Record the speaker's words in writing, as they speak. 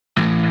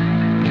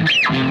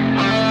Welcome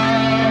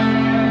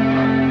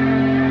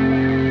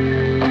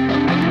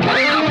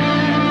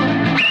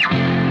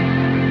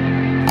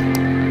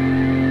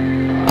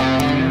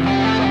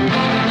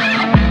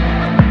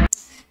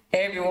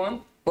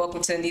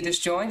to Anita's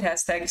Joint,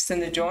 hashtag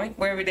Exendajoint,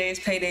 where every day is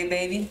payday,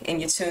 baby, and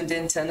you're tuned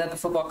in to another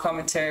football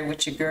commentary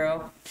with your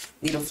girl,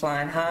 Anita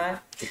Flying High.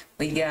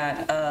 We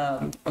got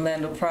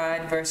Orlando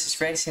Pride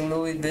versus Racing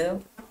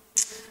Louisville.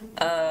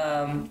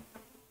 I'm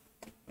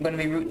going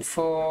to be rooting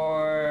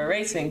for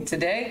Racing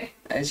today.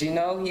 As you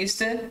know,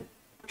 Houston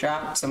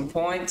dropped some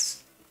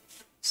points,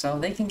 so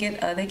they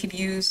could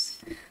use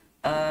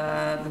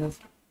Orlando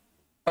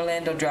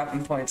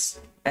dropping points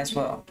as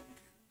well.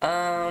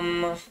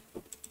 I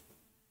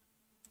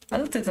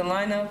looked at the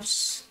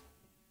lineups.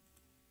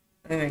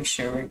 Let me make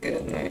sure we're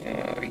good.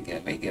 We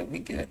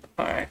good.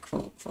 All right,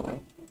 cool.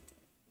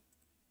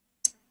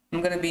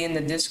 I'm going to be in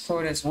the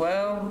Discord as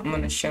well. I'm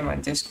going to share my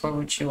Discord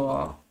with you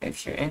all.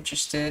 If you're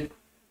interested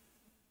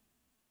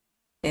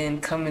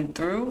in coming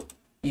through,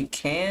 you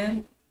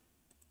can.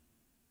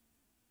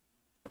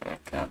 All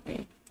right,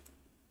 copy.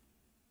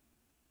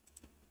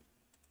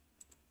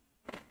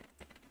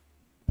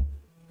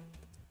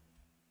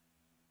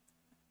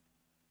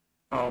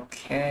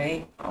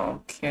 Okay. I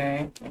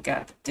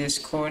got the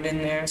Discord in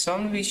there. So I'm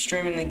going to be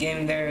streaming the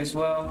game there as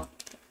well.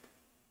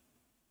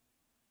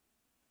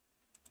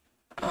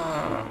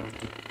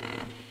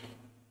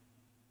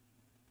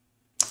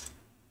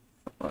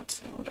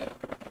 Whatever.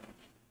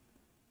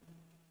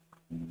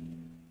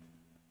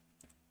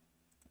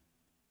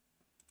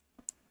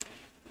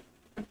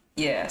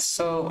 Yeah,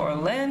 so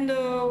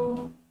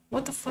Orlando,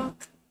 what the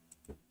fuck?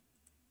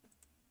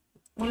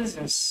 What is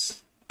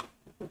this?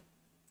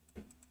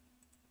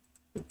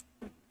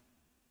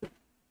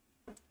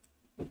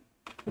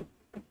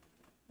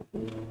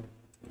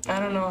 I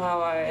don't know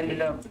how I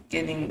ended up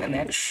getting an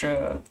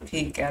extra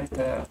peek at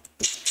the...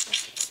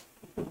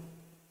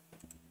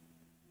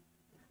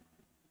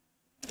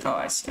 Oh,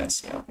 I see,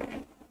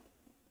 okay.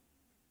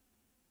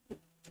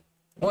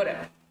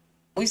 Whatever.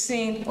 We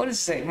seen, what does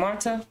it say,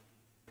 Marta?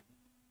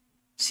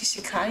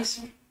 CC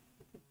Kaiser?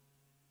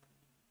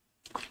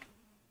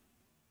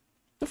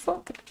 The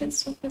fuck?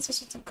 It's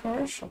just a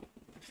commercial.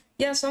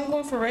 Yeah, so I'm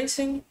going for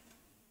Racing.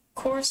 Of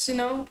course, you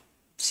know,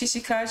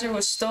 CC Kaiser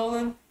was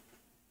stolen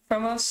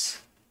from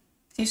us,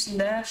 Houston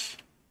Dash,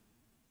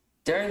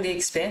 during the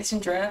expansion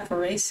draft for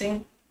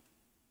Racing.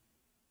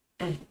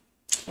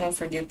 Won't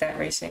forget that,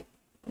 Racing.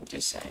 I'm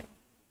just saying,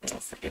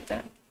 don't forget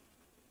that.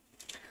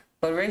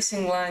 But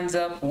Racing lines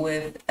up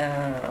with,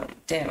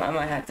 damn, I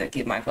might have to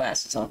get my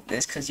glasses off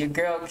this because your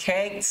girl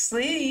can't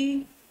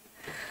see.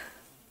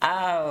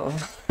 Oh,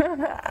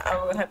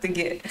 I will have to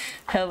get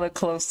hella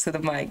close to the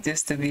mic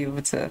just to be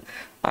able to.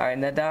 All right,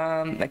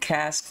 Nadam,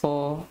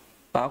 McCaskill,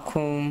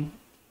 Balcoom,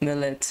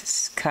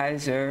 Millet,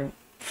 Kaiser,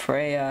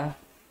 Freya,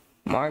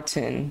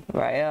 Martin,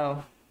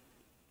 Rael.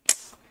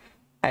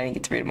 I didn't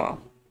get to read them all.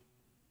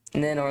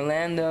 And then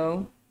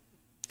Orlando,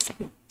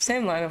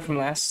 same lineup from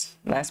last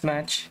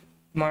match.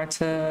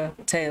 Marta,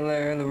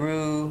 Taylor,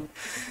 LaRue.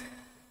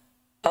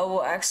 Oh,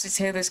 well, actually,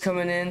 Taylor's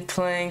coming in,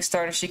 playing,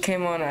 starting. She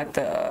came on at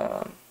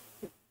the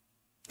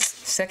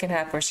second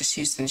half versus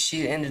Houston.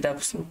 She ended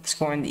up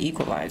scoring the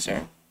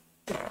equalizer.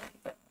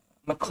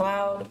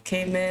 McLeod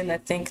came in, I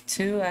think,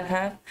 too, at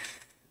half.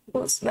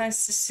 Well, it's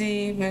nice to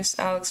see Miss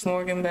Alex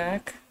Morgan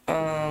back.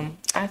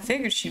 I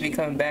figured she'd be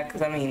coming back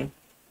because, I mean,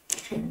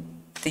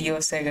 the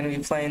USA are going to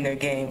be playing their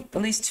game,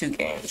 at least 2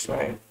 games,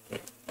 right?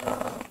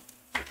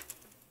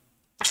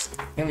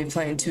 Going to be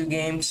playing 2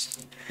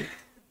 games.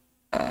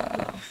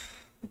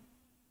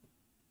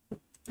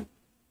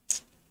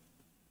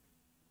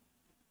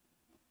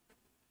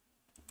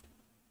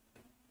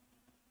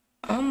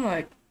 I'm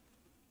like,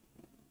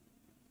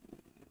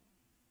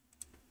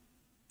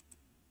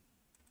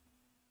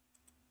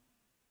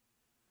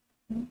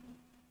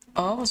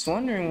 I was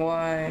wondering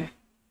why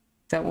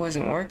that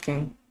wasn't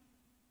working.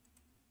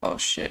 Oh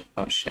shit.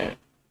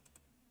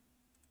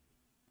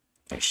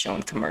 They're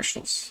showing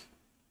commercials.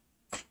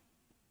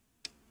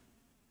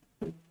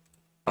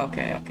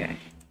 Okay.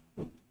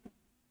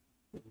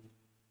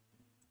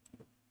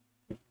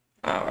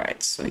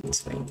 Alright, sweet.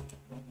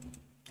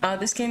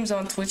 This game's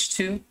on Twitch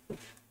too,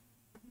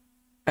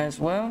 as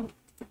well.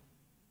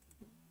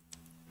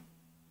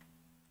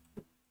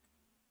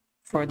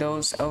 For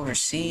those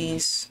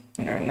overseas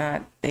and are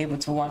not able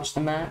to watch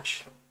the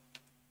match.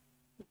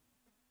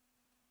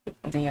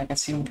 I think I can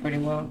see them pretty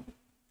well.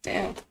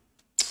 Damn.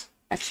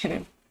 I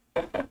can't.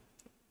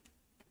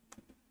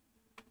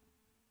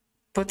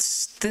 But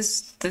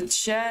the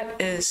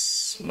chat is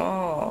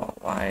small.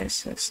 Why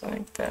is this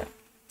like that?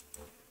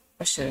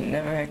 I should have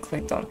never had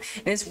clicked on.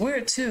 And it's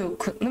weird too.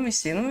 Let me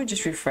see. Let me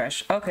just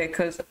refresh. Okay,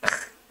 cause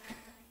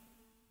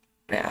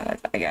yeah,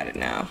 I got it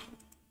now.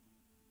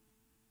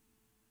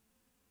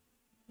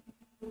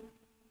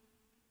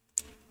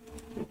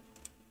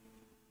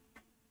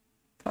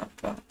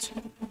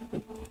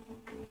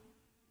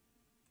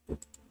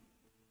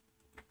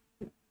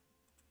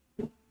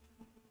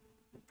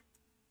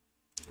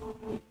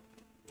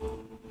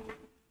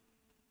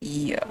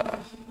 Yeah.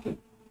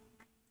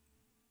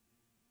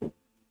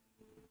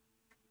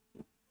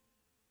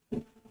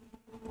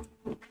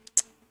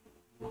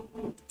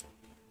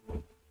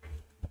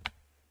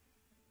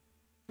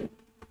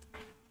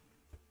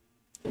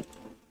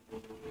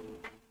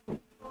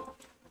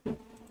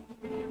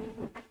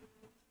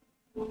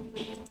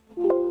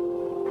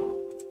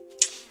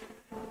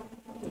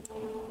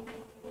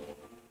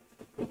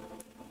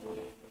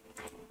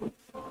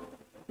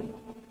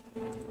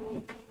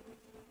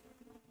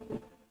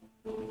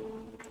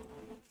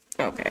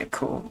 Okay,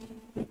 cool.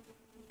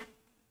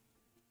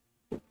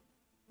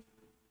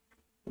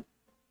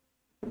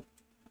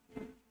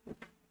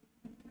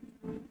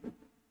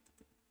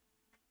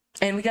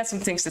 And we got some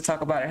things to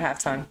talk about at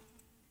halftime.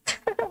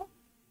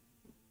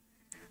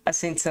 I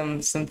seen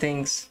some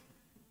things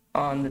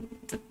on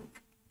the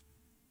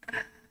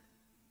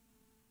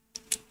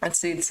I've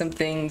seen some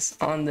things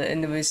on the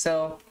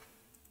NWSL,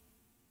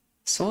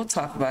 so we'll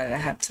talk about it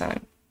at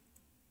halftime.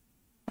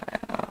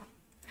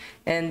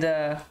 And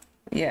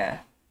yeah,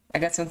 I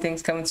got some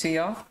things coming to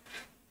y'all.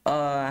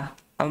 I'm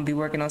gonna be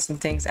working on some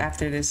things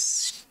after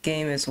this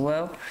game as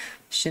well.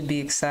 Should be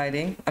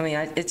exciting. I mean,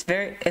 it's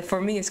very for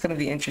me. It's gonna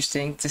be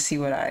interesting to see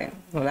what I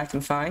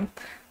can find.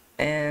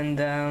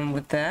 And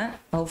with that,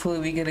 hopefully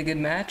we get a good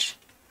match.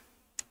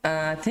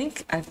 I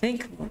think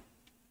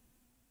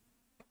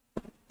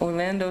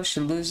Orlando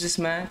should lose this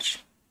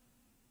match.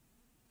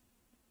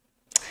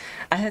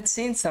 I had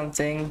seen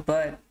something,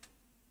 but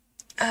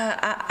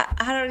I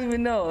don't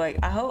even know. Like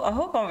I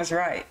hope I was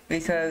right,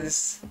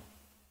 because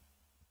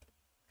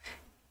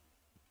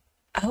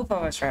I hope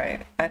I was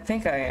right. I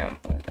think I am,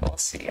 but we'll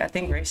see. I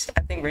think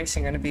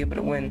Racing gonna be able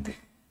to win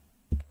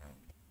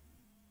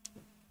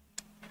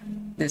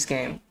this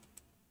game.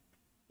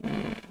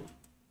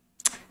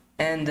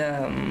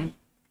 And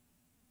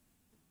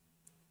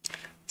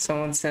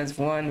someone says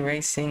 1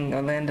 Racing,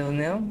 Orlando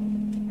 0.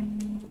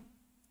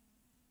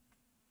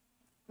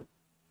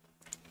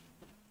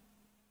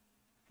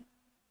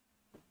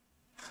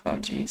 Oh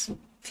jeez,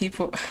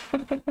 people.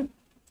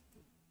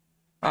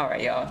 All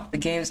right, y'all. The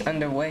game's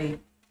underway.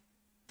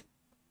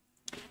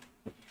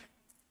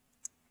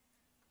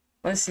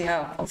 Let's see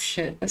how. Oh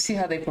shit. Let's see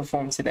how they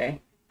perform today.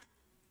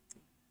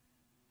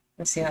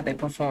 Let's see how they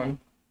perform.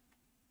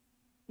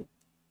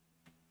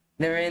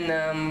 They're in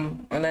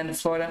Orlando,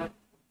 Florida,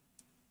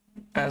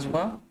 as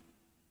well.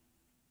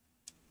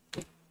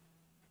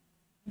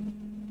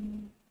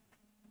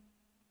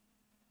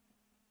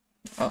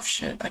 Oh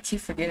shit! I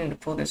keep forgetting to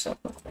pull this up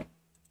real quick.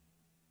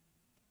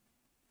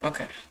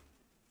 Okay.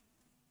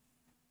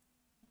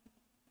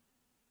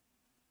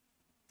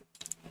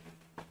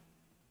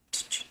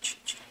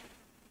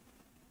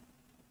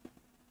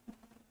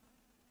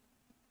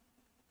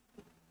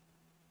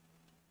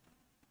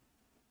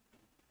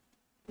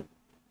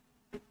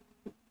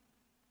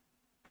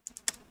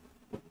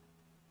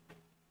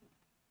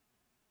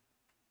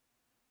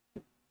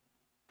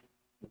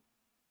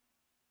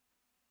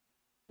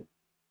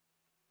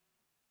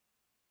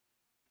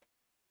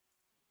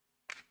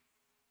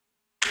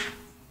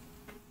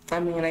 I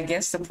mean, I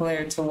guess the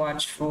player to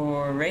watch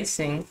for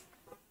Racing,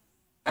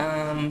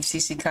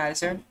 CC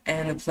Kaiser,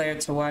 and the player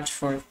to watch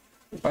for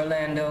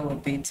Orlando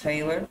would be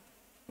Taylor.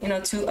 You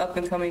know, 2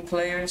 up-and-coming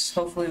players.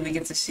 Hopefully we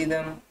get to see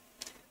them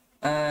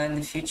in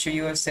the future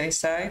USA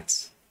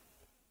sides.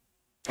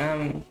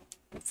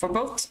 For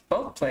both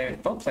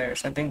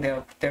players, I think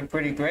they're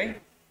pretty great.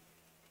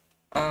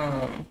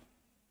 And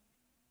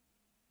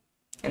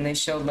they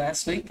showed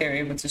last week they were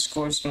able to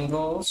score some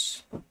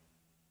goals.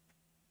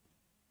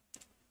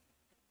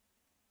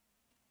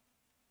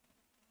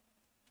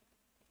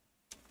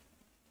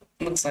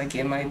 Looks like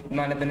it might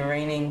have been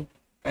raining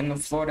in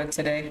Florida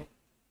today.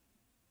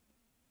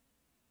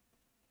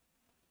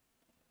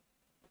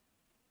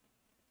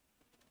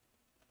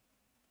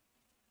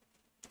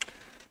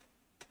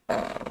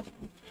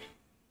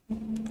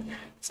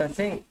 So I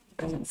think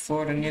in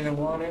Florida near the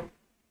water.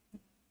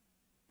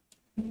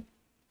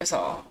 That's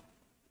all.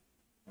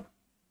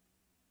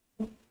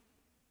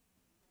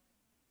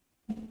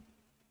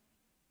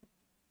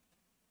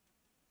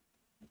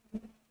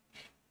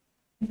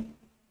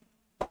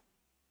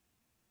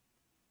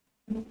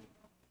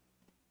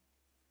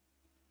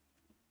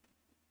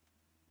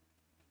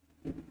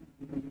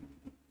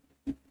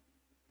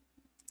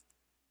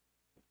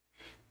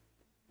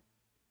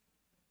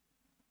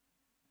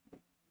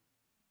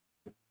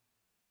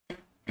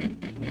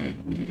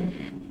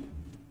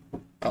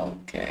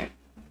 Okay.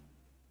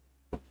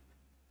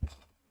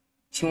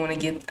 If you want to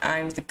get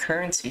I'm the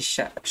Currency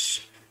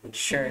shirts,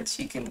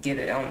 you can get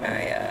it on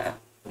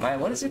my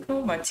what is it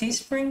called? My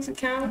Teesprings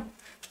account.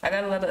 I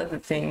got a lot of other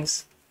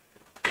things.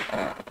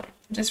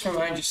 Just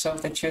remind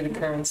yourself that you're the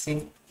currency.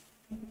 You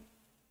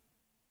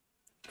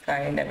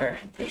probably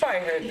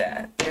heard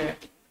that.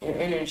 Your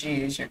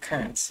energy is your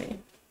currency.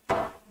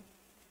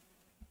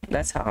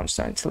 That's how I'm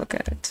starting to look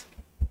at it.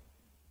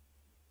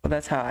 Well,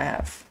 that's how I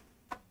have.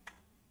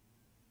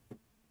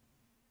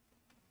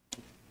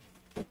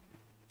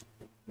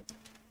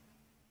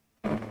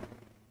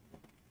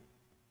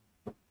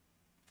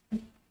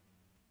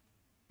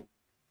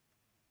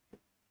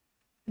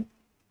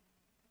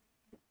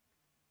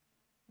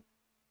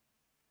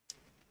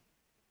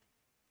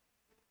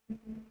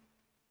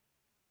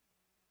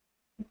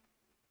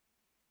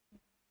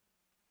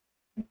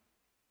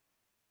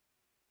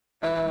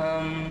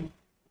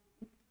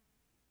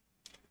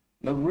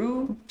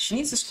 LaRue, she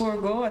needs to score a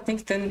goal. I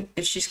think then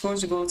if she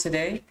scores a goal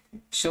today,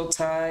 she'll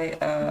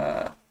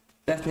tie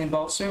Bethany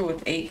Balser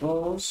with 8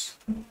 goals.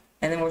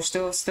 And then we're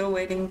still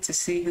waiting to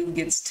see who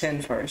gets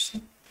 10 first.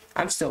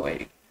 I'm still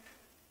waiting.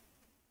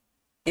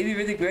 It'd be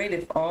really great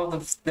if all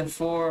the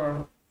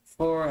four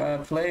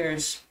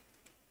players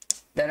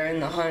that are in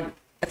the hunt,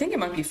 I think it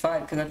might be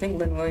 5, because I think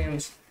Lynn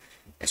Williams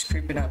is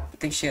creeping up. I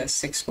think she has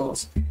 6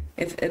 goals.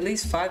 If at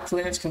least 5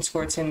 players can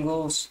score 10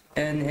 goals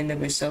in the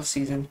NWSL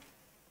season,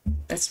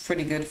 that's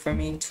pretty good for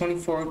me.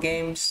 24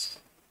 games,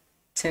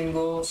 10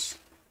 goals.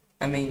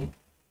 I mean,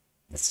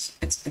 it's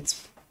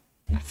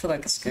I feel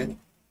like it's good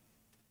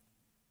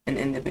in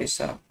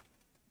NWSL.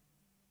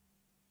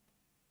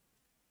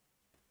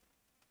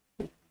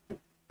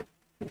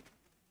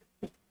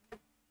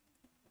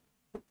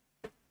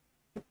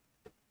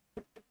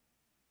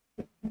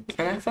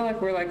 And I feel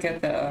like we're like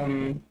at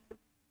the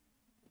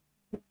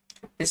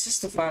it's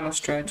just the final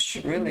stretch,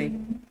 really.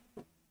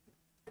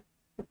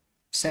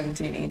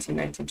 17, 18,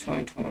 19,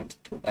 20, 21.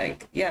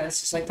 Like, yeah, it's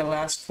just like the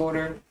last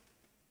quarter.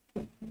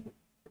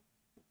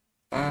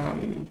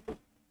 Because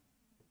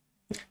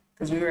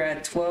we were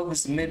at 12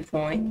 is the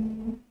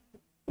midpoint.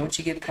 Once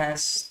you get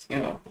past,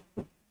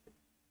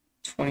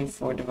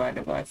 24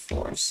 divided by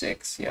 4,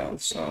 6,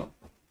 so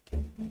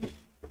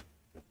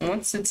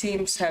once the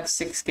teams have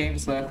 6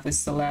 games left,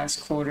 it's the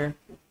last quarter.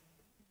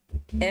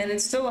 And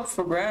it's still up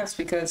for grabs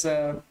because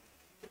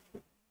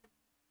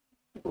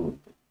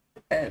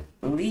at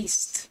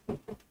least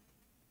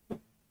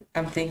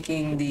I'm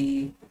thinking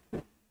the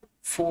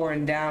 4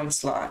 and down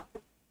slot.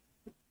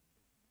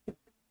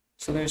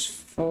 So there's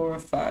 4,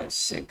 5,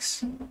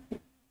 6.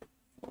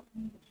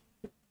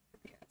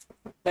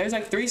 There's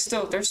like 3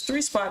 still. There's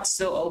 3 spots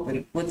still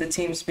open with the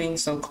teams being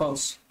so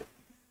close.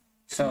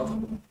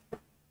 So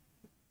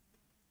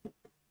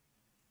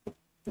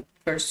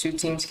first 2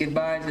 teams get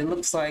buys. It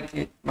looks like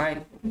it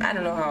might. I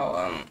don't know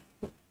how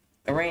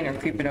the Rain are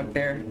creeping up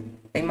there.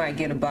 They might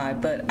get a bye,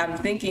 but I'm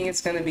thinking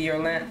it's going to be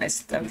Orlando.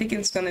 I'm thinking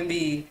it's going to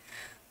be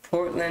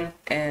Portland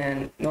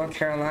and North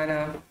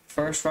Carolina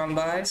first round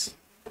buys,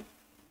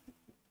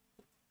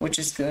 which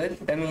is good.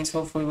 That means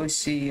hopefully we'll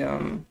see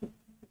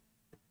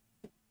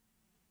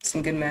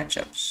some good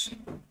matchups.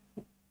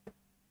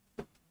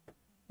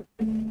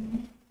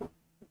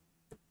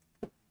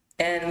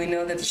 And we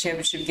know that the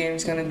championship game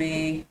is going to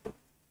be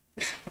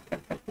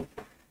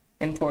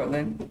in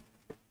Portland,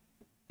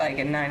 like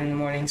at 9 in the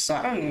morning. So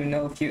I don't even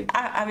know if you.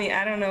 I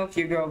don't know if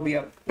your girl will be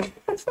up.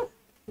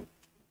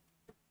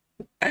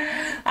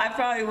 I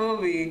probably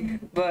will be,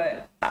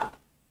 but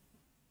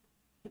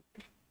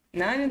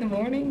 9 in the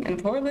morning in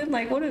Portland.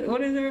 Like, what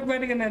is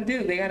everybody gonna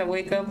do? They gotta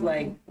wake up.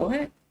 Like,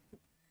 what?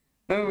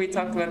 Remember we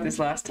talked about this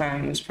last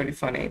time. It was pretty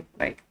funny.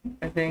 Like,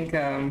 I think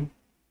a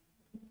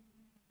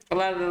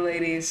lot of the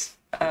ladies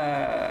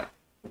I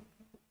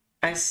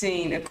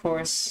seen, of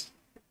course,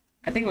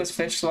 I think it was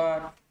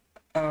Fishlock,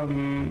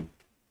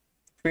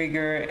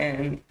 Krieger,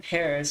 and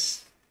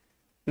Harris.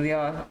 They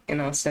all,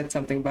 said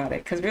something about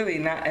it. Because really,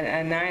 not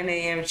a 9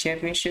 a.m.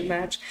 championship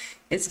match,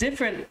 it's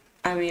different.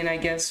 I mean, I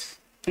guess,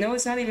 no,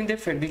 it's not even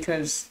different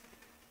because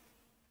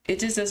it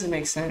just doesn't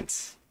make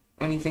sense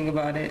when you think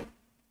about it.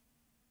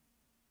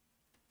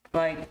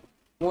 Like,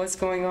 what's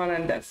going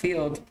on that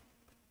field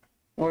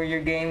where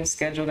your game's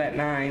scheduled at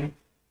 9,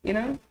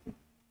 in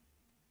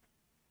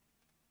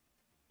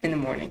the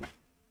morning?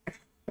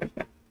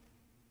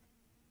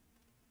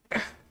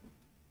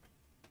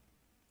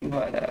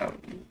 But,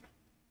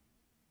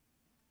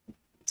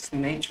 it's the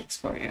Matrix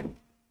for you.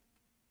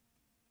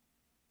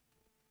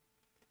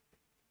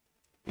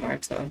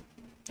 Marta,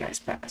 nice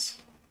pass.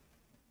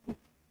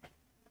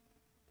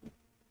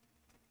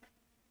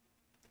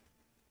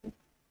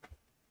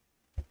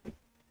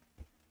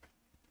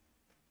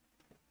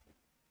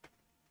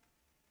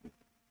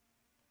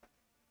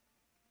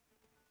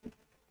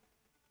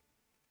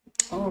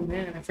 Oh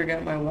man, I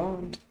forgot my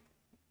wand.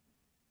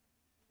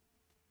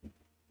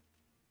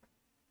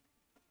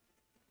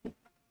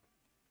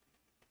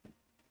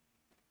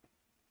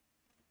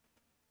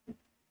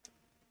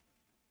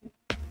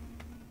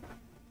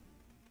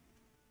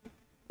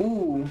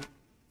 Ooh,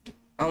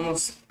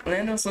 almost.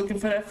 Lando's looking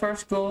for that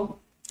first goal.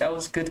 That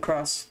was a good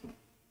cross.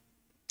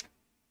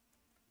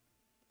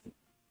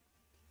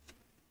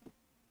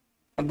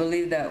 I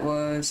believe that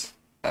was,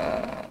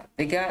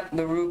 they got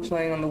LaRue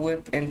playing on the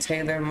whip and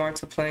Taylor and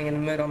Marta playing in the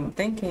middle. I'm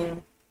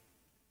thinking,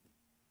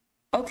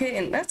 okay,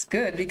 and that's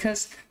good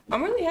because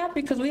I'm really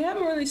happy because we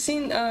haven't really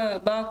seen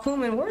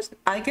Balcoom and where's,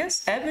 I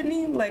guess,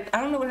 Ebony. Like,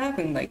 I don't know what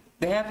happened. Like,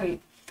 they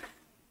haven't.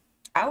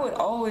 I would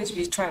always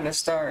be trying to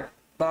start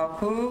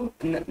Balcoom,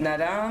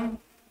 Nadam,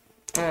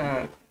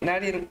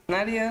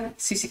 Nadia,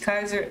 Cece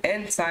Kaiser,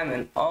 and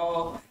Simon,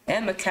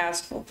 and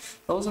McCaskill.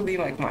 Those would be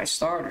like my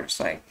starters,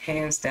 like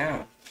hands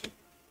down.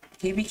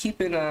 He'd be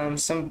keeping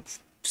some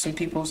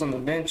people's on the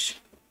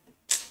bench.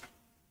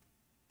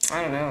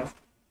 I don't know.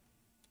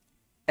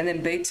 And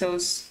then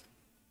Betos.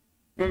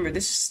 Remember,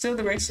 this is still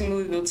the Racing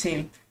Louisville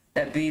team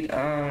that beat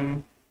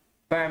Bayern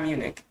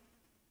Munich.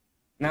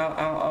 Now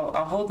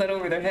I'll hold that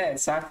over their head,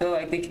 so I feel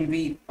like they can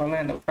beat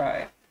Orlando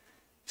Pride.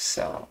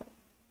 So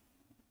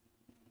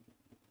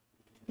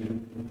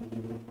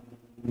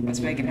let's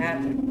make it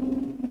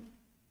happen.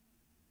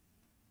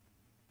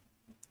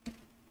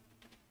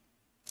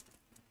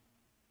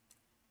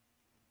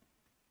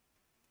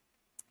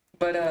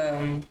 But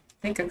I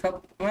think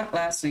not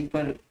last week,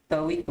 but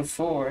the week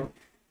before,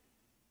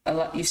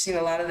 you've seen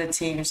a lot of the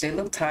teams. They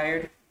look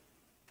tired.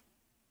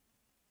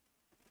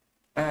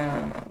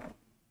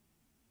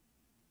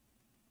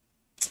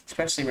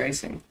 Especially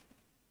racing.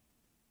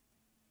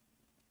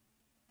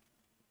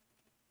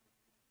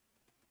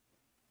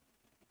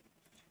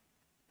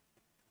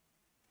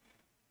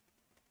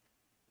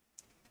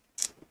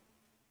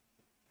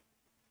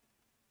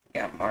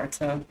 Yeah,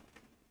 Marta.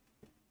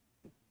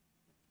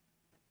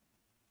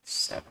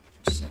 7%.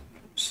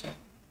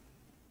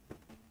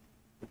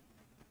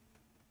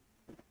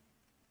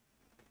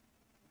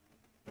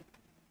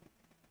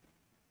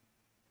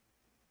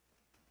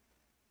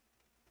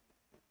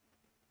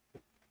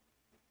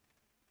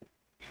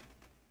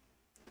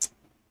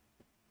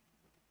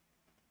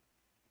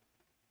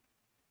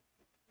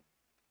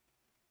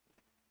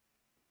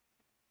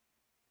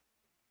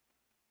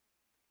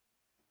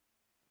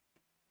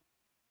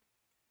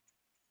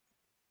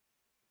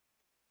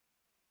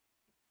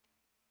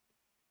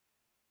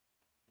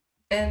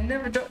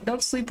 And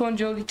don't sleep on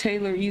Jodie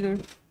Taylor either.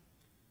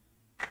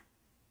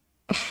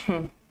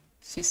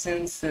 She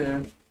tends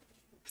to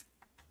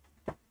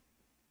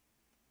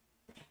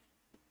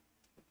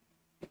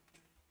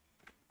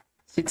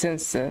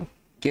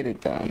get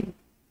it done.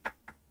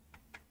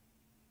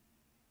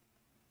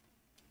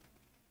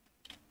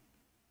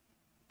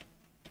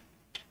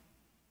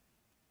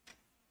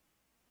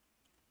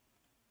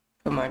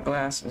 Put my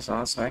glasses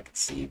on so I can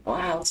see.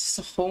 Wow, it's just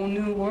a whole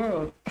new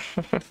world.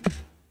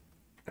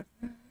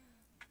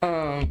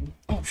 Oh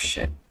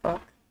shit,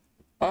 fuck.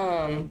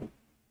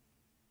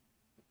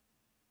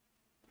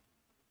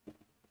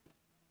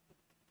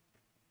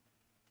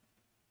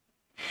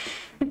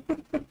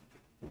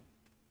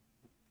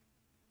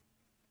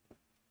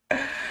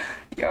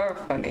 You're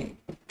funny.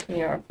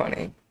 You're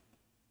funny.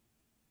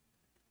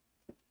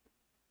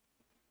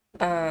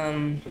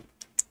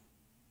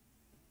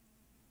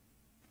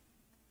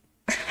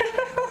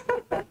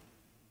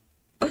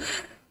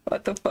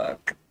 What the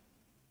fuck?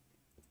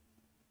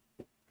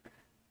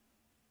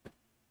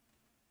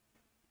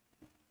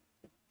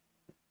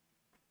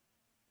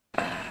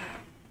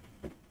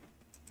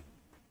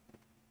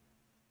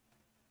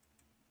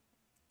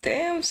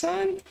 Damn,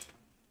 son.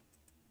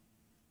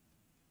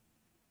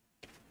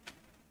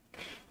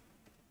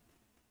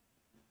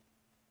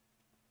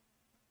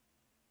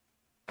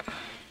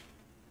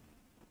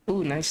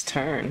 Ooh, nice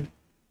turn.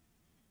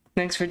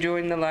 Thanks for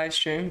joining the live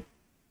stream.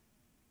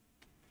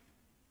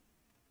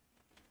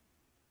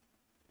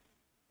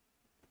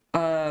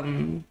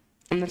 I'm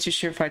not too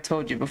sure if I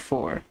told you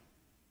before.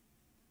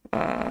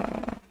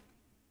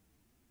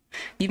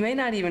 You may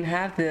not even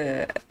have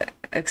the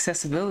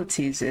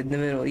accessibilities in the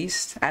Middle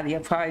East. You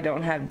probably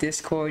don't have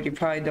Discord. You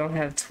probably don't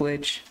have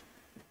Twitch.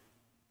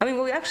 I mean,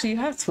 well, actually, you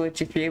have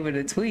Twitch if you're able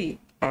to tweet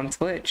on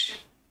Twitch.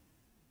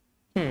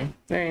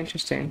 Very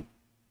interesting.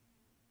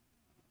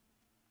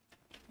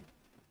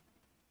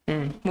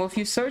 Well, if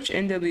you search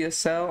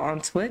NWSL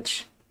on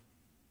Twitch,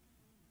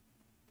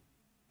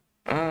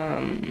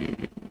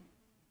 I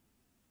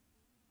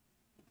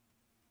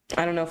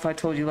don't know if I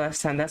told you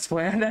last time. That's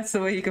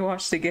the way you can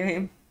watch the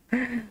game.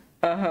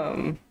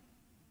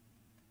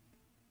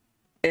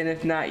 And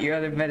if not, your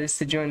other bet is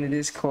to join the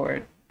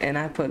Discord. And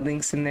I put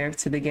links in there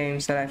to the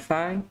games that I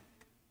find.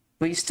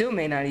 But you still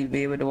may not even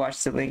be able to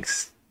watch the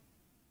links.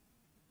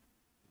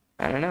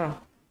 I don't know.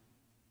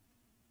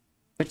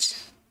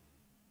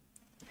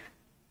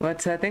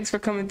 But thanks for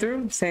coming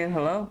through, saying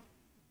hello.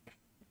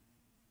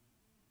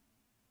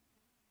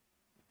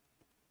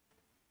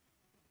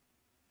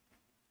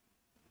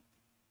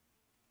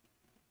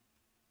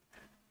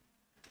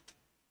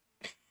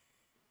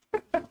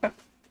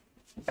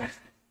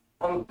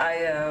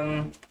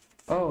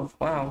 Oh,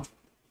 wow.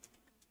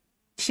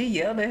 She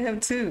yelled at him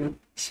too.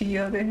 She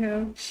yelled at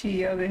him.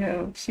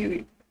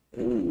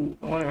 Ooh,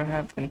 I wonder what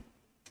happened.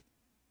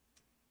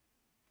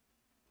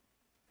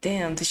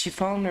 Damn, did she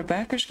fall on her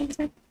back or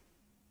something?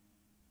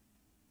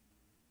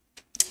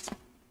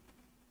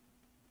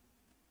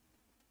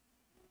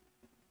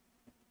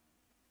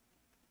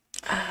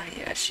 Ah,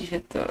 yeah, she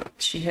hit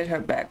her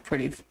back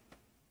pretty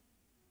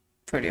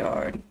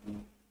hard.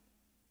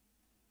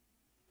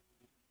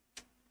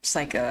 It's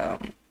like,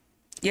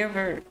 you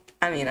ever,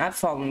 I mean, I've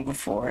fallen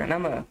before,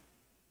 and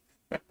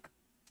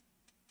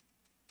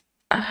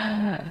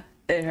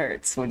it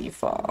hurts when you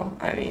fall.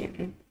 I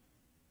mean,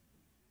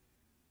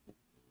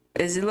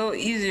 it's a little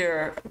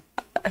easier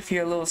if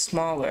you're a little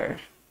smaller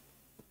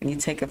and you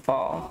take a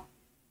fall.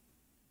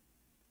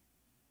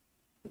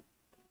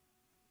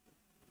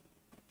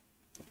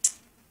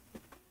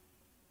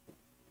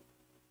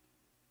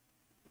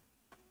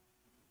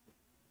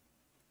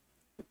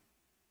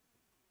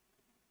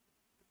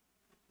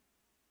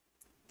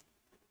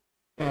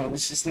 No,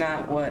 this is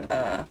not what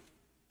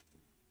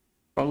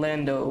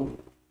Orlando.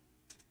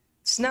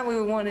 It's not what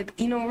we wanted.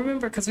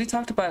 Remember, because we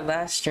talked about it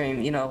last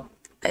stream.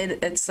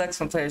 It sucks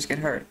when players get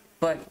hurt,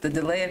 but the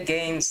delay of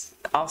games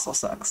also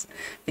sucks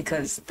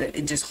because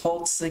it just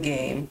halts the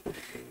game,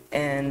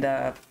 and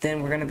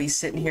then we're gonna be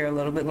sitting here a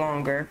little bit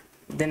longer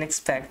than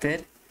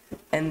expected,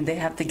 and they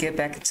have to get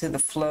back into the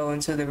flow,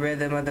 into the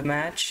rhythm of the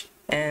match.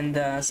 And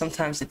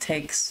sometimes it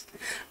takes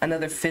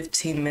another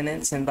 15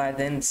 minutes, and by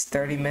then it's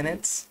 30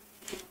 minutes.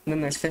 And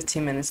then there's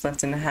 15 minutes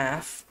left in the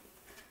half.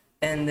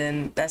 And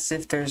then that's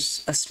if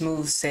there's a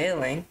smooth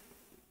sailing.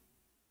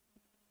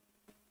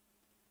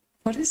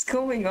 What is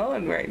going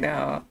on right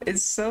now?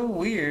 It's so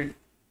weird.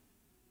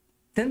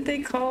 Didn't they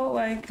call,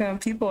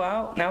 people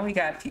out? Now we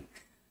got people.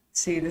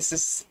 See, this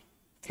is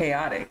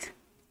chaotic.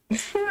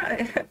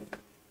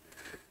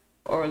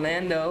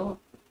 Orlando,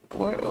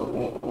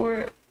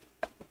 we're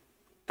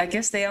I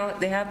guess they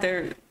have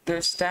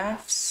their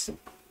staffs.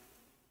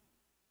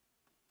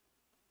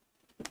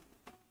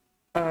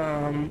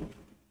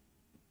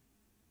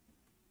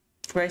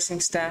 Racing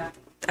staff.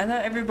 I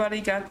thought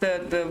everybody got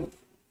the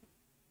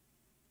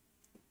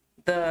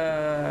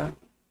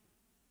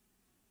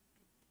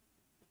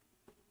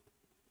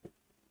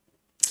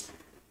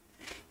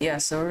yeah,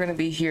 so we're gonna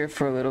be here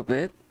for a little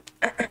bit.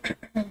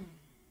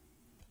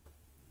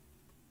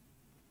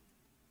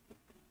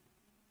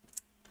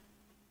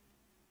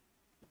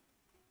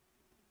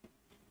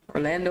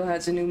 Orlando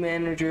has a new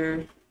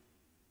manager.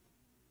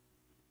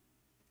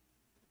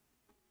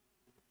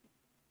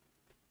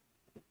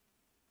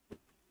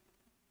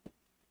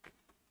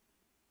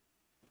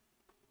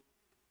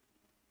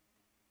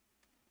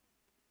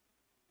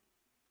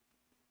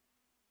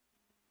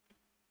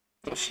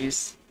 Oh,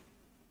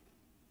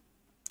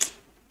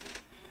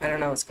 I don't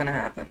know what's gonna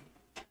happen.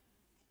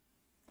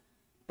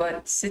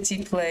 But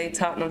City play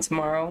Tottenham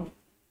tomorrow.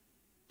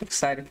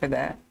 Excited for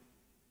that.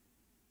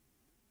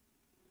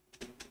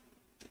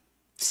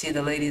 See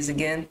the ladies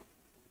again.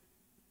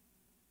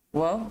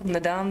 Well,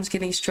 Madame's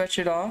getting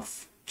stretchered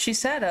off. She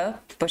sat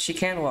up, but she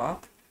can't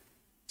walk.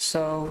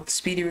 So,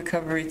 speedy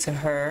recovery to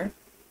her.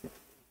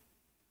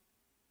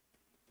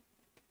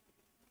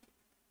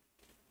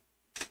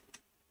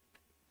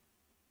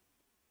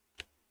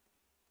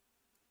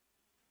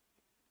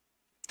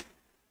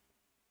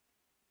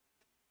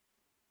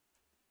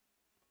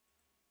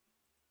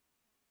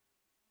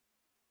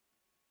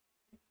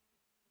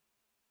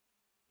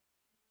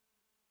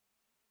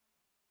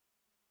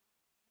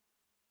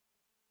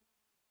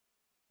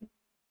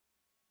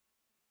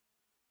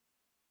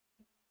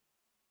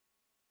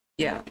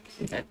 Yeah,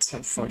 that's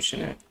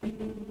unfortunate.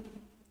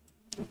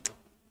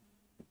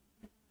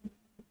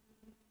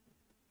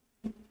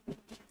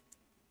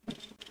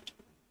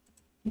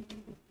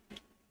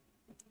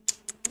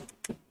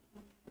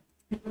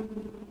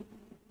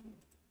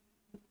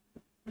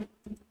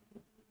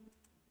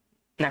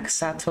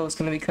 Nakasato is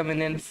going to be coming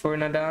in for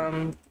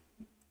Nadam.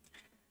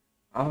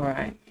 All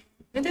right.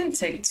 It didn't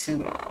take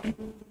too long.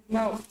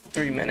 About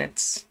 3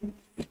 minutes.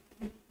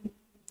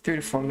 3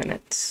 to 4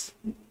 minutes.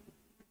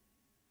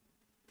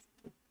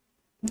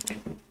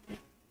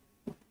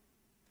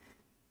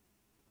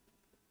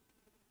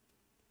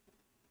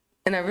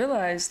 And I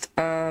realized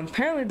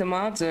apparently the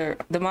mods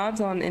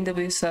on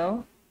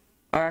NWSL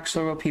are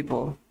actual real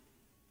people.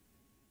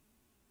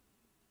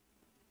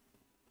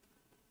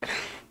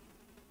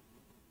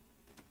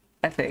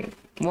 I think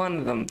one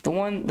of them,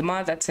 the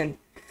mod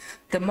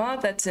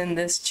that's in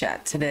this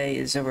chat today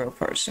is a real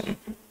person.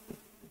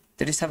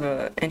 They just have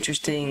a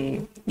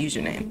interesting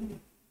username.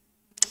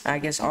 I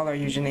guess all our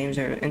usernames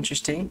are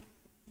interesting.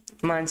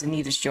 Mine's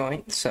Anita's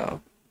joint,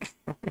 so.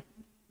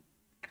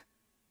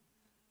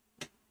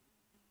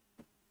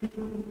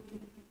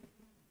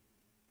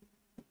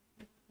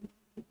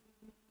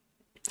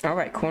 All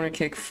right, corner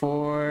kick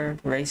for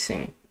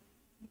Racing.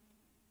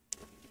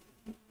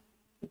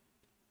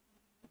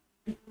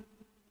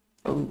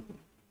 Oh,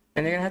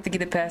 and they're gonna have to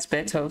get it past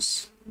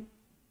Betos.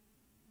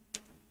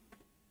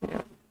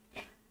 Yeah.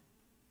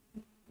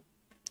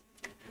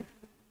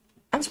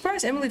 I'm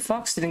surprised Emily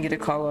Fox didn't get a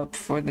call up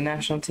for the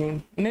national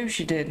team. Maybe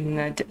she did, and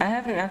I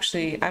haven't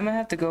actually. I might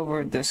have to go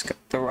over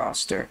the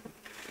roster.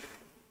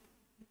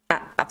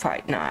 I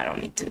probably no, I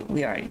don't need to.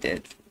 We already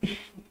did.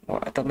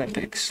 Or at the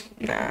Olympics.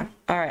 Nah.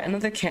 All right,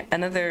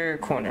 another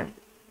corner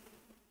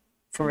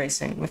for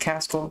Racing.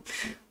 McCaskill.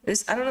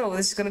 I don't know.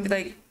 This is gonna be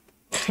like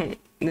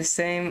the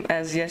same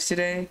as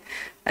yesterday,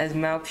 as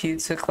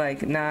Malpute took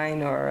like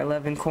 9 or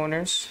 11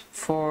 corners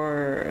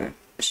for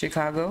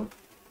Chicago.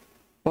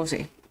 We'll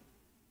see.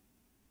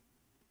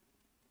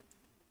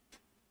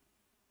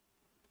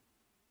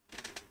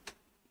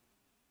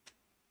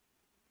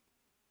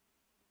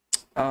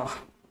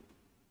 Oh,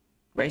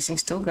 Racing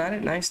still got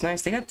it. Nice,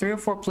 nice. They got 3 or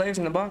 4 players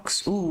in the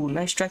box. Ooh,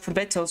 nice strike from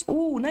Betos.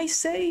 Ooh, nice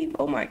save.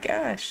 Oh my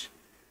gosh.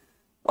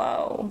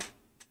 Wow.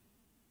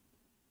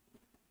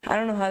 I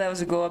don't know how that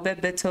was a goal. I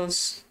bet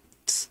Betos.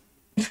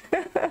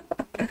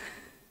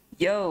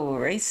 Yo,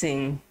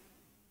 Racing.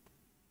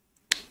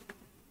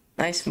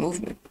 Nice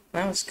movement.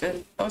 That was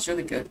good. That was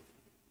really good.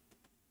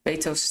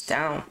 Beto's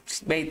down.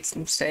 Made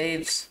some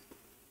saves.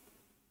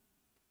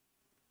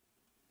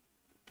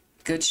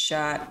 Good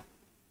shot.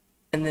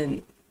 And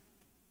then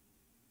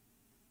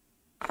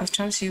I was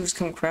trying to see who was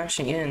coming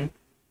crashing in.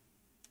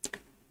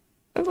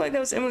 Looked like that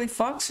was Emily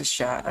Fox's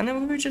shot. I know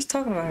we were just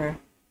talking about her.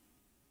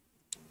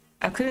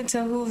 I couldn't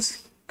tell who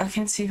was. I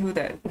can't see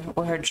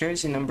what her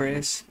jersey number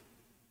is.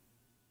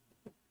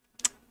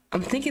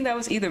 I'm thinking that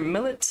was either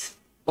Millet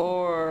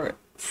or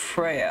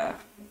Freya.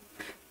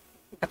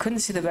 I couldn't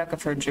see the back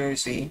of her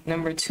jersey,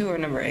 number 2 or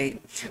number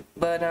 8.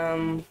 But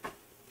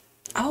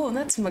oh,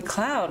 that's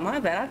McLeod. My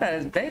bad. I thought it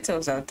was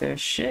Beto's out there.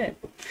 Shit.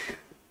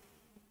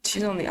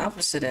 She's on the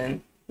opposite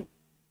end.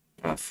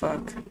 Oh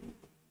fuck.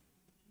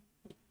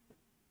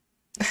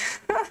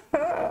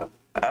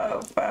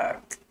 Oh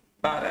fuck.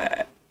 My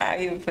bad. I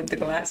even put the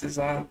glasses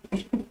on.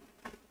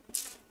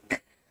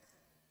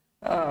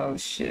 Oh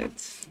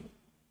shit.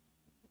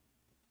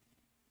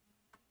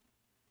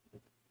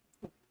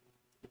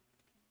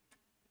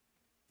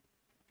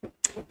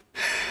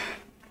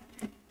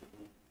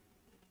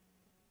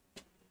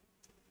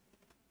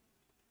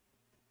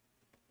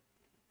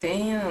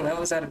 Damn, that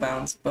was out of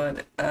bounds.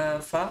 But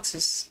Fox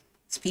is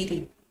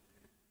speedy.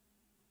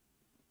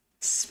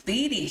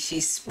 Speedy,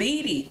 she's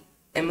speedy.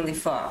 Emily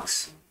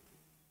Fox.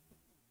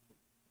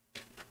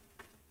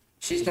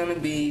 She's gonna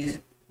be.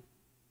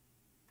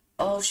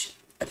 Oh,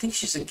 I think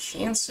she's a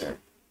Cancer.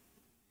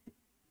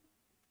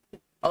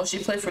 Oh, she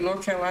played for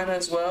North Carolina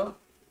as well.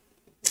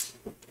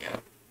 Yeah.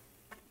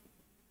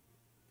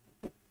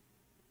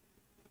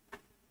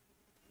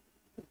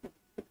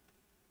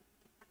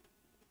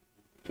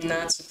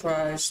 Not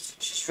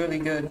surprised. She's really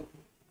good.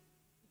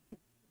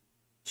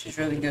 She's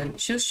really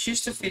good.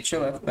 She's the future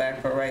left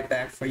back or right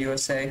back for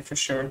USA for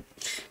sure.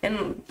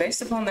 And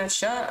based upon that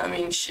shot, I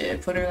mean,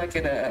 shit, put her like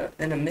in a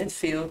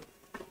midfield.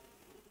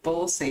 But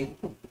we'll see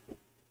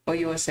what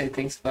USA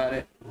thinks about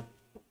it.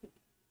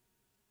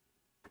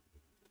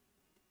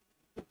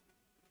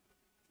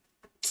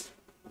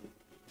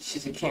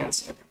 She's a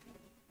Cancer.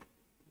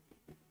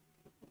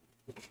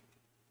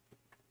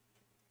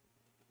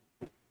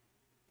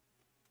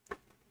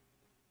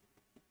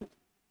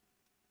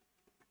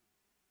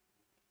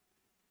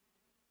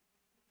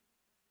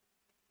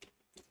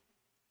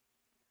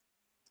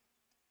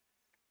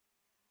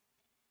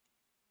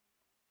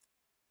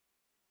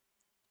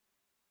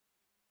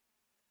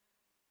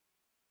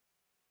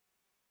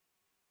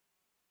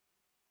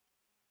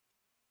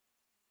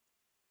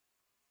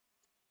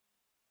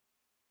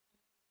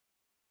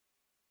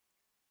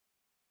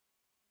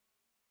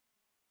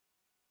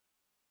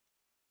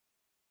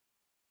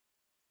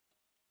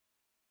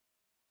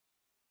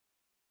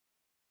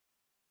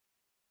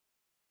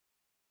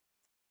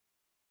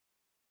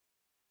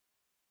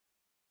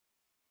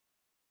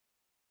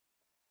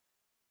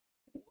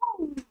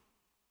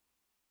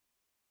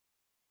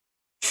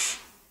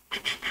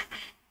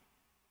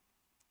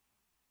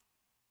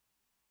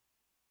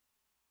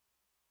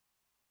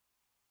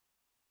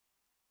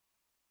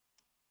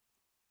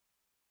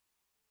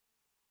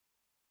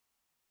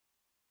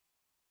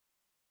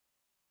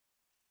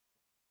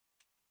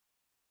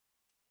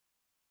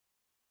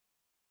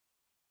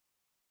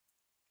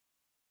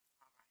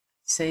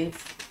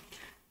 Safe.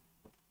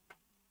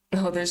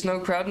 No, there's no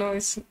crowd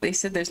noise. They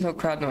said there's no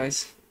crowd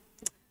noise.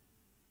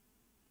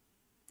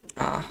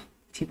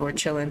 People are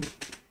chilling.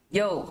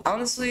 Yo,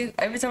 honestly,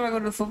 every time I go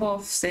to the football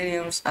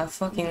stadiums, I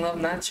fucking love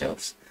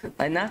nachos.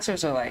 Like,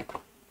 nachos are like,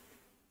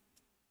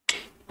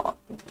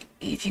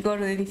 if you go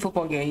to any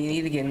football game, you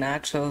need to get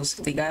nachos.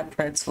 If they got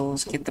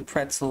pretzels, get the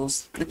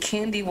pretzels. The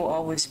candy will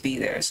always be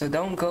there, so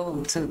don't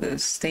go to the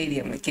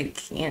stadium and get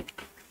candy.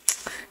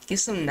 Get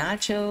some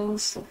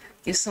nachos,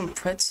 get some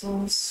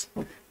pretzels.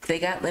 If they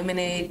got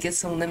lemonade, get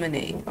some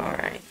lemonade,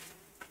 alright?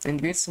 And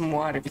drink some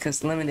water,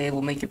 because lemonade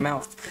will make your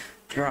mouth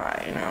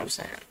dry, you know what I'm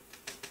saying?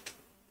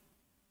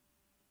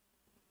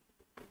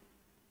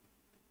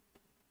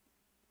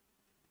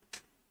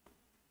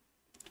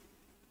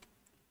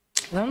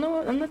 I don't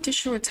know. I'm not too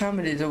sure what time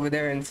it is over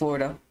there in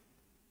Florida.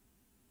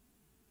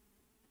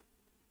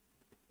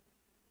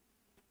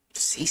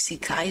 CC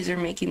Kaiser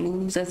making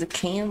moves as a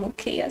cam.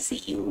 Okay, I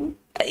see you.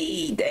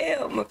 Hey,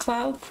 damn,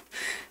 McLeod.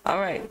 All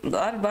right, a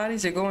lot of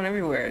bodies are going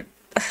everywhere.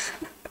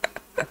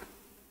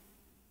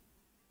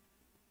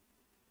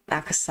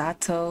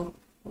 Nakasato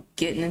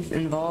getting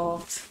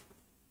involved.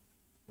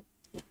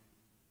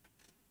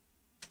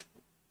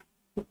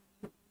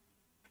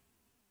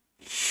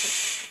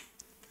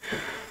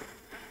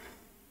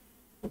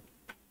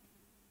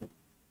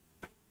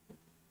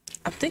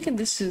 I'm thinking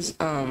this is,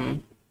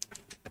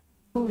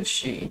 who is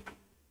she?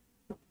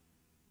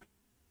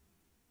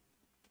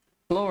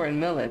 Lauren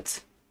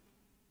Millet.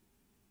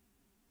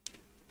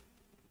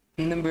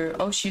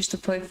 She used to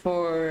play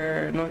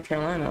for North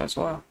Carolina as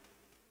well.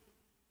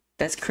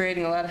 That's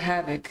creating a lot of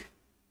havoc.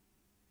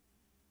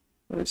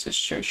 What is this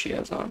shirt she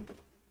has on?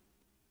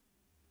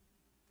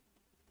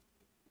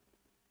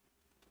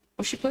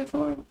 What she played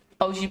for?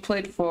 Oh, she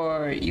played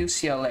for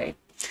UCLA.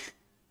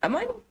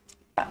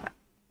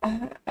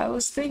 I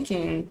was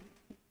thinking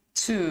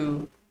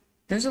too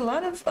There's a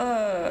lot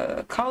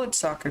of college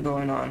soccer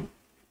going on.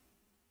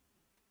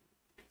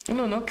 You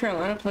know, North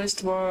Carolina plays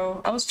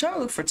tomorrow. I was trying to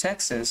look for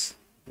Texas.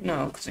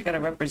 No, because we gotta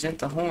represent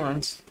the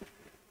horns.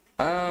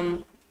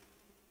 But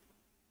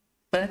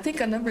I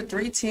think a number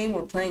 3 team,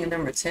 we're playing a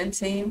number 10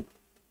 team.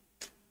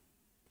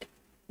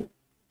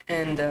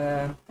 And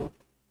I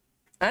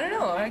don't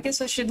know. I guess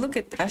I should look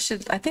at. I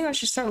think I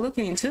should start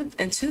looking into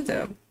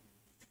them.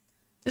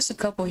 Just a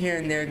couple here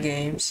and there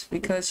games,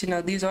 because you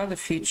know these are the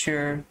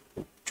future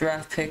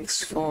draft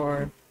picks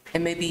for,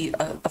 and maybe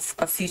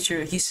a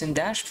future Houston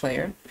Dash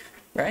player,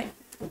 right?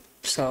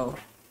 So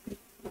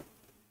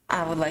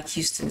I would like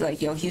Houston,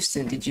 like, yo,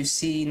 Houston, did you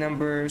see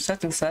number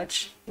such and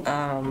such?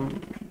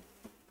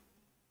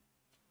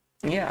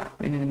 Yeah,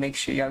 we need to make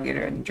sure y'all get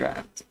her in the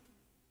draft.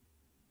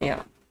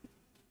 Yeah.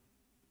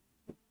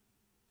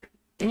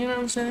 You know what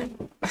I'm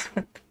saying?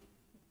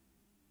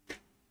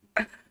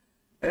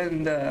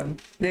 And the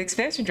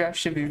expansion draft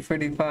should be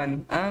pretty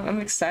fun. I'm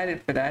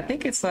excited for that. I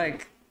think it's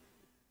like,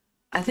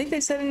 I think they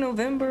said in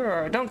November,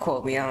 or don't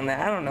quote me on that.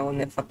 I don't know when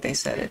the fuck they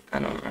said it. I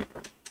don't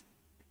remember.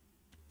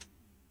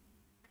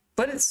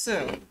 But it's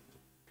soon.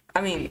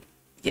 I mean,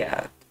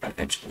 yeah,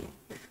 eventually.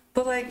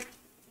 But like,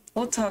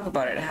 we'll talk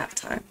about it at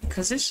halftime,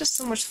 because there's just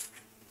so much.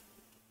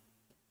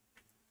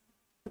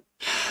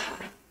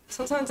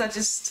 Sometimes there's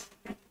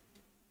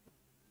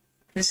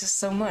just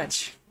so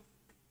much.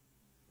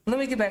 Let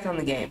me get back on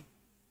the game.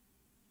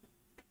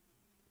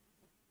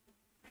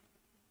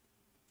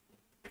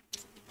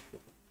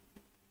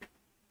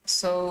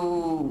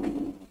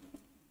 So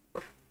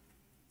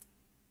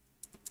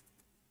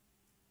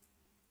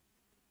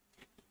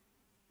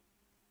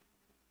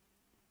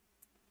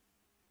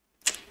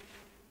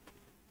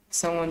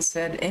someone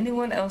said,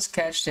 anyone else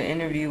catch the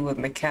interview with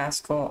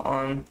McCaskill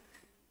on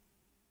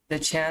the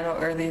channel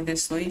earlier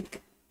this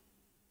week?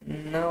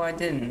 No, I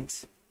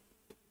didn't.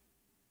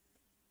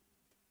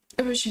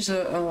 But she's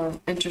a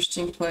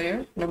interesting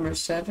player. Number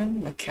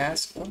 7,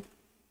 McCaskill.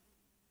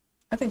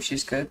 I think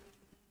she's good.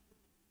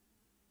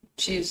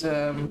 She's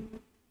a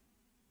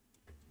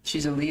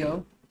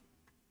Leo.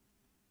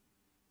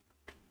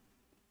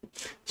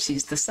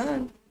 She's the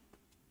sun.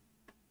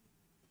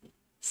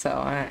 So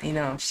I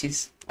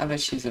bet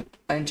she's an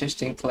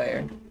interesting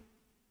player.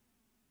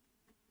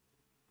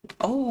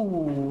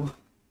 Oh,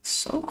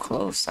 so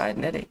close. Side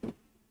netting.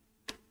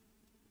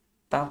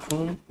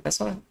 Balpoon. That's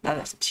one.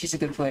 She's a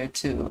good player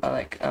too. I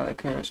like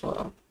her as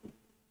well.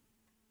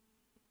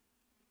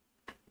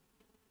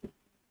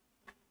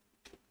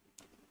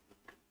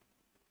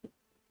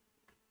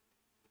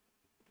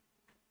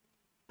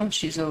 Oh,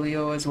 she's a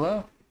Leo as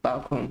well.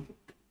 Balpoon.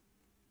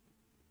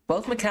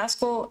 Both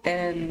McCaskill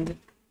and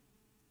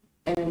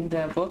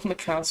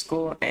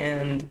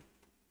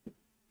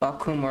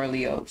Balpoon are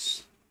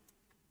Leos.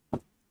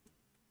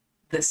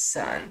 The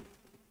sun.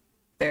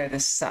 They're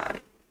the sun.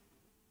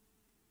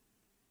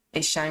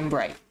 They shine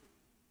bright.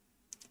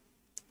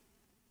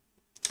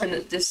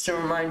 And just to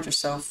remind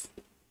yourself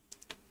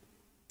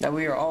that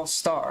we are all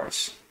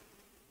stars.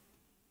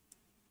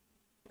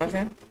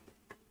 Okay?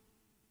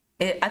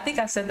 I think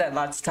I said that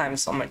lots of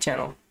times on my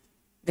channel,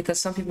 because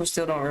some people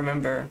still don't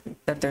remember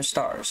that they're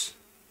stars.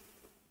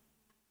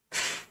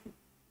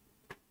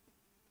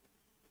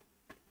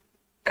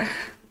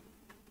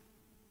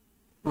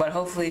 But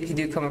hopefully if you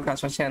do come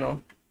across my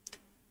channel,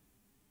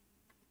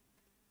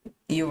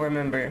 you'll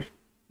remember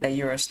that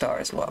you're a star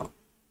as well.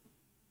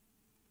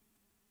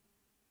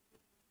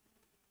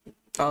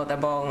 Oh, that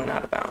ball went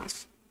out of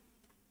bounds.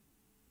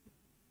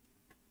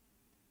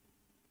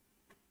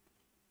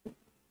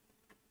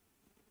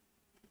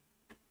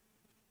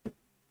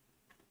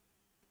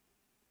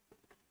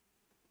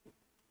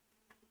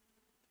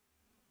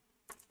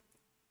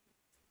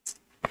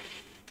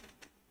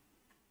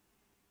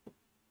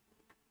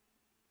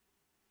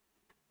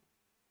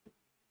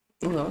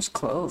 Ooh, that was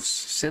close.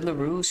 Sid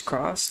LaRue's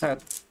cross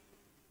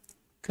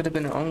could have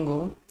been an own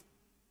goal.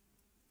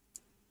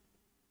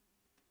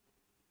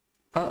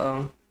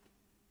 Uh-oh.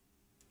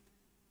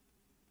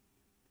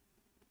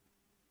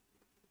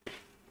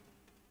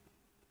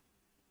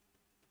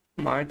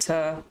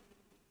 Marta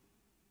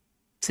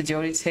to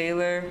Jody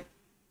Taylor.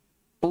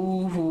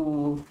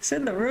 Ooh,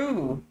 Sid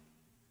LaRue.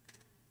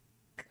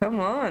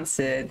 Come on,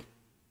 Sid.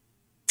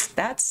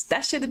 That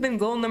should have been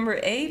goal number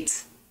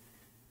 8.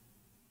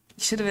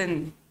 Should have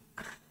been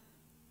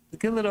a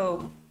good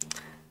little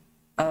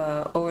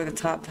over the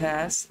top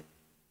pass.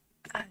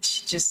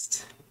 She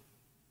just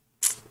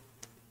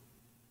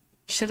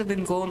should have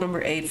been goal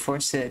number 8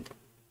 for Sid.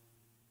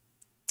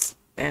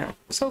 Damn,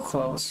 so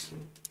close.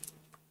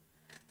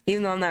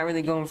 Even though I'm not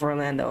really going for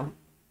Orlando.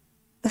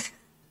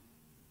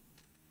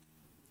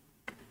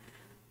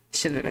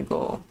 Should have been a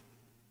goal.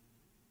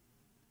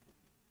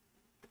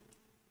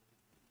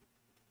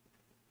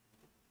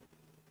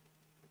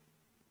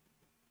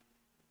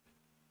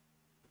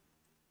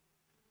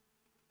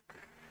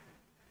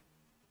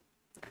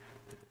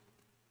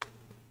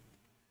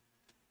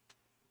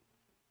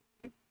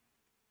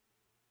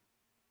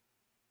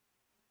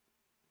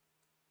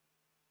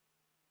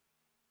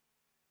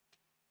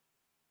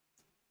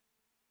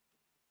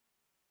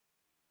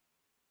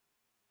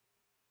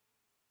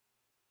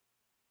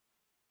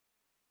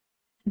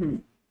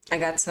 I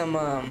got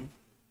some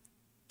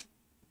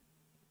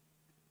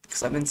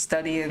because I've been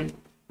studying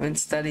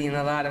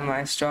a lot of my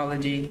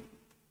astrology,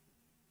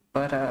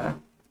 but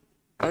I'm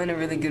in a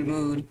really good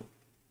mood.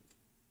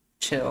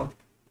 Chill.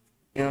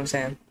 You know what I'm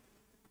saying?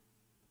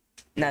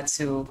 Not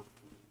so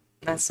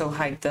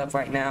hyped up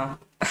right now.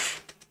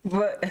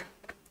 But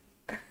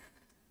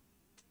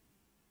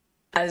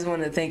I just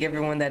want to thank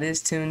everyone that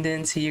is tuned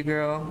in to you,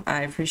 girl.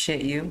 I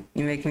appreciate you.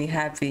 You make me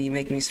happy. You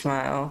make me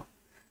smile.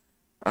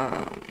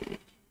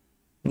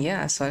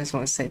 Yeah, so I just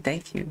want to say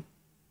thank you.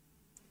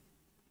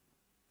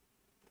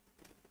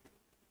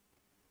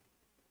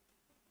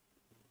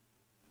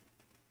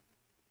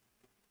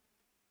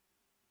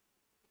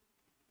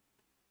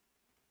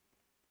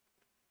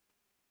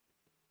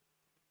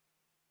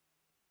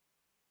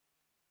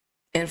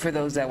 And for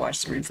those that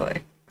watch the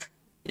replay,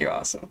 you're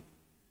awesome.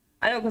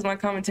 I know because my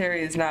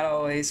commentary is not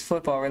always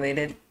football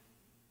related,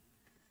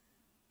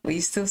 but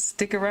you still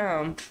stick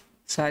around,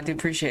 so I do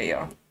appreciate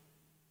y'all.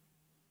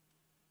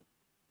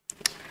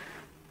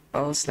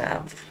 Oh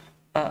snap.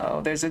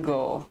 Uh-oh, there's a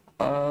goal.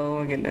 Oh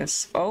my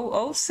goodness.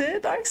 Oh,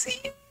 Sid, I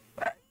see you.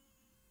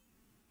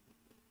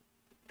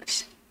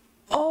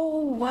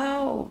 Oh,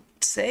 wow.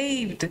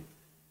 Saved.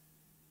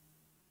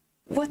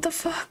 What the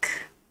fuck?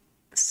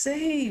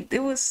 Saved.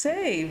 It was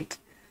saved.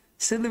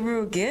 Sid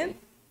LaRue again?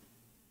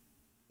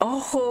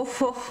 Oh,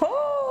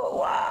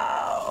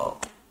 wow.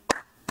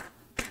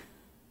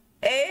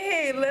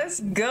 Hey, let's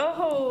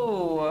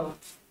go.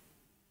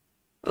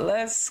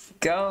 Let's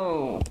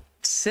go.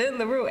 Sid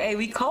LaRue. Hey,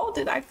 we called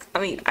it. I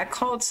mean, I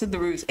called Sid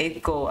LaRue's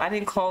 8th goal. I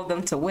didn't call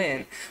them to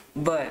win,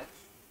 but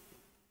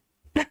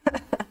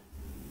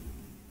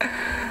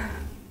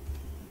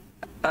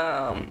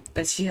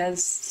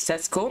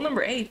that's goal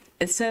number 8.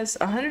 It says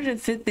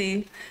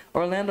 150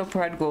 Orlando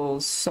Pride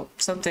goals,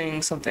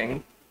 something.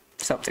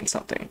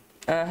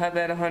 Have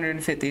that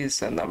 150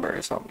 is a number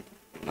or something.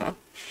 No.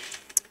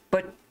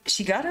 But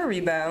she got her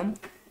rebound,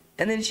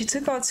 and then she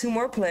took on 2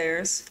 more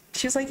players.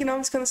 She was like, I'm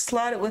just gonna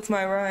slide it with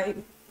my right.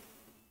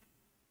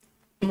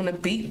 I'm gonna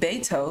beat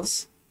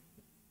Betos.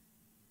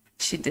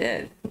 She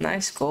did.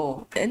 Nice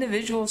goal.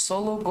 Individual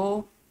solo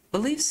goal. I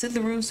believe Sid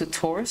LaRue's the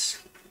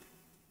Taurus.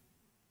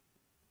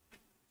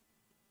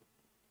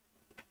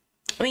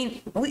 I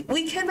mean,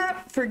 we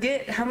cannot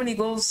forget how many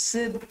goals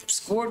Sid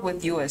scored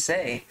with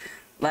USA.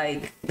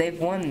 Like, they've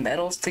won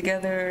medals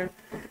together.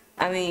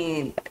 I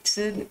mean,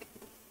 Sid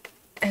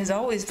has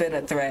always been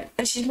a threat.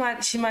 And she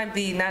might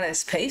be not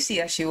as pacey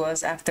as she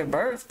was after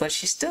birth, but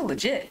she's still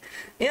legit.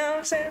 You know what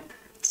I'm saying?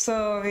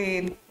 So, I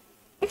mean,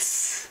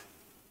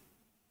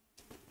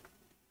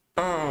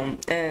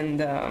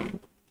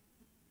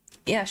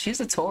 yeah, she's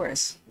a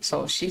Taurus.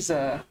 So she's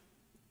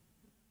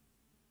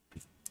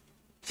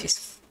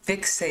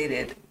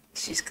fixated.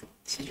 She's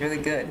really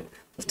good.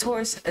 The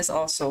Taurus is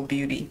also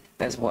beauty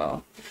as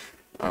well.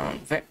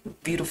 Very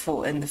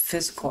beautiful in the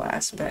physical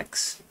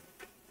aspects.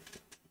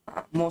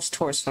 Most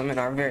Taurus women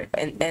are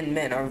and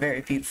men are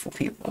very beautiful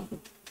people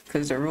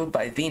because they're ruled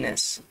by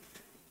Venus.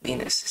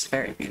 Venus is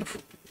very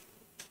beautiful.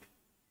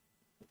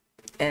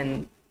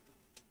 And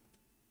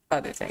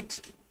other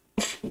things.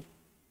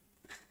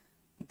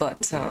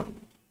 But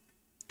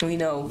we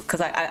know,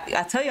 because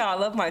I tell y'all I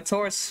love my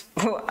Taurus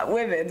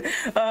women.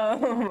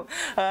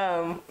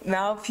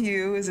 Mal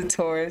Pugh is a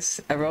Taurus,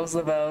 Rose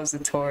Lavelle is a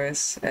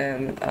Taurus,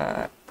 and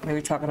we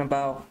were talking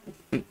about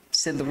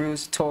Sid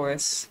LaRue's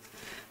Taurus.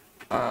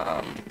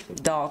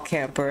 Doll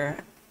Camper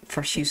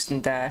for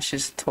Houston Dash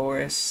is a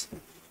Taurus.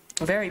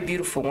 Very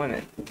beautiful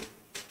women.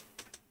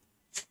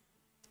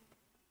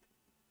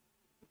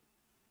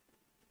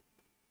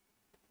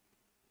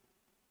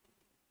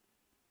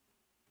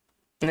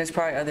 And there's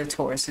probably other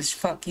Tauruses.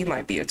 Fuck, you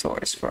might be a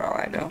Taurus for all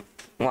I know.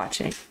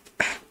 Watching.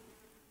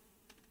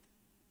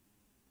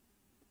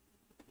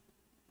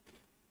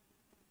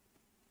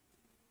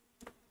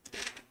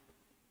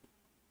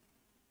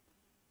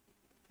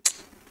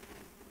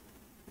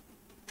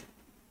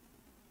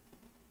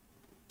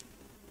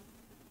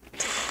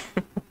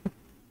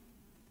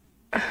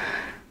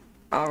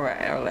 All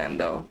right,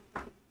 Orlando.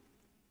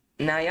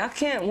 Now y'all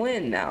can't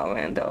win now,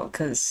 Orlando,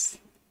 because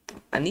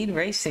I need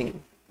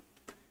racing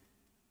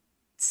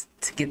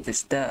to get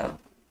this dub.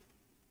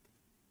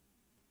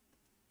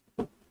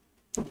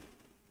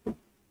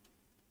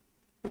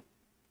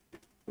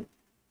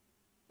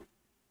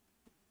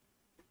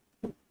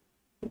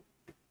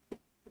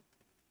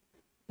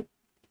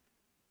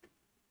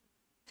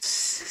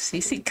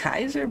 Cece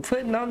Kaiser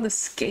putting on the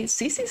skates.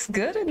 Cece's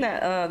good in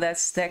that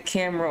that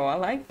cam roll. I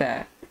like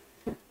that.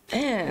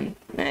 Man,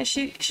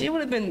 she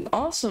would have been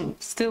awesome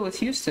still with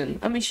Houston.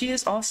 I mean, she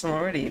is awesome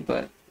already,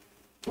 but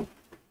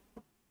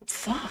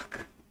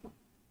fuck.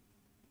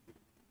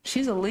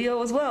 She's a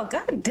Leo as well.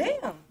 God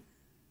damn.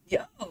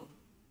 Yo.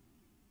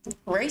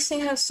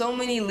 Racing has so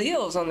many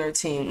Leos on their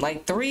team.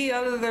 Like 3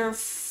 out of their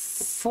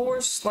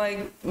 4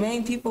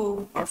 main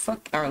people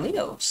are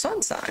Leo,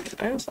 sun signs.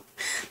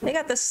 They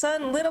got the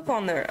sun lit up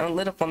on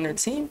their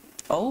team.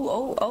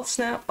 Oh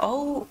snap.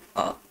 Oh.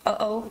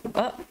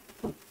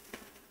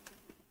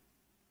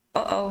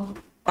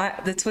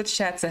 the Twitch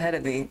chat's ahead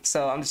of me,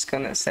 so I'm just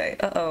gonna say,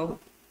 uh-oh.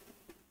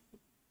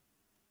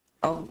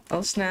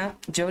 Oh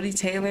snap. Jody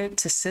Taylor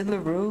to Sid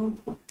LaRue.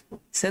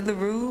 Sid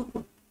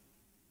LaRue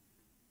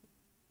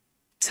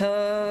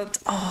to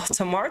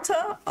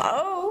Marta.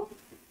 Oh,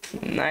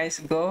 nice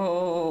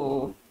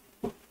goal.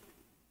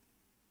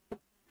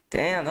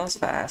 Damn, that was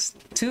fast.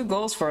 2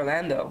 goals for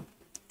Orlando.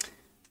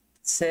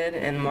 Sid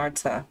and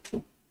Marta.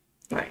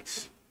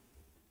 Nice.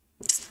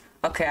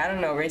 Okay, I don't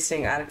know.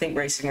 Racing, I think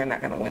Racing are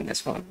not going to win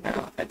this one.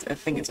 No, I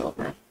think it's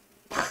over.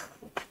 I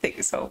think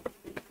it's over.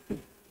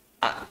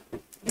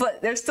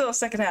 But there's still a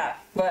second half.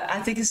 But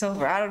I think it's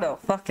over. I don't know.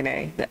 Fucking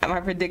A.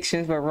 My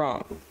predictions were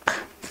wrong.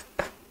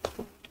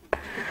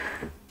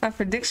 My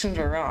predictions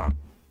were wrong.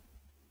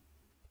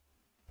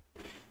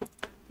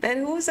 Man,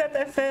 who was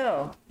that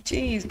fell?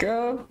 Jeez,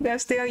 girl. You gotta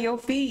stay on your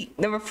feet.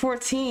 Number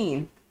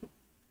 14.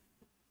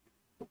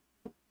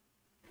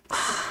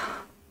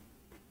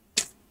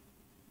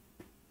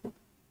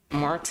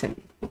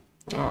 Martin.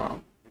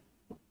 Oh.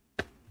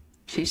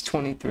 She's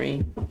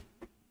 23.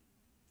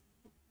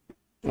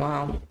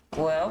 Wow.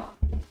 Well,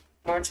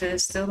 Marta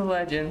is still the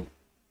legend.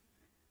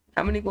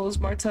 How many goals,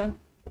 Marta?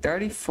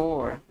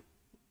 34.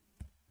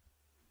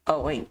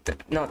 Oh, wait.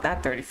 No,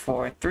 not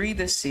 34. 3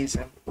 this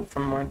season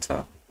from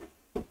Marta.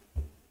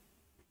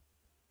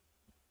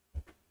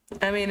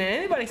 I mean,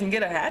 anybody can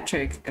get a hat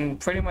trick and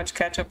pretty much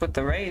catch up with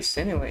the race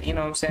anyway. You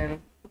know what I'm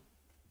saying?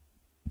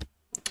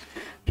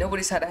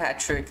 Nobody's had a hat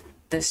trick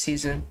this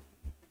season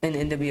in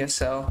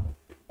NWSL,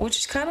 which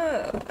is kind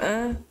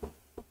of,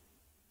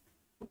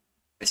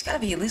 it's got to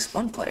be at least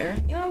one player.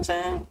 You know what I'm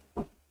saying?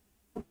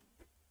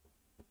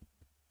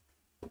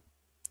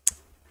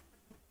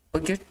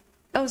 But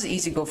that was an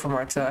easy goal for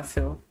Marta, I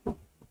feel.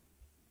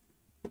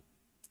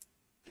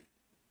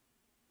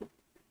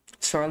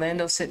 So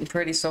Orlando's sitting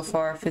pretty so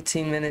far,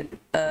 15 minutes,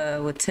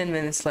 with 10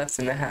 minutes left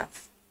in the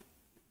half.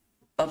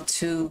 Up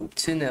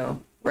 2-0.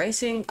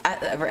 Racing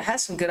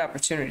has some good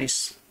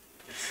opportunities.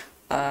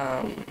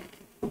 But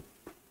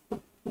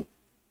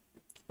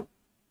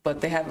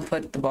they haven't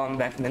put the ball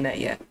back in the net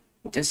yet.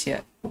 Just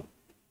yet.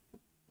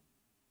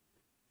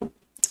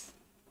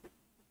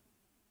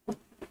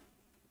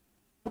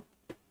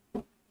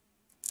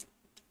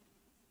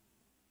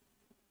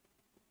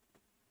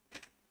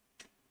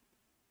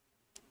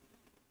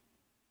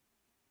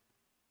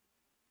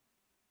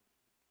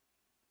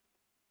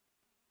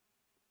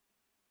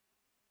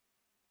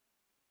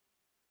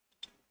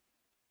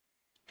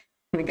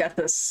 We got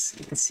this,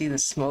 you can see the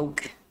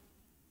smoke.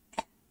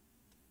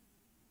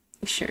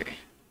 Sure.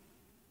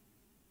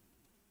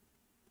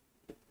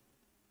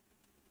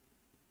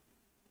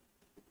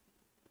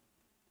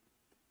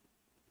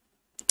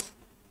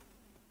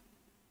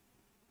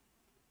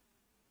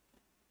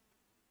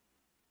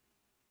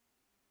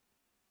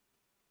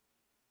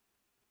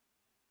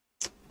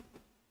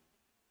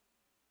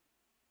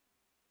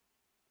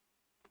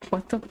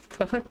 What the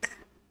fuck?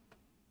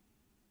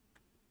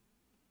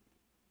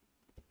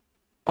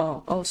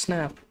 Oh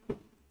snap.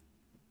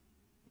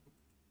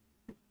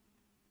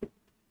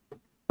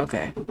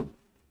 Okay.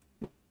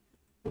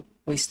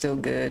 We still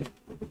good.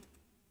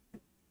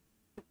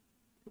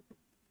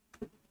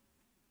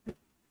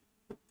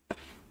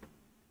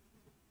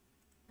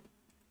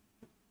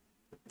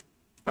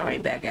 All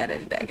right, back at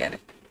it.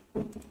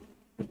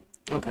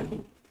 Okay.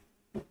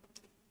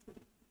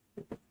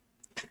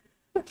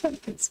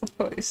 That's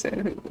what I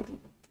said.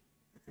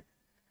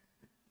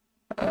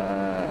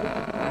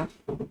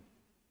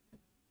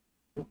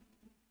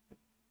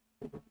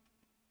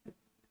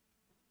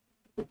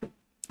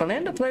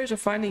 Orlando players are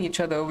finding each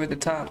other over the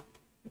top.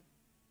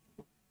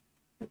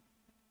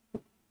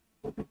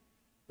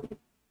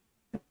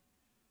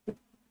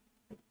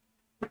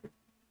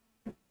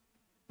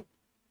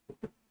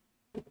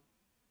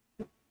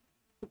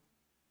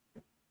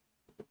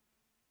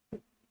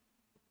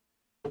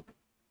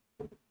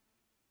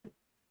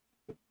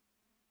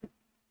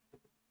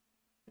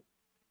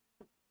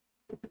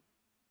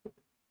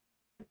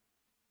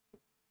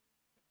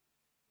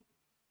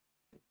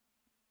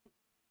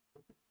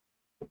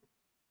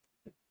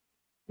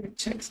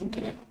 Check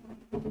something.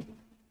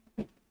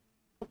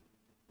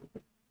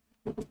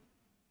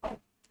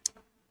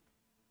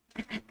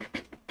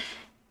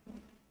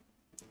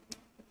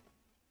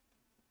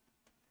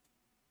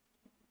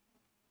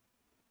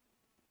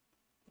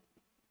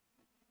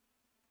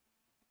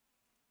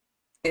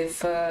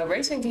 If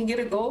Racing can get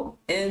a goal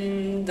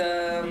in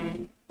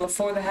the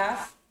before the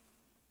half,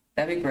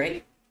 that'd be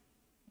great.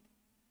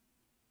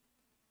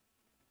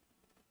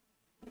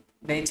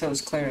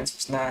 Beto's clearance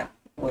was not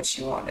what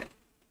she wanted.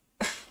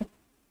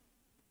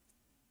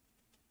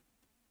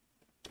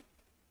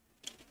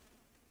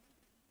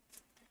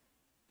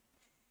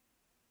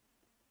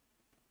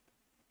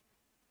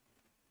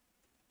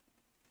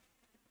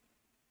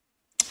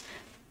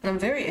 I'm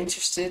very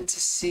interested to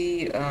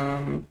see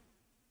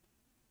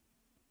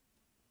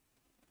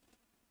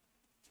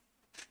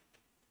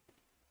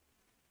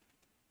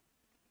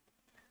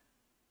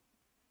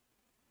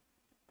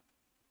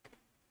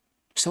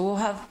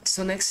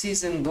so next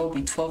season there'll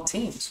be 12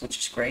 teams, which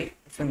is great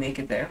if we make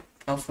it there.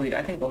 Hopefully,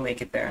 I think we'll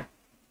make it there.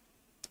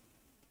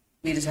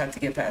 We just have to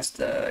get past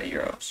the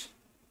Euros.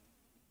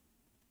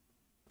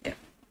 Yeah.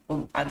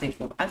 Well, I think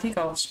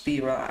I'll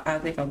be right. I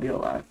think I'll be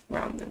alive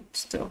around then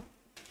still.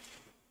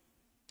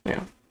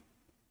 Yeah.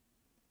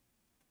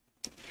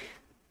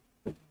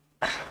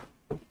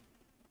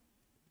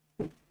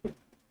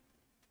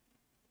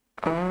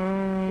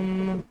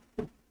 Um.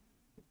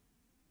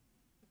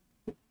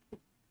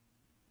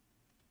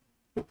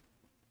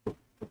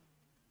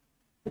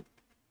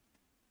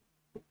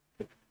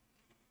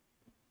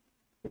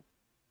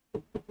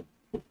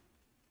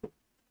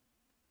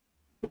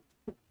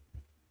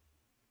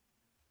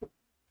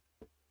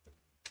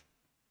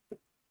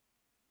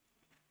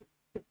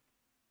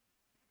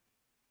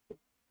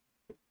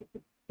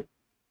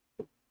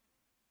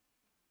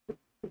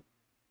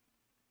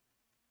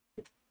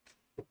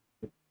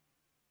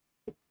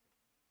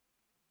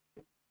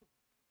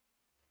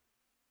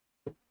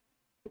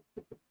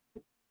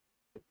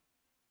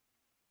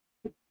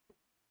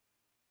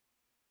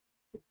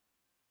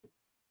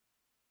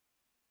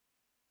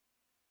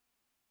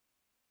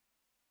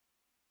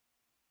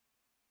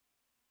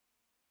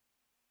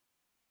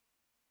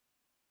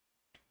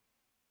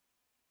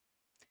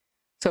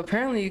 So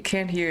apparently you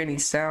can't hear any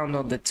sound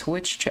on the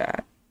Twitch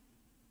chat.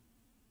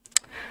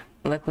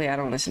 Luckily, I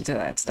don't listen to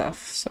that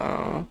stuff,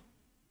 so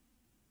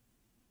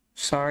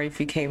sorry if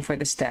you came for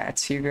the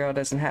stats. Your girl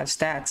doesn't have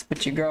stats,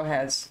 but your girl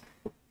has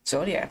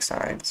zodiac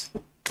signs.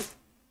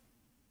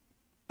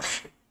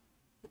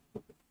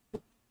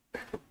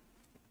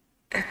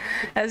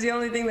 That's the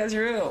only thing that's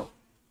real.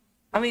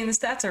 I mean, the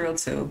stats are real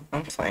too.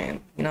 I'm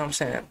playing. You know what I'm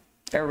saying?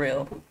 They're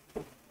real.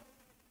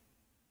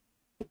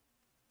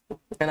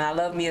 And I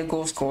love me a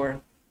goal scorer.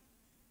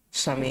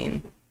 So, I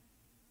mean,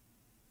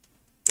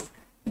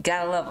 you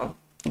gotta love them.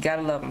 You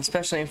gotta love them,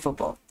 especially in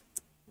football.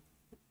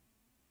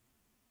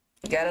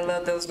 You gotta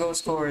love those goal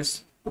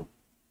scorers.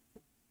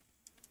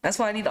 That's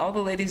why I need all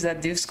the ladies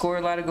that do score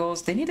a lot of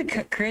goals. They need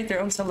to create their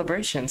own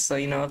celebrations. So,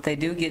 you know, if they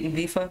do get in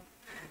FIFA,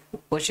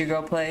 what your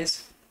girl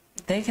plays,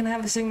 they can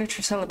have a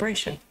signature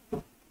celebration.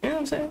 You know what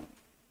I'm saying?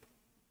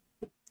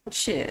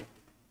 Shit.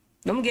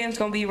 Them games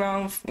gonna be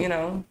around, you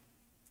know,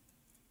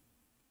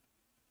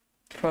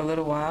 for a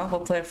little while.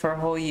 We'll play it for a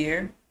whole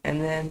year.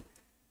 And then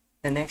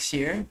the next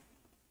year,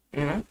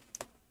 you know.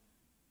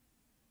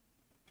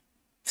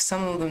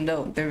 Some of them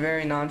don't. They're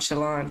very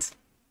nonchalant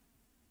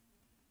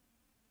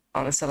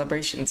on the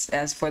celebrations.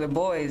 As for the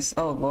boys,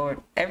 oh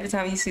Lord, every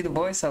time you see the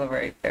boys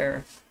celebrate,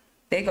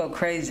 they go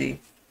crazy.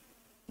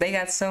 They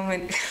got so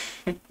many.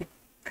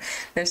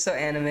 They're so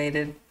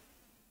animated,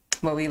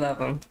 but we love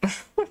them.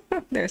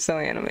 They're so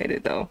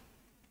animated though.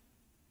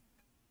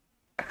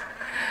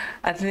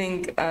 I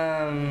think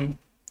I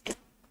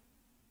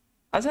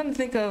was trying to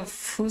think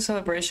of whose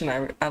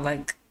celebration I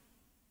like.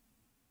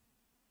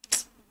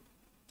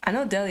 I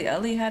know Deli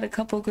Ellie had a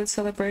couple good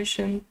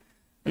celebration.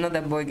 I know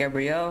that boy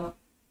Gabrielle.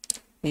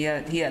 He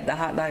had the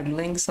Hotline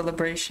Bling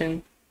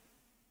celebration.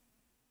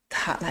 The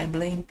Hotline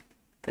Bling,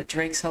 the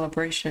Drake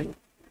celebration.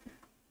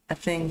 I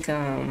think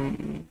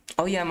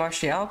oh yeah,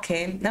 Martial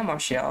came. Not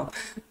Martial.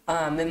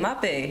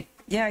 Mbappe.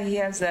 Yeah, he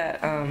has that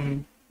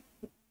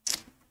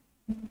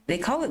they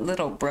call it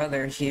little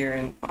brother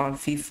here on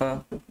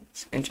FIFA.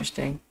 It's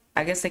interesting.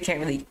 I guess they can't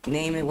really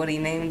name it what he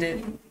named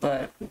it,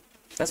 but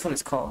that's what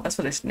it's called. That's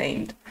what it's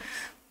named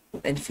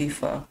in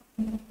FIFA.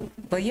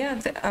 But yeah,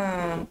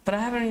 but I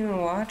haven't even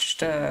watched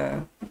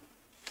the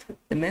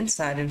men's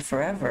side in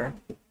forever.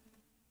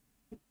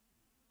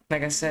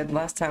 Like I said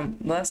last time,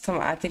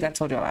 I think I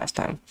told you last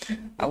time,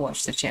 I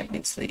watched the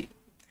Champions League.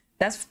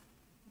 That's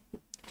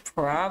I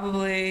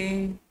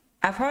probably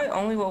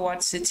only will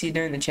watch City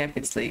during the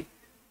Champions League,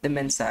 the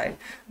men's side.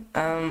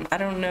 I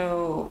don't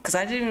know, because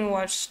I didn't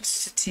watch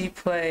City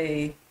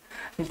play.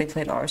 I think they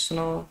played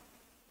Arsenal.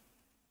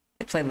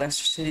 They played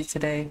Leicester City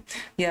today.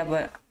 Yeah,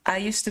 but I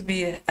used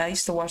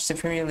to watch the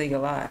Premier League a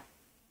lot.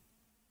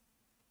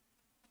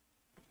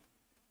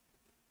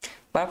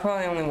 But I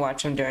probably only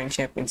watch them during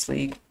Champions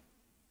League.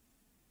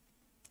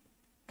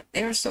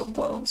 They were so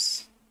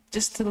close.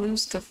 Just to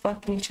lose to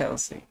fucking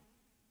Chelsea.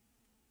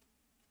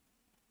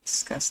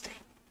 Disgusting.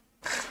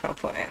 I'm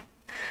playing.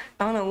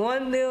 On a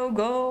 1-0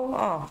 goal.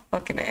 Oh,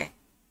 fucking A.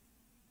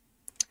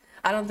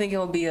 I don't think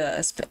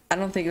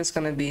it's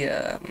gonna be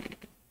a.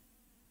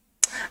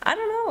 I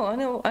don't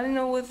know. I don't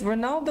know with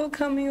Ronaldo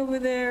coming over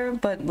there,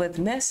 but with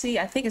Messi,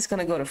 I think it's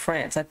gonna go to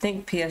France. I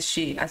think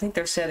PSG. I think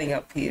they're setting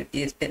up.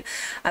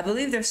 I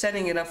believe they're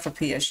setting it up for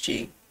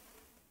PSG.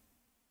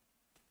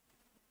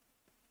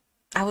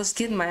 I was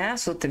getting my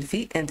ass whipped in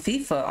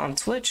FIFA on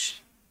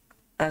Twitch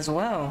as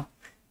well.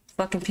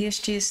 Fucking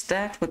PSG is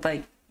stacked with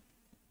like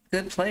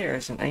good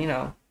players, and you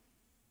know,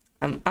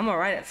 I'm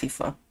alright at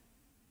FIFA,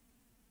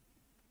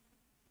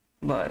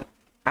 but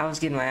I was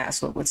getting my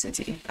ass whipped with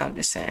City. I'm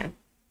just saying.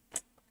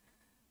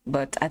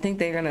 But I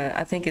think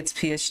I think it's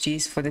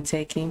PSG's for the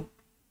taking.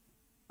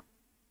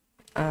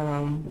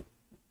 So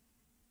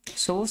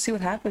we'll see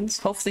what happens.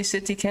 Hopefully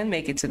City can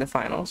make it to the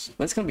finals,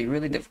 but it's gonna be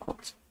really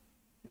difficult.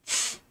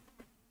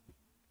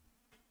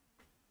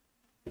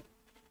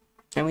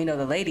 And we know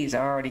the ladies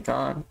are already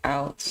gone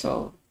out,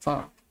 so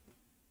fuck.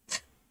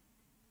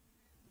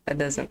 That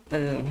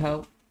doesn't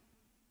help.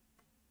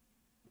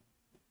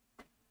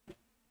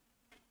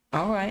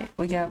 All right,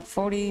 we got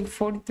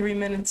 43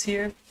 minutes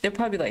here. There'll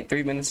probably be like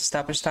 3 minutes of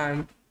stoppage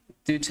time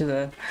due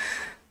to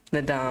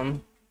the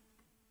Dom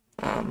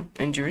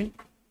injury.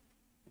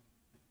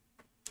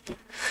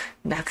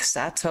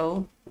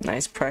 Nakasato,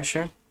 nice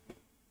pressure.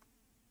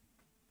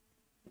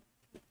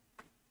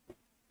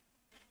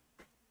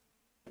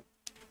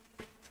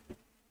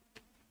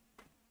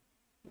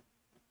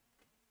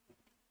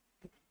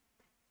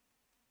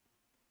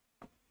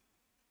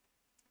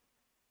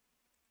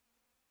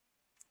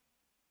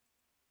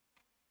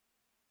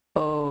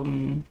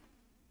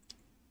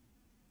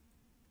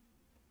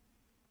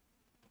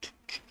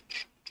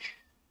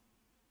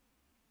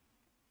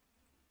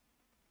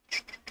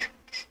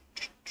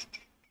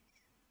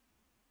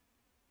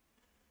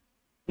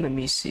 Let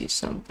me see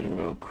something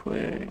real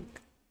quick.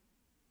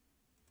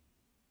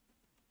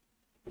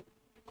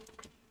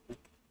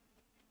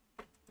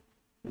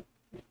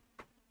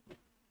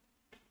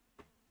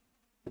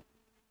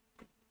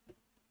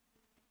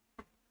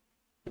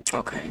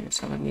 Okay,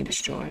 so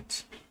Anita's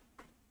joints.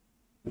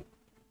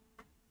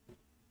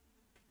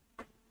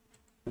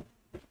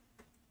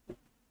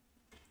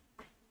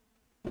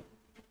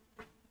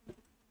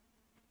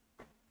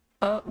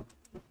 Oh,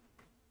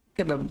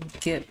 gonna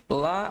get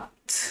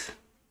blocked.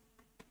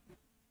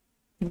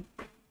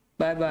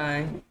 Bye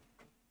bye.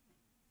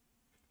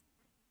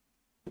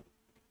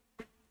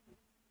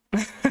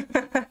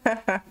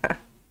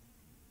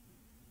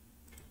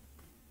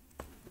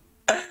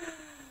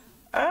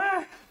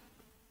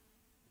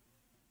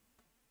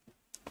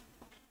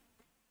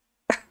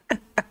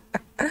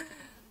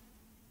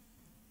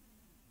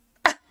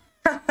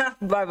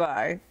 Bye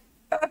bye.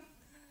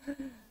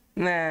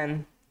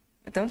 Man,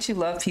 don't you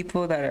love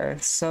people that are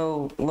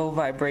so low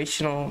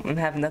vibrational and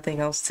have nothing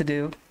else to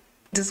do?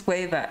 Just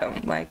wave at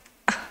them like,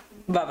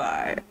 bye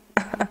bye.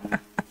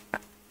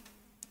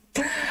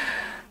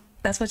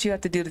 That's what you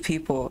have to do to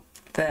people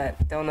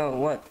that don't know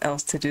what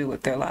else to do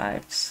with their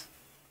lives.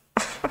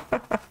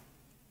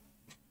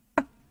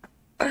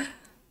 Bye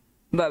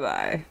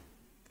bye.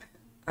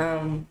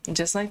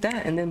 Just like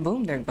that, and then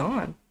boom, they're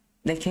gone.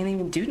 They can't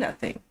even do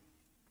nothing.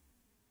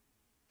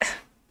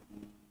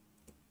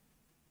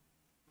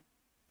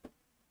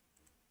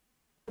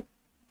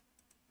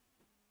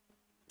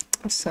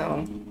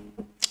 So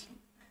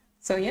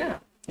yeah,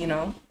 you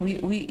know,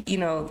 we you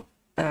know,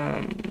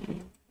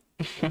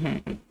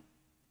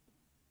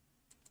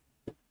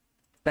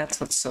 that's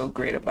what's so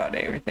great about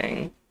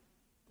everything.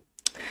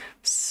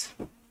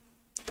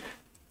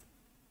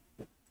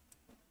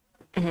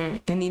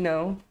 And you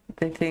know,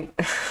 they think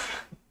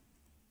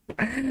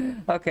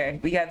okay,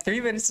 we got 3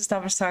 minutes to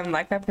stoppage time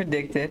like I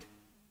predicted.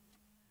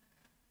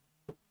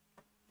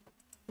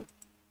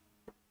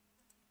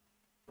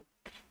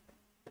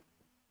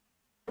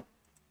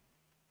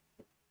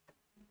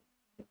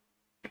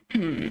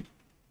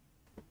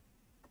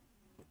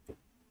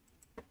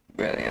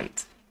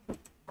 Brilliant.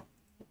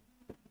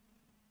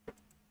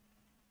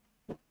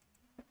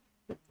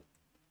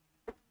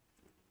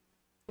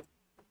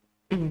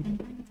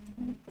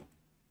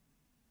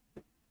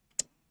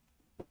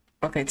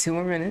 Okay, 2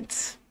 more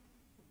minutes.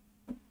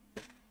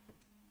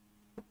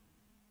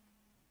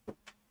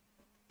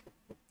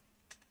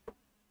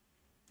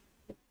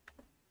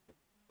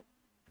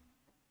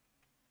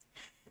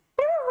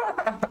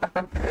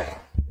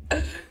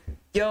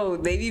 Yo,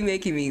 they be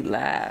making me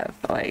laugh,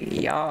 like,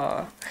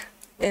 y'all.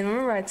 And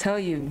remember I tell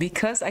you,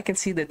 because I can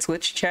see the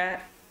Twitch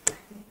chat,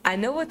 I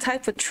know what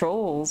type of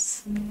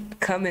trolls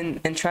come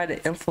in and try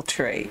to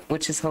infiltrate,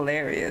 which is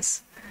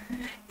hilarious.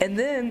 And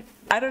then,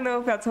 I don't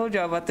know if I told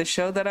y'all about the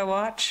show that I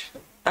watch,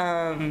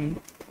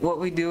 What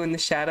We Do in the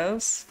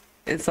Shadows.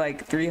 It's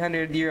like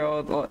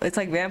 300-year-old, well, it's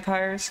like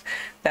vampires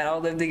that all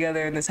live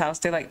together in this house.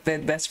 They're like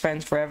been best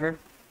friends forever.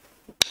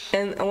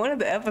 And one of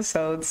the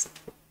episodes,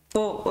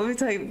 well, let me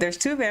tell you, there's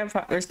 3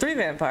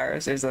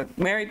 vampires. There's a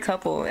married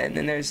couple, and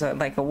then there's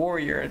like a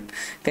warrior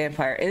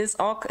vampire. It's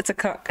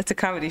a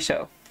comedy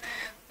show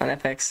on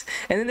FX.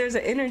 And then there's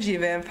an energy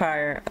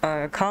vampire,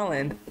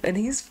 Colin, and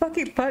he's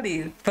fucking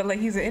funny, but like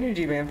he's an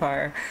energy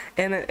vampire.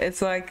 And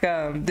it's like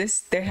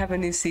they have a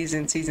new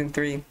season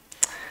 3.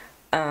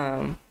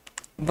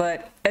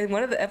 But in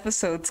one of the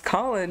episodes,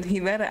 Colin,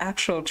 he met an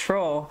actual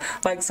troll.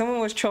 Like,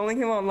 someone was trolling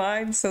him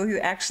online, so he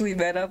actually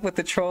met up with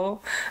the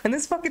troll. And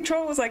this fucking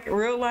troll was like a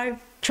real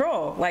life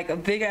troll. Like a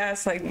big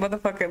ass, like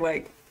motherfucker,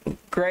 like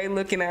gray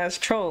looking ass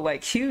troll.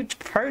 Like huge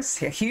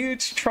person,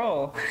 huge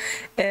troll.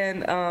 And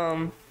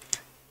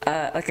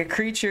like a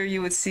creature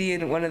you would see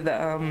in one of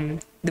the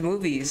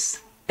movies.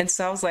 And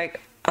so I was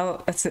like,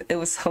 oh, it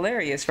was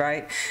hilarious,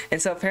 right?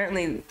 And so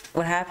apparently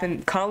what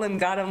happened, Colin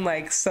got him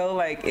like so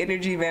like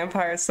energy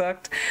vampire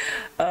sucked.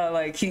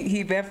 Like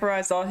he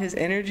vampirized all his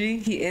energy.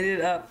 He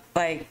ended up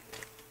like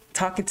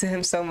talking to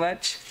him so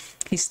much,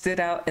 he stood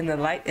out in the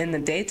light in the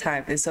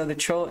daytime. And so the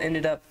troll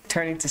ended up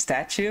turning to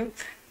statue.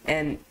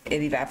 and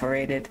it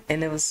evaporated,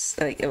 and it was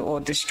like it all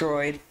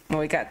destroyed.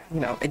 Well, it got,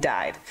 it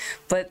died,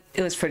 but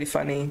it was pretty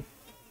funny.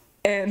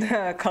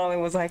 And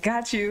Colin was like,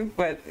 "Got you,"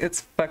 but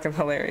it's fucking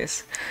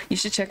hilarious. You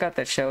should check out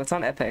that show. It's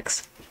on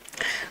Epix.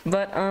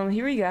 But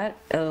here we got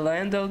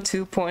Orlando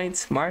 2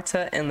 points.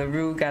 Marta and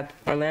LaRue got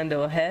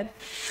Orlando ahead,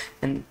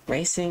 and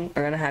Racing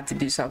are gonna have to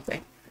do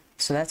something.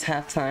 So that's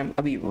halftime.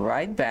 I'll be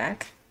right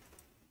back.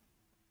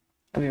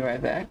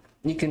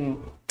 You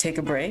can take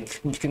a break.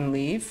 You can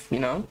leave.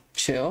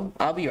 Chill.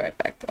 I'll be right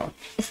back though.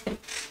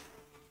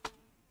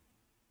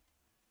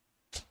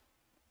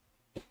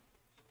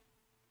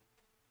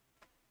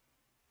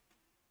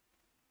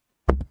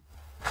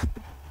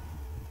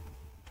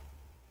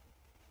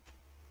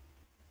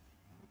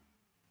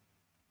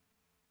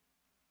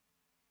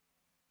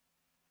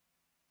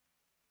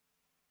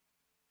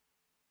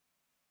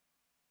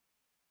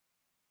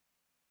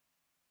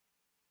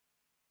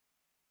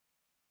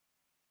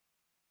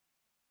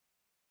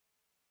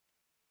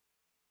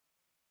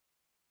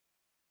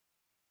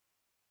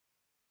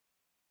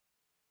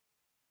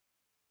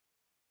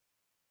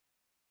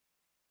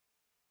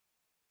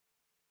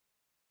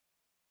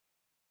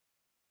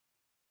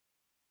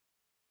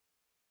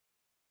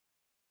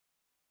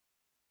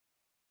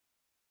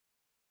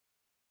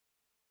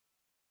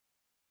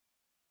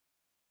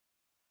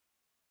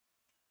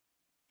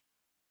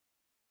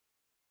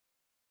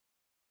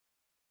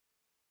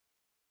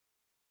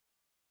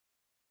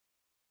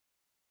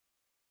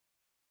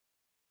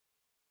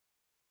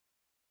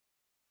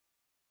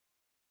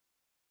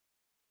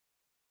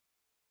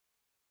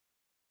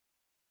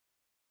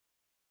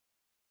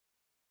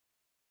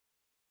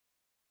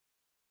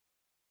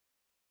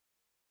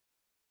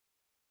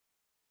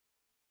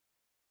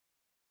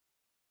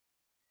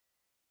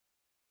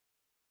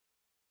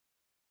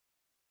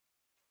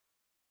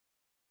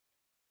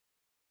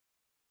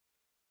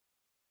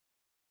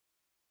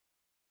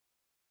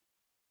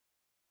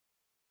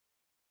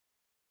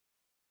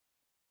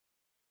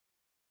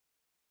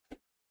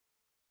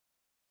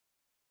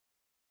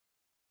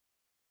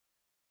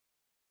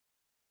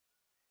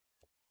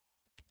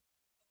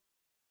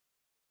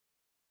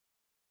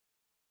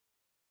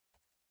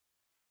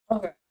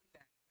 Okay.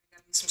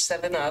 Some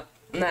 7-Up.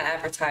 I'm not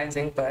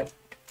advertising, but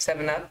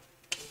 7-Up.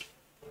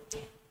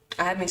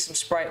 I had me some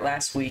Sprite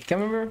last week. I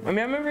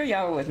remember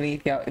y'all were with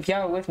me. If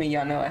y'all were with me,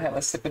 y'all know I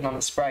was sipping on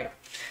the Sprite.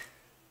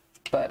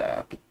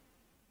 But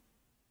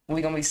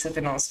we're gonna be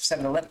sipping on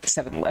some 7-Up.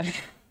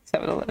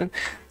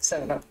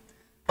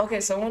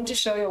 Okay, so I wanted to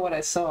show you what I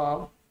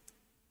saw.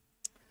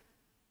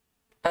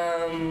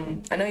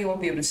 I know you won't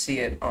be able to see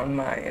it on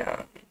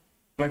my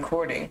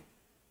recording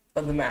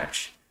of the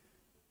match,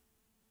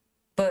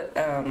 but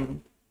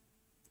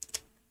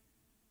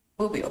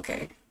we'll be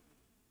okay.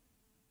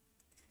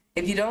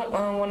 If you don't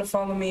want to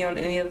follow me on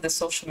any of the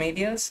social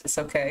medias, it's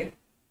okay.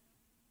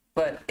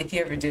 But if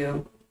you ever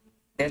do,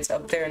 it's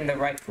up there in the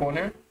right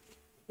corner.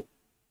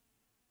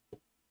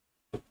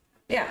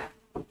 Yeah,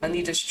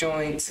 Anita's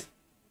joined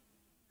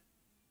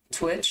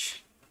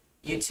Twitch,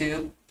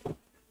 YouTube.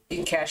 You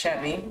can cash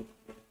at me.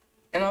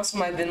 And also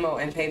my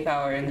Venmo and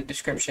PayPal are in the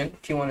description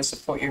if you want to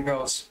support your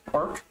girl's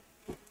work.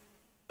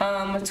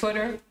 My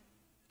Twitter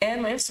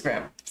and my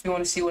Instagram if you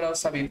want to see what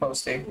else I'll be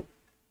posting.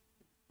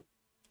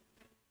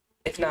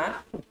 If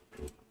not,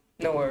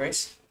 no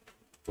worries.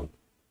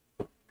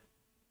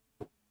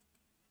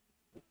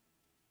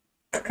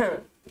 I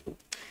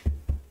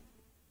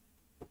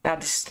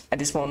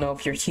just won't know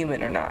if you're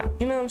human or not.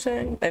 You know what I'm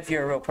saying? If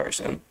you're a real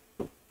person.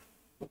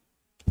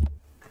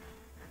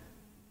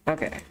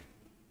 Okay.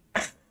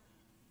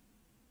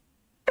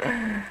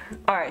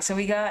 Alright, so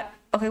we got...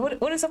 Okay,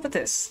 what is up with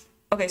this?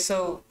 Okay,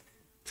 so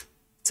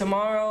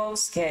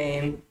tomorrow's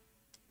game,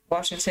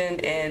 Washington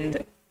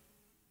and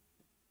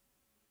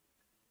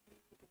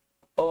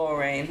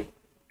Lorraine.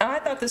 I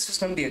thought this was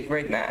going to be a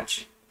great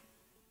match.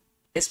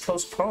 It's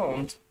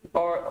postponed,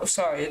 or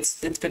sorry,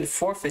 it's been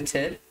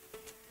forfeited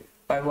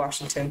by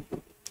Washington.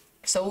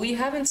 So we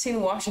haven't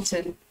seen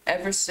Washington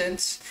ever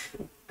since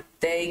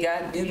they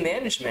got new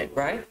management,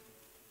 right?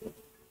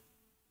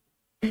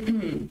 I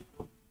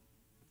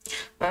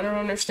don't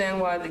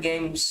understand why the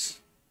game's...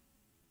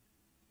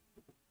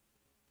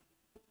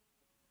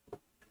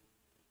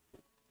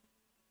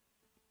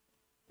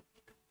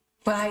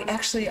 But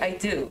I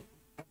do.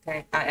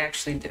 Okay, I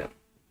actually do.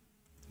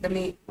 Let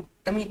me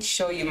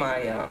show you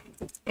my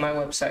my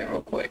website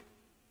real quick.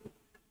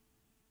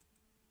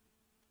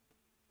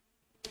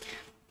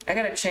 I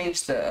gotta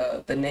change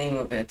the name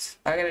of it.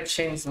 I gotta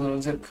change the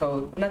little zip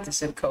code. Not the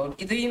zip code.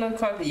 Either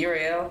call it the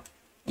URL.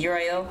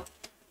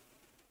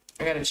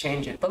 I gotta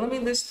change it. But let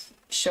me just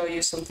show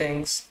you some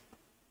things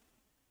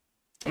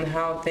and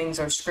how things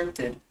are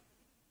scripted.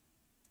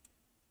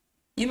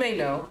 You may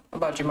know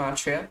about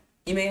gematria.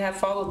 You may have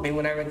followed me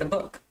when I read the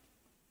book.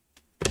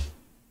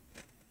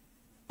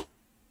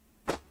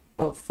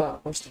 Oh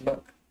fuck, where's the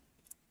book?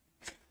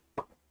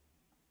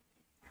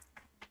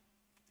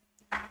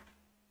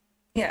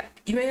 Yeah,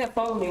 you may have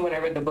followed me when I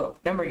read the book,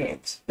 Number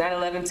Games,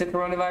 9/11 to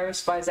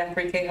Coronavirus by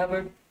Zachary K.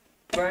 Hubbard,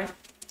 right?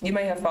 You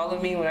may have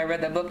followed me when I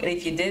read that book, and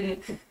if you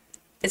didn't,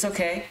 it's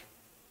okay.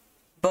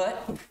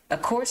 But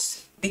of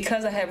course,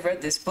 because I have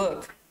read this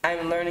book,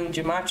 I'm learning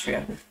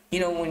gematria.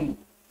 When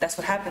that's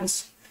what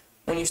happens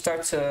when you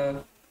start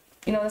to,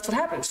 that's what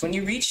happens when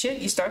you read shit.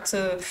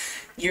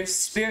 Your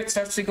spirit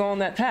starts to go on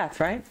that path,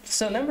 right?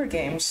 So number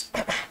games.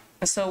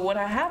 So what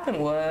happened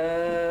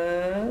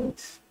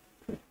was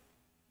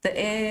let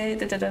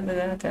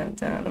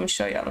me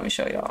show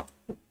y'all.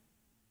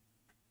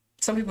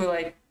 Some people are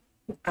like,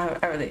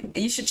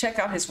 you should check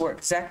out his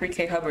work, Zachary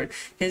K. Hubbard.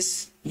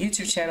 His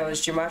YouTube channel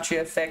is Gematria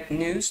Effect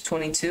News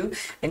 22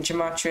 and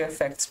Gematria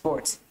Effect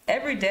Sports.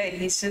 Every day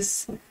he's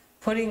just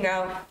putting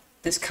out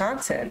this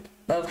content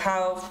of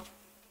how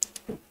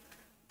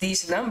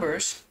these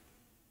numbers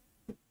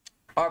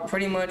are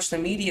pretty much the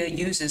media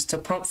uses to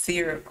pump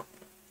fear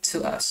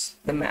to us,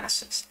 the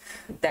masses,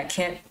 we've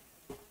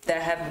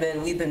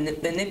been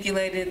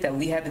manipulated, that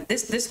we have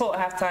this whole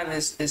halftime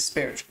is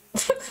spiritual.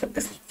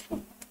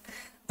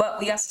 But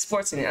we got some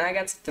sports in it, and I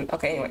got something.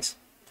 Okay, anyways.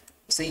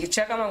 So you can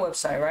check out my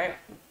website, right?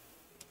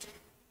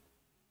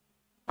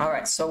 All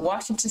right, so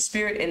Washington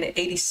Spirit and the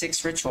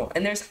 86 ritual.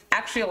 And there's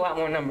actually a lot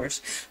more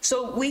numbers.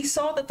 So we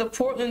saw that the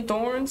Portland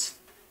Thorns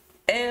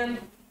and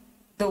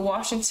the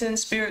Washington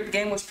Spirit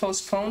game was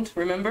postponed,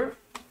 remember?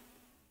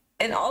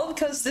 And all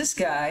because this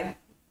guy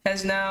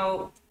has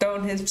now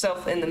thrown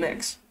himself in the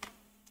mix.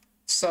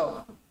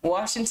 So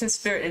Washington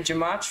Spirit and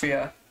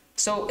gematria.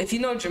 So if you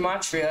know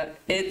gematria,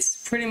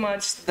 it's pretty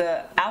much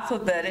the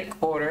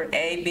alphabetic order,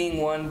 A being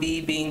 1,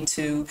 B being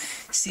 2,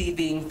 C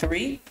being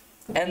 3,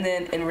 and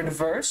then in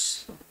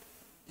reverse,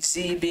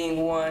 Z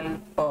being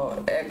 1,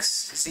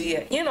 X, Z,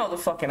 the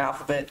fucking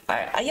alphabet.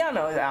 Y'all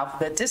know the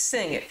alphabet, just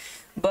sing it.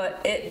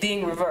 But it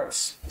being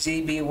reverse,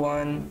 Z be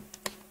 1,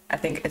 I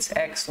think it's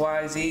X,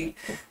 Y, Z,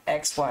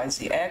 X, Y,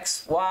 Z,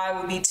 X, Y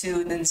would be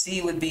 2, then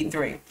Z would be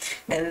 3.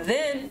 And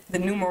then the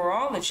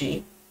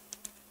numerology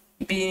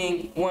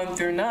being 1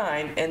 through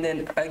 9, and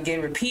then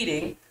again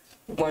repeating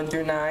 1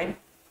 through 9,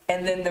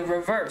 and then the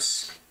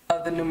reverse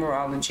of the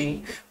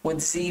numerology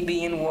with Z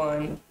being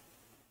 1,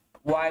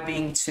 Y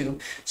being 2.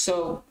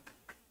 So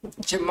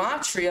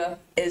gematria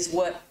is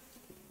what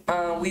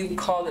we would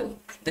call it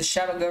the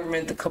shadow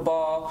government, the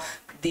cabal,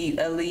 the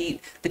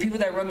elite, the people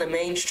that run the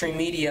mainstream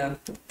media.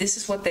 This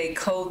is what they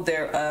code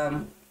their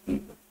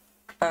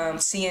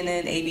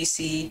CNN,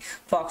 ABC,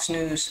 Fox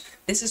News.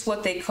 This is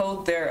what they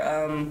code their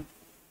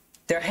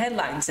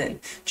headlines in,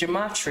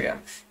 gematria.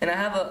 And I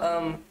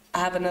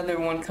have another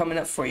one coming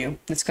up for you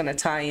that's going to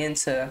tie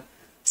into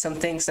some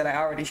things that I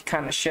already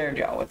kind of shared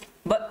y'all with.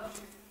 But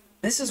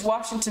this is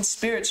Washington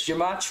Spirit's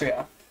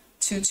gematria,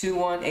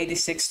 221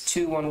 86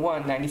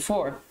 211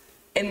 94.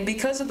 And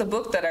because of the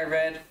book that I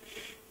read,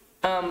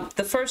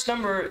 the first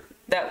number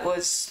that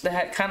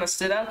had kind of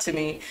stood out to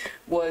me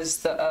was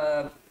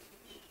the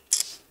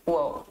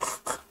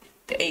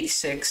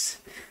 86.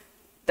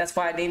 That's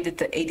why I named it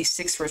the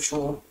 86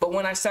 ritual. But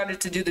when I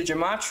started to do the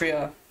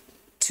gematria,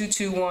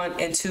 221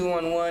 and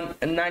 211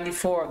 and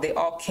 94, they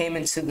all came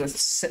into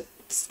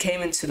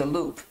the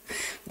loop.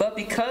 But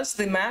because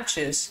the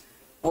matches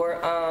were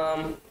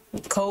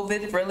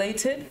COVID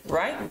related,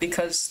 right?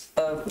 Because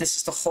this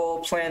is the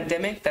whole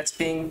pandemic that's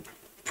being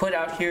put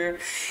out here.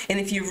 And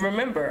if you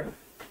remember,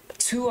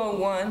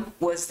 201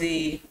 was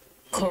the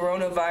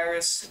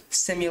coronavirus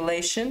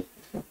simulation.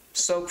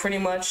 So pretty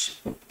much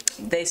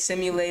they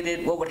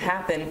simulated what would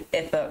happen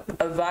if a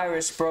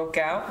virus broke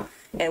out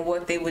and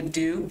what they would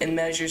do and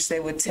measures they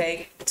would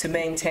take to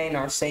maintain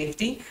our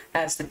safety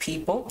as the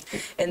people.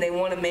 And they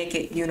want to make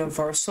it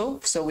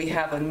universal. So we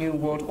have a new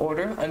world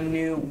order, a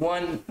new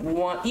one,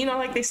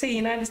 like they say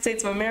United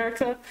States of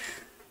America.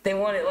 They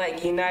want it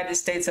like United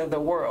States of the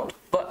world,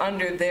 but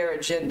under their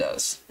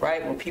agendas,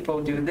 right? When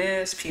people do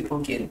this, people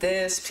get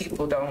this,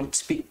 people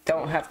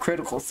don't have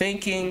critical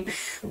thinking.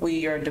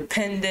 We are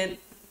dependent.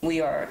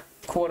 We are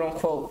quote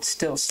unquote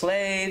still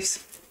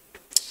slaves.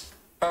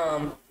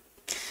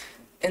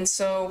 And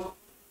so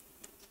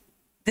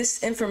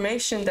this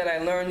information that I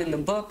learned in the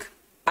book,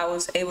 I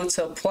was able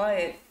to apply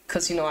it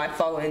because, I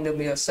follow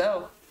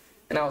NWSL,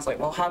 and I was like,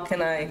 well, how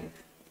can I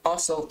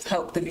also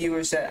help the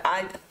viewers that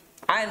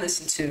I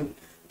listen to,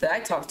 that I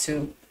talk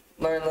to,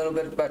 learn a little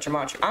bit about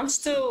gematria.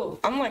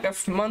 I'm like a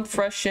month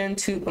fresh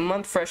into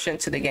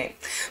the game.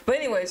 But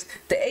anyways,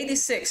 the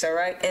 86, all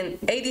right? And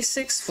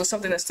 86 was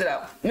something that stood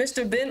out.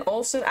 Mr. Ben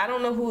Olsen, I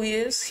don't know who he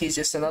is. He's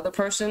just another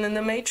person in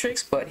the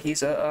Matrix, but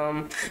he's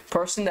a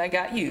person that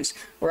got used.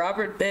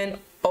 Robert Ben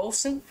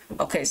Olsen,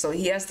 okay, so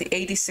he has the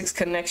 86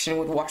 connection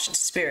with Washington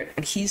Spirit,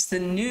 and he's the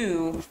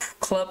new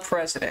club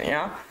president,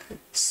 yeah?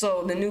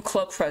 So the new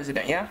club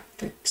president, yeah?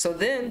 So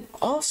then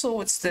also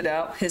what stood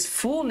out, his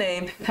full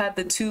name had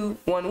the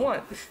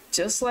 211,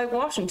 just like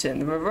Washington,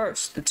 the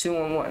reverse, the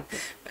 211.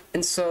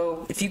 And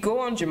so if you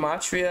go on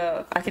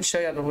gematria, I can show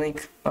you the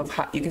link of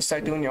how you can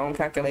start doing your own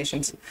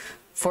calculations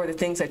for the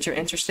things that you're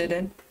interested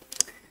in.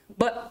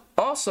 But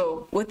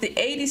also with the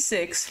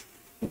 86,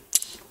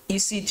 you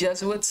see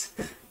Jesuits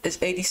is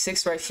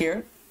 86 right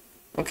here,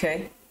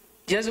 okay?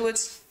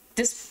 Jesuits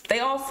they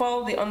all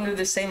fall under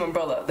the same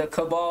umbrella, the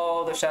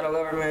cabal, the shadow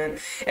government.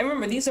 And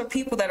remember, these are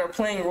people that are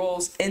playing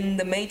roles in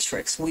the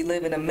matrix. We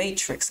live in a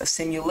matrix, a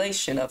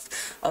simulation of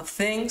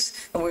things,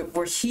 and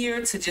we're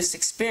here to just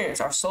experience.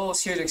 Our soul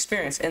is here to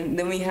experience. And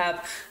then we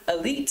have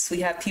elites,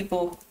 we have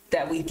people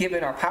that we've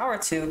given our power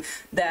to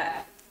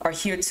that are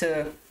here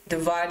to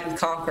divide and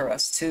conquer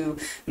us, to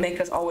make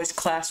us always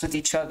clash with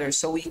each other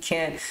so we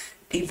can't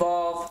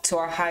evolve to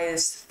our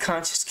highest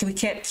conscious. We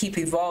can't keep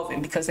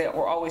evolving because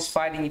we're always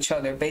fighting each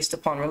other based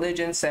upon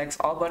religion, sex,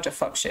 all bunch of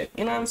fuck shit.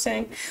 You know what I'm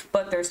saying?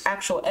 But there's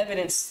actual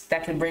evidence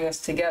that can bring us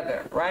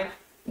together, right?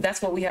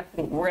 That's what we're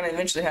going to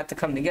eventually have to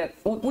come together.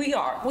 We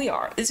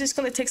are. It's just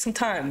going to take some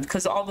time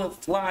because of all the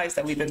lies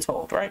that we've been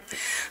told, right?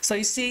 So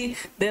you see,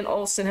 Ben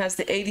Olsen has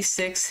the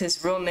 86,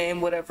 his real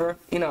name, whatever,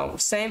 you know,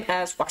 same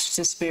as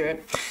Washington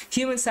Spirit.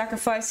 Human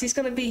sacrifice, he's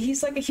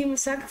like a human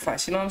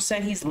sacrifice, you know what I'm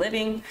saying? He's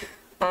living,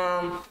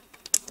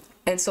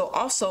 and so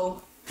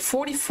also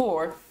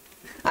 44,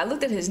 I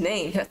looked at his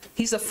name.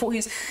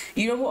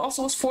 You know who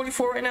also is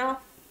 44 right now?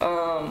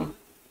 Not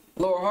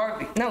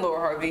Laura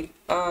Harvey.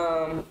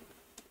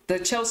 The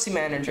Chelsea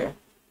manager,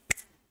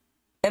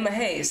 Emma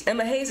Hayes.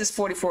 Emma Hayes is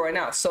 44 right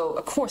now. So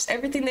of course,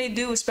 everything they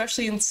do,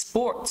 especially in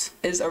sports,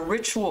 is a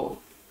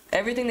ritual.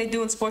 Everything they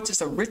do in sports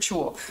is a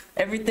ritual.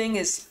 Everything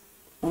is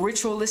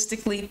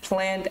ritualistically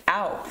planned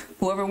out.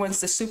 Whoever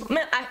wins the Super,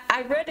 man,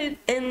 I read it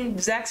in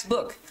Zach's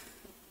book.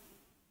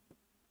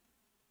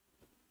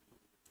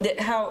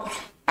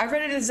 I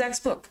read it in Zach's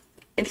book,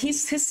 and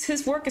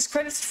his work is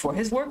credited for.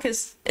 His work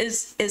is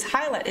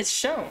highlighted. It's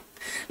shown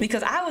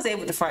because I was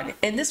able to find it.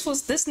 And this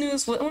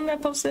news. When did I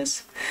post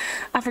this?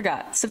 I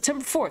forgot.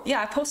 September 4th.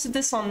 Yeah, I posted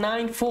this on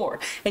 9/4.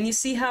 And you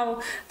see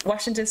how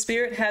Washington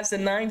Spirit has the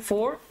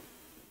 9/4.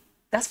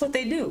 That's what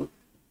they do.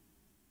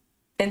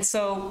 And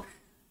so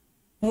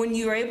when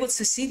you're able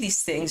to see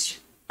these things,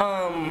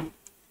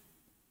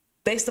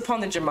 based upon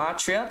the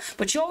gematria,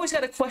 but you always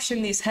got to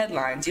question these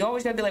headlines. You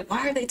always got to be like,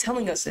 why are they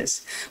telling us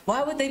this?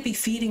 Why would they be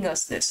feeding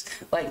us this?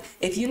 Like,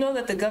 if you know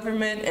that the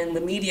government and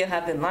the media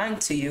have been lying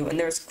to you and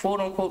there's quote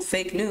unquote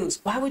fake news,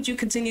 why would you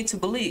continue to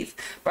believe,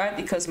 right?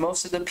 Because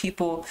most of the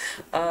people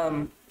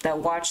that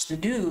watch the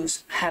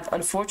news have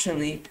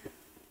unfortunately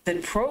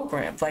been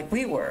programmed like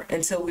we were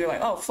until we were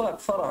like, oh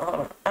fuck, hold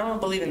on, I don't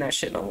believe in that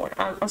shit no more.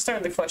 I'm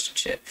starting to question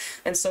shit.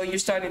 And so you're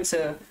starting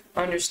to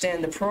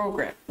understand the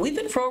program. We've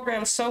been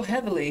programmed so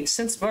heavily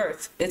since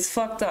birth. It's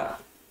fucked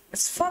up.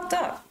 It's fucked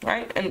up,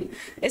 right? And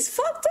it's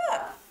fucked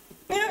up.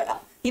 Yeah.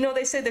 You know,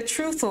 they say the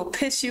truth will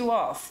piss you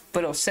off,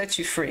 but it'll set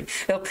you free.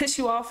 It'll piss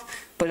you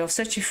off, but it'll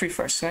set you free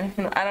first, right?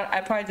 You know,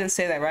 I probably didn't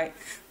say that right,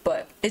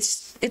 but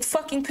it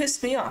fucking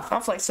pissed me off. I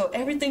was like, so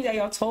everything that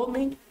y'all told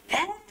me,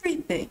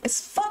 everything,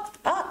 it's fucked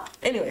up.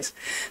 Anyways,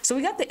 so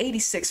we got the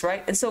 86,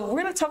 right? And so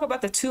we're gonna talk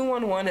about the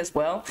 211 as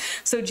well.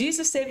 So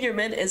Jesus Save Your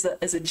Men is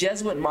a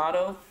Jesuit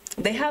motto.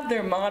 They have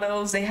their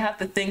mottos, they have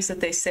the things that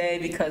they say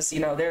because,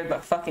 you know, they're the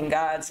fucking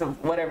gods of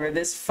whatever,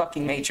 this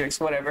fucking matrix,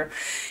 whatever.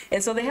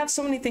 And so they have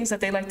so many things that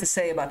they like to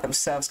say about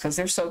themselves because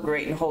they're so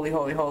great and holy,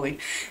 holy, holy.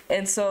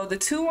 And so the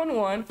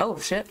 211, oh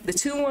shit, the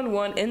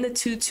 211 and the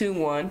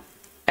 221,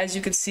 as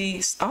you can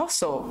see,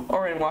 also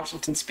are in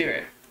Washington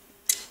Spirit.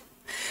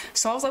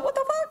 So I was like, what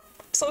the fuck?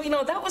 So, you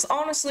know, that was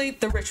honestly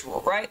the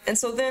ritual, right? And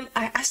so then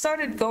I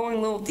started going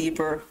a little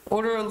deeper.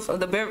 Order of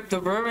the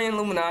Bavarian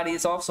Illuminati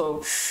is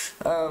also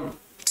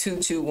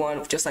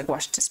 221, just like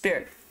Washington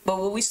Spirit. But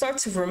what we start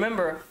to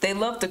remember, they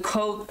love to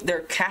code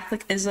their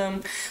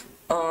Catholicism,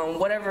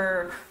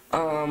 whatever.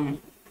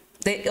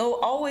 It'll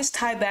always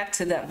tie back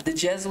to them. The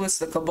Jesuits,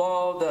 the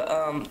Cabal,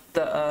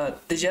 the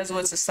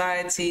Jesuit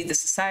Society, the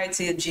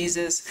Society of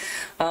Jesus,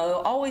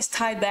 it'll always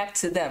tie back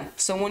to them.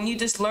 So when you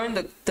just learn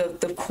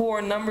the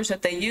core numbers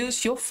that they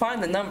use, you'll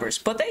find the numbers.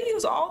 But they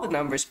use all the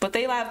numbers, but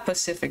they have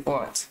specific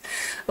ones.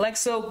 Like,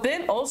 so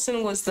Ben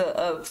Olsen was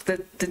the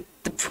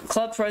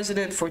club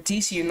president for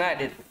DC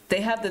United. They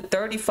have the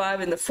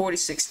 35 and the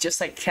 46, just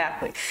like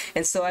Catholic.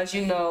 And so, as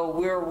you know,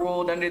 we're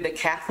ruled under the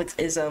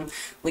Catholicism.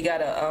 We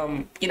got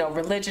a, you know,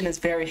 religion is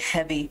very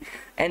heavy,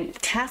 and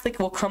Catholic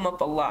will come up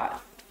a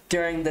lot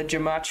during the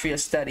gematria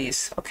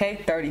studies.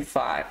 Okay,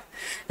 35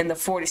 and the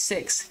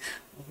 46.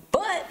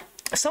 But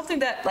something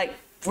that like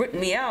ripped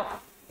me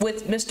out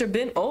with Mr.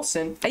 Ben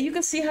Olsen, and you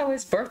can see how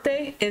his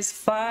birthday is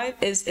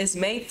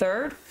May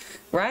 3rd,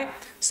 right?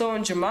 So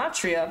in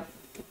gematria,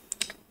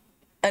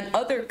 in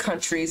other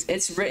countries,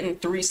 it's written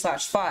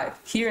 3/5.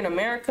 Here in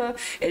America,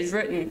 it's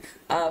written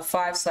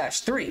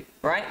 5/3,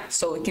 right?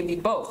 So it can be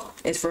both.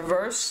 It's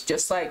reversed,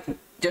 just like the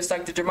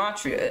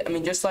gematria. I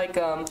mean, just like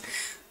the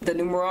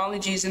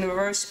numerology is in the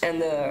reverse, and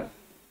the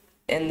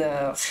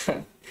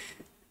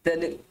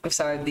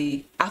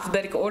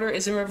alphabetical order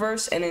is in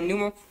reverse, and in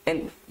numeral,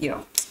 and you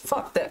know,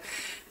 fuck that.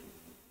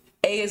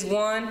 A is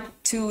 1,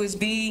 2 is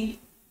B,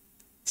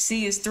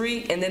 C is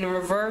 3, and then in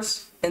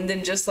reverse. And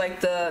then just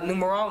like the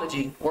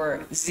numerology,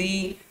 where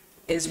Z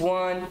is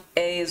 1,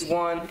 A is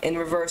 1, in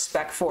reverse,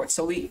 back forth.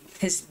 So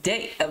his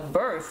date of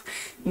birth,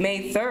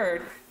 May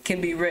 3rd, can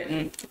be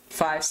written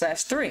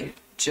 5/3,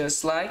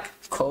 just like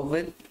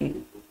COVID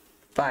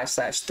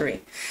 5/3.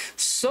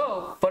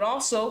 So, but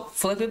also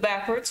flip it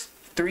backwards,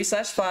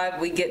 3/5,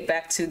 we get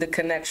back to the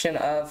connection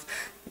of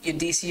your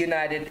DC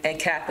United and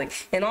Catholic.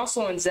 And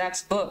also in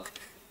Zach's book,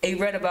 he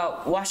read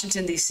about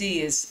Washington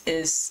DC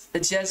is the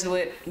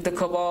Jesuit, the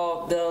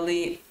cabal, the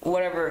elite,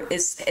 whatever.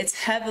 It's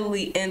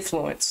heavily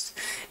influenced.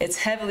 It's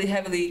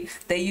heavily.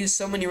 They use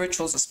so many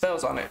rituals and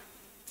spells on it.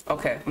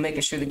 Okay, I'm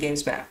making sure the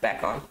game's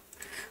back on.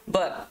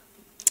 But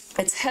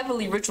it's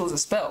heavily rituals and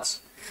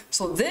spells.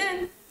 So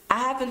then I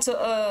happened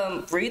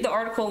to read the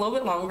article a little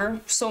bit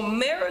longer. So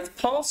Meredith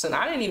Paulson,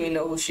 I didn't even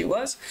know who she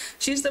was.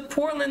 She's the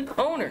Portland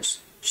owners.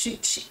 She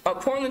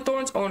Portland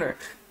Thorns owner.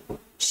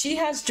 She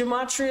has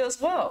gematria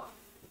as well.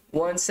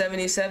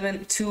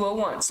 177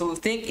 201. So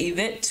think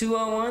event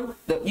 201.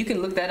 You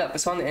can look that up.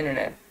 It's on the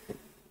internet.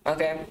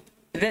 Okay,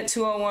 event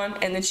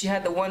 201, and then she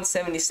had the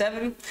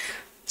 177.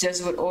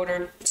 Jesuit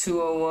order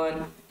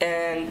 201,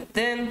 and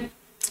then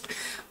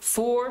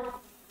 4,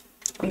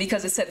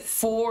 because it said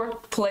 4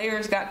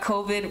 players got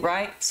COVID,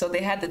 right? So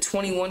they had the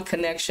 21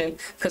 connection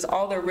because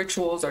all their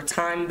rituals are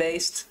time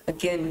based.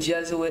 Again,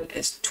 Jesuit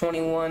is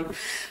 21.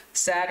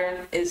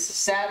 Saturn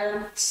is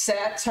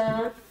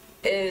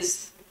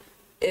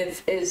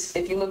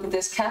if you look at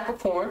this,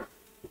 Capricorn,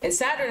 and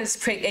Saturn is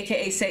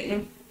aka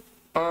Satan.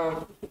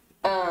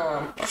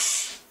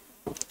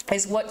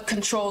 Is what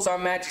controls our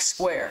magic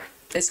square.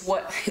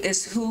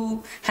 It's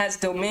who has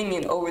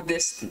dominion over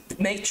this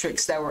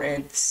matrix that we're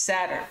in.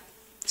 Saturn,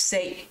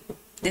 Satan.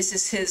 This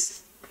is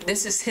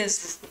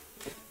his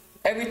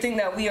everything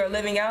that we are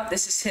living out.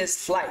 This is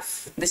his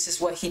life. This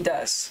is what he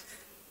does.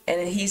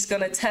 And he's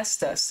going to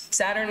test us.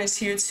 Saturn is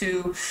here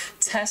to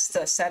test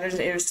us. Saturn is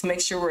here to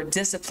make sure we're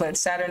disciplined.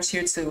 Saturn's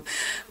here to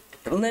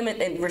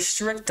limit and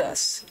restrict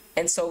us.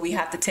 And so we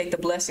have to take the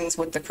blessings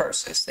with the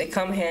curses. They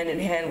come hand in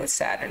hand with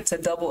Saturn. It's a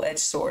double-edged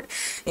sword.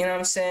 You know what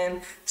I'm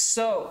saying?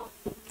 So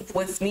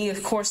with me,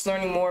 of course,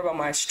 learning more about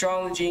my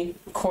astrology,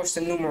 of course,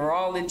 the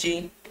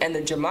numerology, and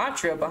the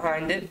gematria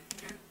behind it.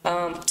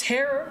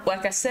 Terror,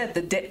 like I said,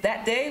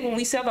 that day when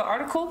we saw the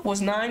article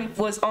was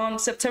on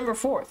September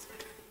 4th.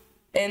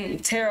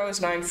 And tarot is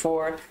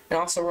 9/4, and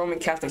also Roman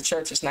Catholic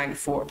Church is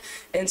 94.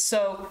 And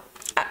so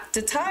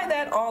to tie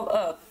that all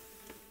up,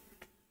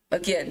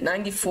 again,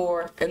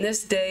 94, and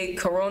this day,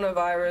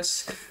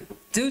 coronavirus,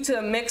 due to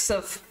a mix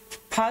of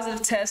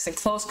positive tests and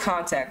close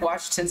contact,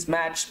 Washington's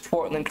match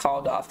Portland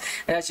called off.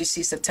 And as you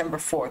see, September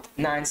 4th,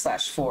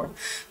 9/4.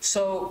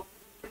 So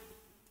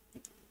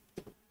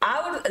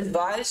I would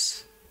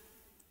advise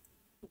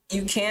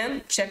you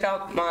can check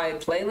out my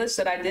playlist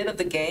that I did of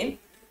the game.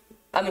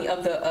 I mean,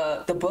 of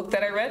the book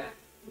that I read.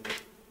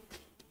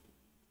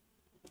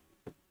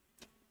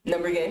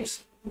 Number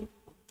games.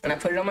 And I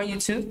put it on my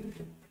YouTube.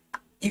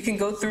 You can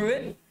go through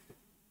it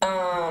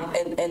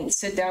and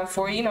sit down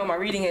for it. You know, my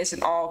reading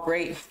isn't all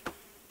great.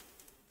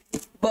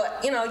 But,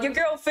 you know, your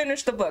girl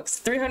finished the book. It's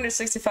a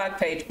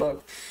 365-page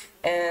book.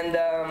 And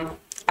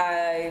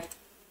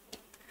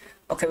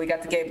okay, we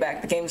got the game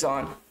back. The game's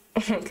on.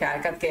 Okay,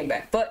 I got the game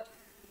back. But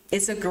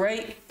it's a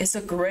great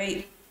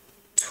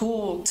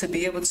tool to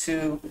be able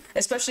to,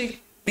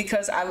 especially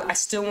because I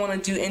still want to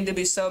do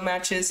NWSL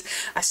matches.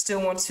 I still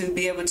want to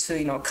be able to,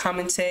 you know,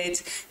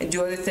 commentate and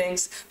do other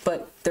things.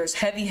 But there's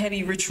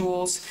heavy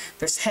rituals.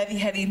 There's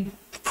heavy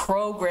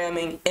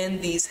programming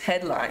in these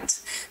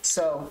headlines.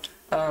 So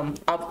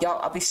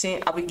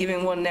I'll be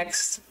giving one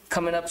next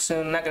coming up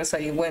soon. I'm not gonna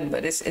tell you when,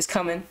 but it's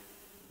coming.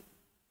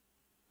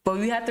 But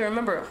we have to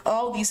remember,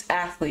 all these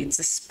athletes,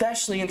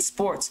 especially in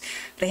sports,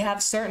 they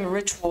have certain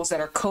rituals that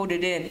are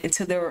coded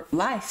into their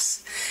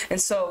lives. And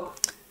so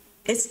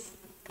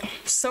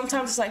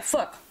sometimes it's like,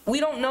 fuck, we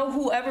don't know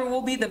whoever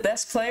will be the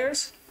best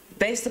players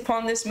based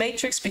upon this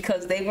matrix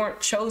because they weren't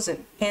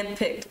chosen,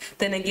 handpicked.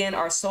 Then again,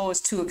 our soul is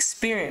to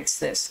experience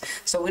this.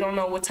 So we don't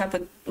know what type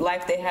of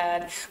life they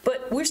had,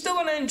 but we're still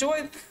gonna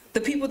enjoy the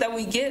people that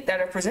we get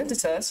that are presented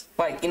to us.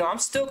 Like, you know, I'm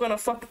still gonna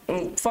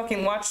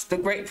fucking watch the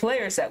great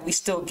players that we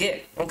still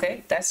get,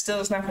 okay? That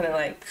still is not gonna,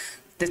 like,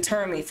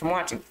 deter me from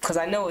watching, because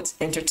I know it's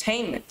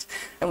entertainment.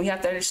 And we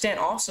have to understand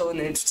also in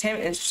the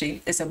entertainment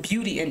industry, it's a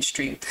beauty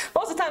industry.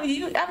 Most of the time,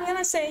 I'm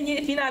not saying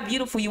if you're not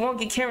beautiful, you won't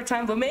get camera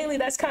time, but mainly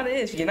that's kind of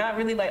it. If you're not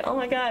really like, oh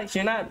my God, if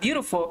you're not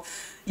beautiful,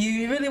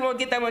 you really won't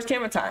get that much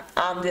camera time.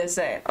 I'm just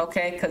saying,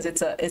 okay? Because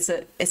it's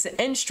an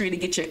industry to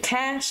get your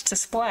cash to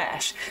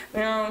splash.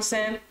 You know what I'm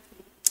saying?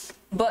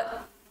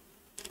 But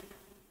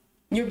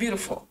you're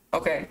beautiful,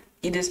 okay?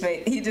 You just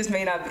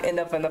may not end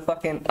up in the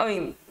fucking,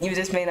 you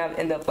just may not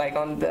end up like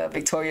on the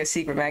Victoria's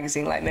Secret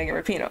magazine like Megan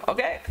Rapinoe,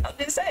 okay? I'm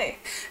just saying.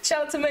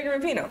 Shout out to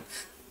Megan Rapinoe.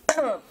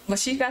 But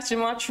she got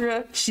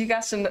gematria. She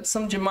got some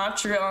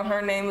gematria on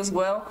her name as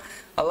well.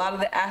 A lot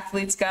of the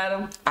athletes got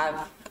them.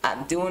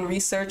 I'm doing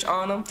research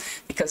on them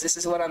because this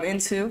is what I'm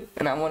into,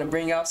 and I want to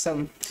bring out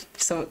some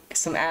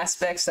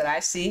aspects that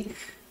I see.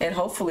 And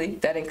hopefully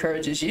that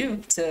encourages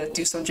you to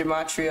do some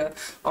gematria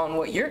on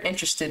what you're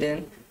interested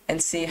in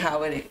and see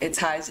how it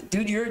ties.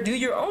 Do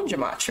your own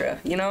gematria.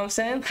 You know what I'm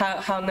saying?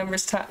 How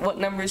numbers what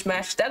numbers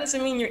match. That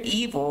doesn't mean you're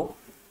evil.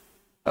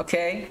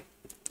 Okay?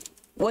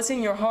 What's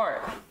in your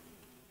heart?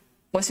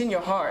 what's in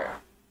your heart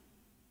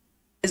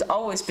is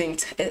always being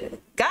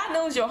God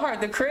knows your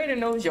heart. The Creator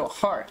knows your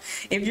heart.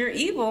 If you're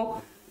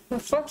evil, well,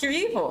 fuck, you're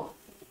evil.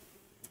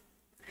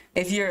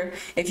 If you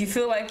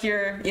feel like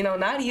you're,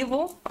 not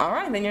evil, all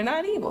right, then you're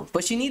not evil.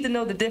 But you need to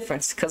know the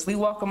difference, because we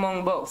walk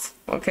among both,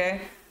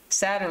 okay?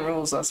 Saturn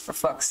rules us, for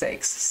fuck's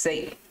sakes.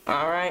 Satan,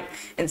 all right?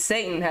 And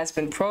Satan has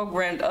been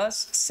programmed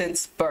us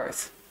since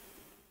birth,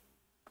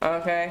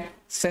 okay?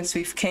 Since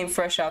we came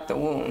fresh out the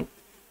womb.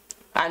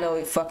 I know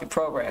he fucking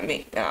programmed me,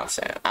 you know what I'm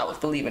saying? I was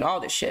believing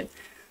all this shit.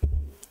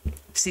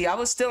 See, I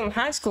was still in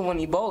high school when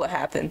Ebola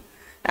happened.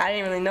 I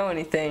didn't really know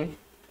anything.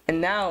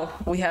 And now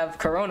we have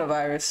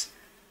coronavirus.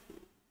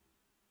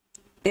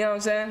 You know what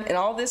I'm saying? And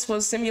all this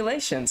was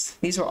simulations.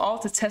 These were all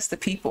to test the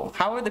people.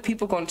 How are the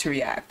people going to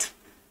react?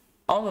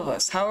 All of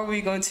us. How are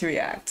we going to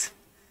react?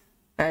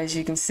 As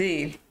you can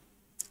see,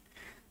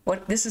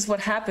 this is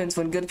what happens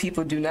when good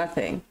people do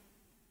nothing.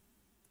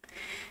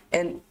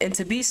 And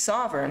to be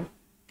sovereign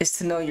is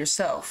to know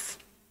yourself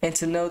and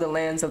to know the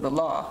lands of the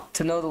law,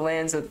 to know the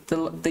lands of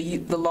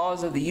the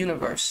laws of the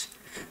universe.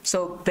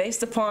 So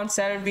based upon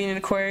Saturn being in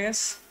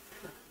Aquarius,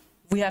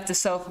 we have to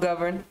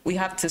self-govern. We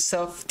have to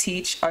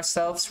self-teach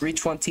ourselves,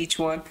 reach one, teach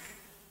one.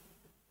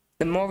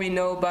 The more we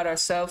know about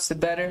ourselves, the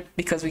better,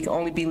 because we can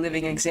only be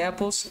living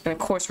examples. And of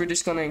course, we're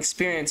just going to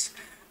experience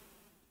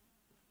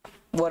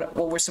what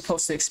we're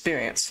supposed to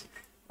experience.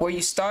 Where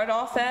you start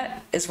off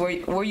at is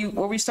where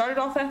we started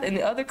off at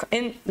in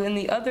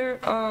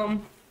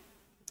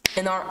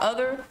our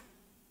other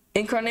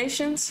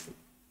incarnations.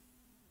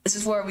 This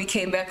is where we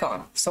came back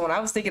on. So when I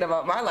was thinking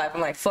about my life,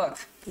 I'm like, fuck,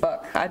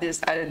 I did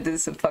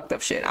some fucked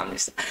up shit. When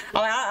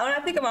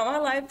I think about my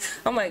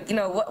life, I'm like,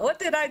 what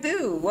did I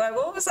do? What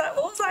was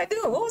I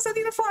doing? What was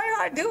Anita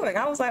Flyer doing?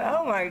 I was like,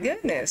 oh my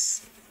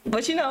goodness.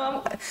 But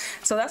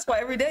so that's why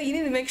every day you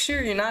need to make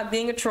sure you're not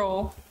being a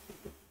troll,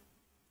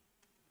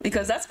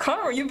 because that's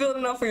karma you're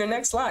building up for your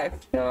next life.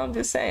 I'm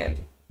just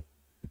saying.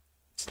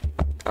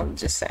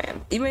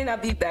 You may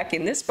not be back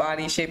in this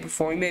body, shape, or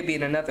form. You may be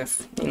in another,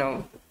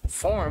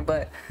 form,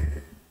 but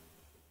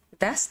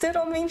that still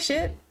don't mean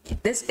shit.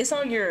 It's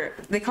on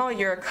they call it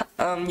your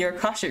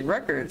Akashic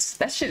records.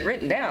 That shit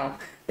written down.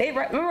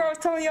 Remember I was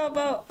telling y'all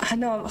about, I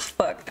know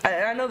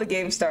the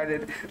game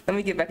started. Let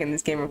me get back in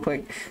this game real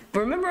quick. But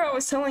remember I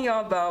was telling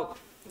y'all about,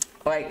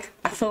 like,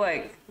 I feel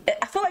like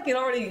it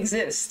already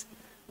exists.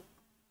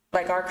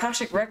 Like our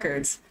Akashic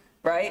records,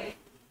 right?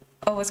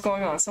 Oh, what's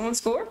going on? Someone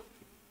score?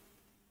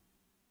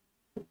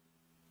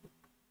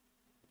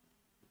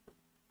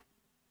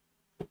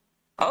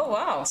 Oh,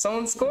 wow.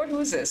 Someone scored? Who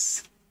is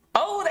this?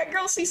 Oh, that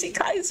girl, Cece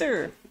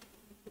Kaiser.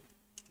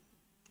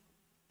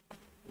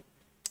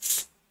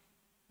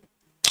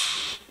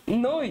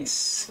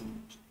 Nice.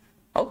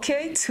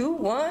 Okay,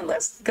 2-1.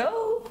 Let's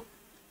go.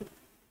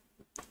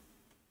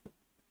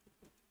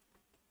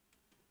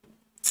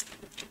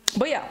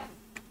 But yeah,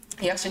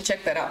 y'all should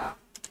check that out.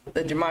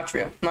 The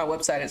Gematria, my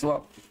website as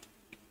well.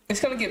 It's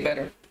going to get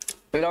better.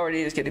 It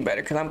already is getting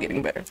better because I'm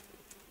getting better.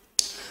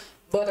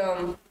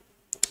 But,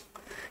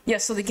 yeah,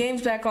 so the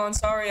game's back on.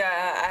 Sorry,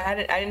 I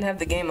didn't have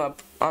the game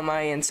up on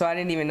my end, so I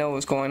didn't even know what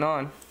was going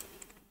on.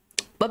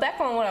 But back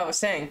on what I was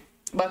saying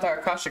about our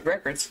Akashic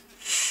records,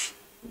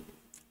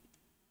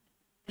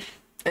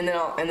 and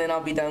then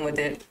I'll be done with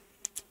it.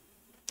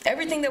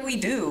 Everything that we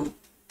do,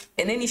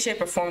 in any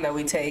shape or form that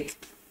we take,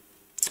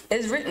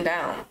 is written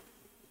down.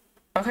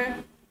 Okay,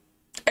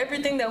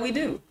 everything that we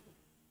do,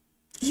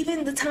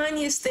 even the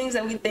tiniest things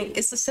that we think,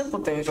 it's the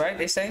simple things, right?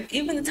 They say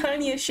even the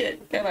tiniest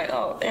shit. They're like,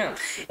 oh damn,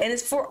 and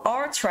it's for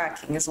our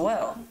tracking as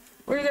well.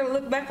 We're gonna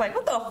look back like,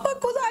 what the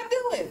fuck was I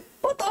doing?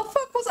 Why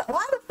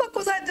the fuck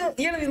was I doing?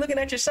 You're gonna be looking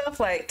at yourself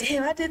like,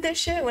 damn, I did this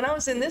shit when I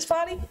was in this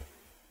body.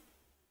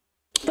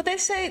 But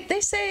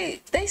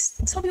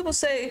some people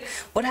say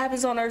what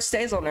happens on earth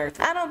stays on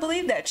earth. I don't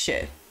believe that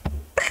shit.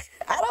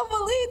 I don't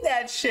believe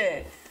that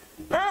shit.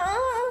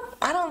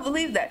 I don't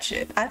believe that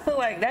shit. I feel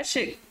like that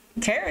shit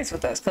carries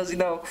with us, because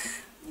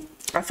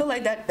I feel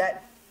like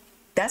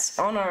that's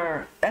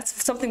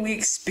something we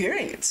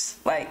experience.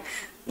 Like,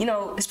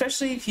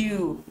 especially if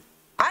you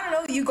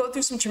go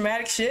through some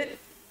traumatic shit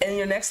in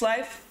your next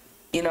life,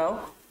 I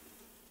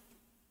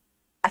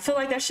feel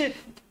like that shit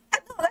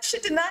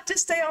did not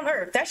just stay on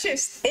earth. That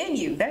shit's in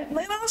you. You know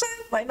what I'm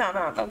saying? Like, no,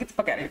 don't get the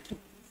fuck out of here.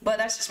 But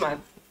that's just my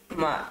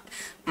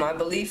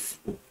belief.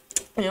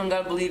 You don't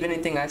gotta believe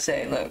anything I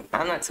say. Look,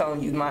 I'm not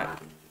telling you my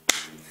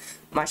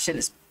shit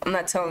is. I'm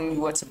not telling you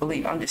what to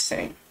believe. I'm just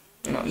saying,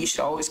 you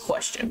should always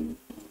question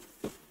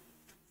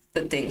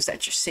the things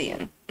that you're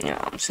seeing. You know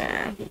what I'm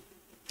saying?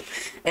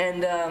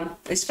 And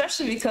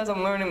especially because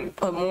I'm learning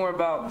more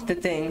about the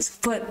things.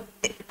 But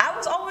I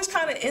was always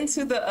kind of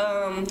into the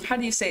how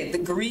do you say it? The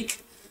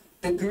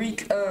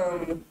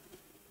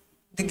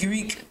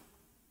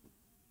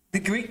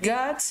Greek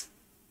gods.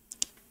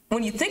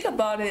 When you think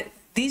about it,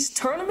 these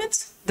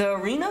tournaments, the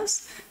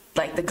arenas,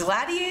 like the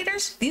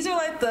gladiators, these are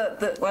like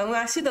when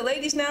I see the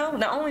ladies now,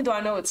 not only do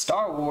I know it's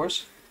Star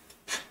Wars,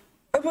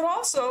 but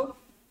also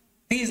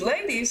these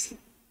ladies,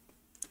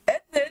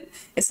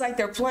 It's like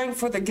they're playing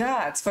for the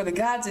gods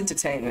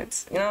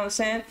entertainment. You know what I'm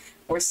saying?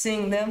 We're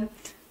seeing them.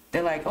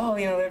 They're like, oh,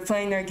 you know, they're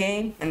playing their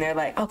game, and they're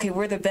like, okay,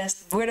 we're the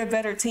best, we're the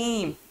better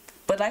team.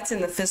 But that's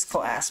in the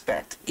physical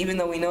aspect, even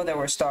though we know that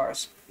we're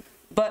stars.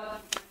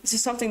 But this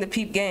is something to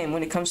peep game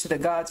when it comes to the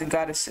gods and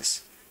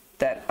goddesses,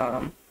 that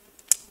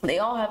they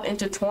all have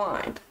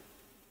intertwined.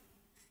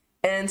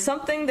 And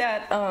something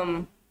that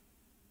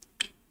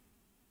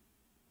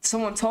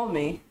someone told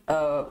me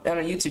on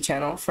a YouTube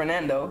channel,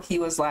 Fernando, he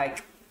was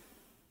like,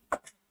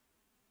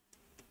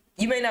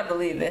 you may not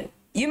believe it.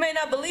 You may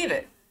not believe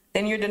it.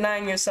 Then you're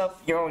denying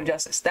yourself your own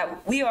justice.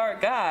 That we are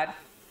God.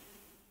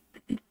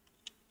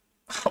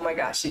 Oh my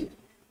gosh.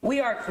 We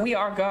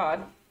are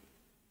God.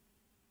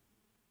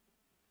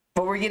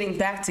 But we're getting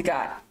back to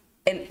God.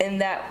 And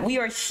that we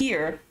are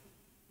here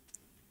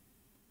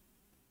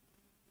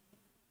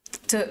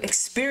to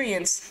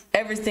experience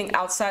everything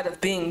outside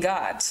of being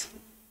gods.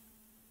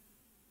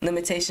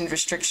 Limitations,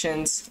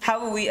 restrictions.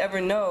 How will we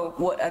ever know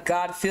what a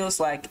God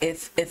feels like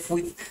if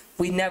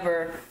we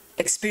never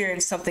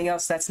experience something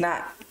else that's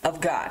not of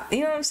God?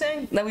 You know what I'm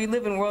saying? That we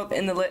live in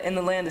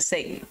the land of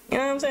Satan. You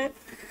know what I'm saying?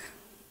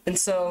 And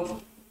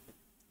so,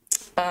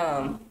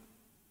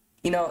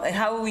 you know, and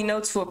how will we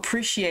know to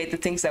appreciate the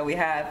things that we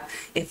have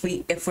if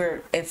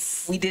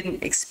we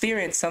didn't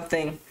experience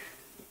something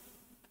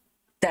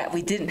that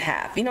we didn't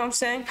have? You know what I'm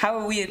saying? How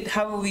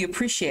will we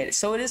appreciate it?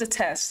 So it is a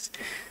test.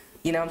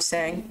 You know what I'm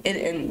saying?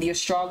 And the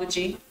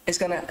astrology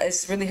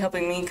it's really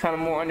helping me kind of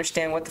more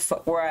understand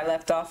where I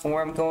left off and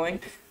where I'm going,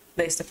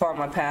 based upon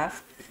my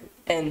path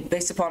and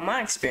based upon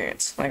my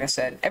experience. Like I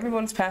said,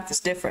 everyone's path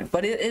is different,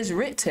 but it is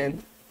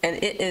written and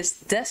it is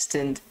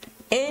destined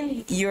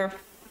in your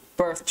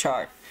birth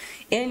chart,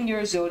 in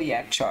your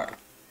zodiac chart.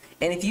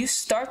 And if you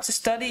start to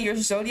study your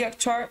zodiac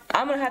chart,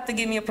 I'm gonna have to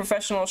give me a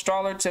professional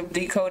astrologer to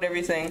decode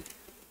everything.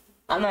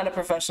 I'm not a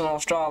professional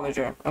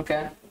astrologer,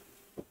 okay?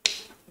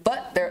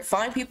 But there are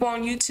fine people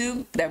on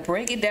YouTube that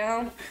break it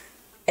down,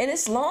 and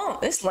it's long,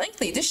 it's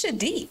lengthy. This shit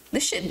deep.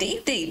 This shit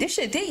deep. This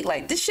shit deep.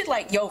 Like, this shit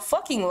like your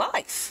fucking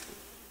life.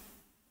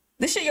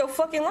 This shit your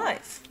fucking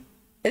life.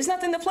 There's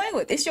nothing to play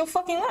with. It's your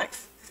fucking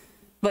life.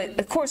 But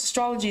of course,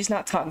 astrology is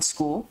not taught in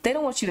school. They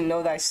don't want you to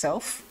know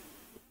thyself.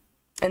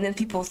 And then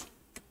people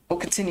will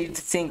continue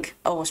to think,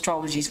 oh,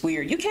 astrology is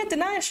weird. You can't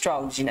deny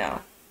astrology now.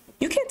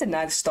 You can't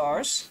deny the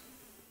stars.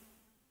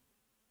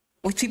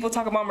 When people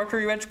talk about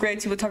Mercury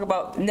retrograde, people talk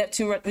about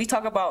Neptune, we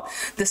talk about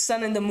the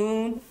sun and the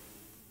moon.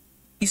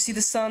 You see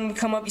the sun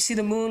come up, you see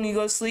the moon, you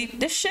go to sleep.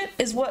 This shit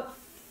is what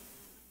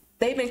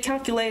they've been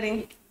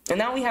calculating. And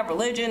now we have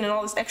religion and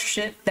all this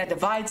extra shit that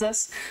divides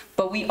us.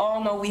 But we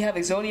all know we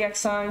have zodiac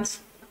signs.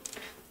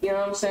 You know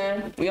what I'm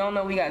saying? We all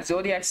know we got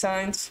zodiac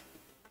signs.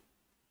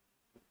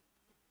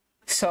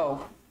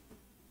 So,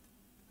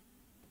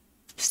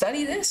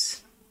 study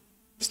this.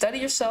 Study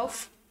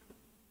yourself.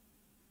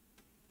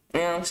 You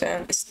know what I'm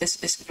saying?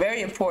 It's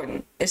very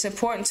important. It's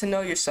important to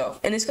know yourself.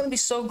 And it's going to be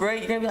so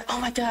great. You're going to be like,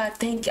 oh my God,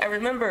 thank you. I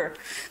remember.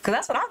 Because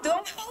that's what I'm doing.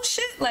 I'm like, oh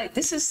shit.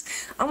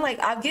 Like,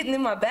 I'm getting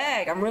in my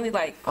bag. I'm really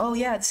like, oh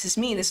yeah, this is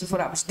me. This is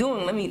what I was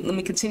doing. Let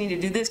me continue to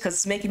do this because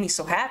it's making me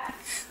so happy.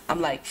 I'm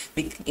like,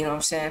 you know what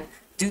I'm saying?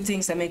 Do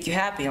things that make you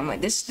happy. I'm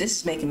like, this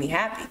is making me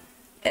happy.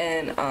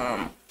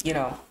 And, you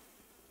know,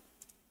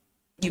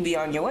 you be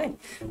on your way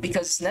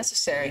because it's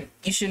necessary.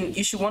 You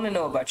should want to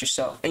know about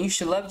yourself, and you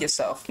should love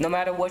yourself no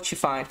matter what you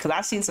find. Because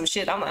I've seen some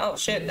shit, I'm like, oh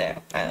shit,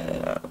 damn.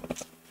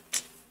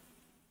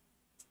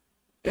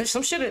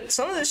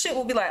 Some of the shit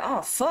will be like,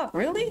 oh fuck,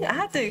 really? I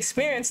had to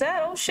experience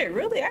that? Oh shit,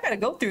 really? I gotta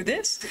go through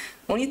this?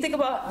 When you think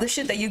about the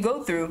shit that you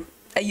go through,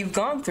 that you've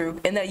gone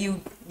through, and that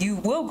you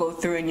will go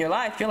through in your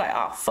life, you're like,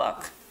 oh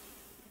fuck.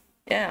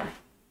 Yeah.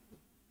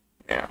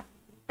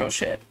 Real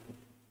shit.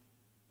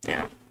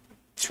 Yeah.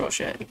 It's real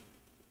shit.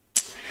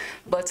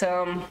 But,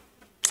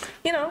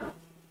 you know,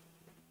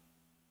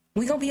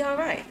 we gonna be all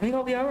right. We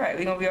gonna be all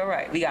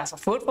right. We got some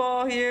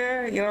football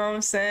here, you know what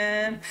I'm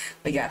saying?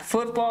 We got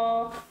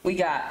football. We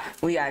got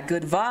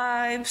good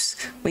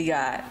vibes. We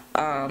got,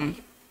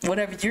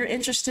 whatever you're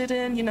interested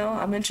in, you know.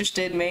 I'm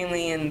interested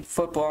mainly in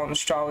football and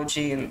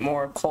astrology and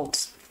more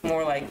occult,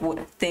 more like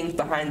things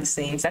behind the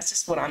scenes. That's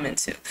just what I'm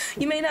into.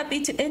 You may not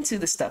be into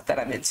the stuff that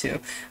I'm into.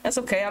 That's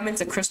okay. I'm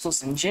into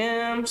crystals and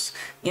gems,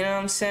 you know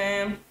what I'm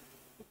saying?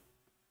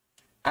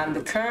 I'm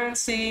the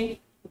currency.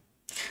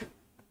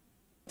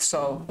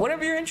 So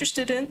whatever you're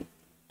interested in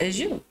is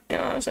you. You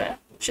know what I'm saying?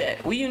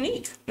 Shit, we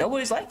unique.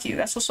 Nobody's like you.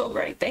 That's what's so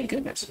great. Thank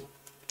goodness.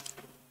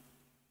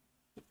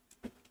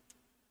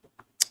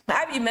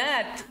 I'd be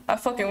mad. I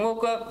fucking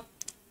woke up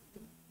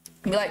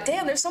and be like,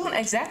 damn, there's someone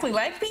exactly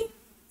like me?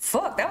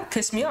 Fuck, that would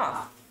piss me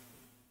off.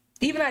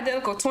 Even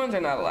identical twins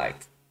are not alike.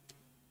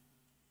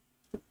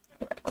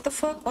 What the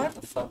fuck? Why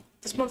the fuck?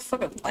 This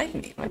motherfucker like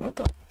me. Like, what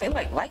the? They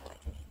like me. Like, what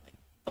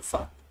the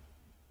fuck?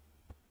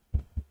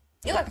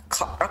 You're like a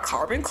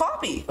carbon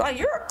copy. Like,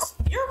 you're a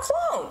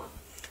clone.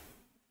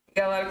 You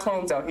got a lot of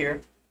clones out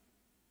here.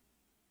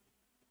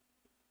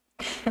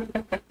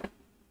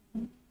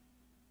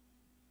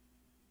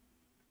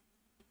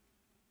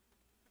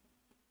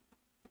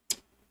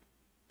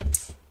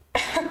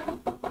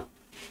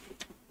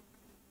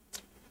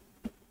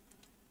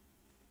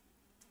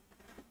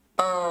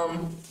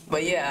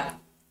 But yeah,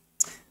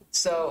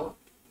 so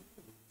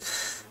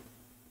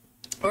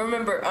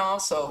remember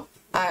also,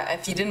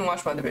 if you didn't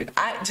watch my other video,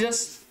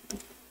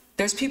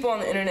 there's people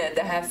on the internet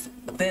that have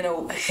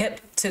been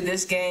hip to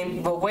this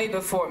game, but way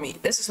before me.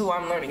 This is who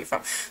I'm learning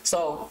from.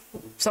 So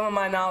some of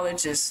my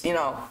knowledge is,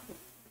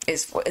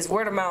 is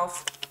word of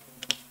mouth,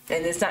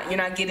 and you're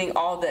not getting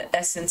all the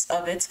essence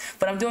of it.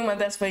 But I'm doing my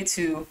best way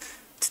to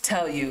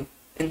tell you,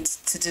 and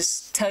to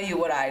just tell you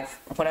what I've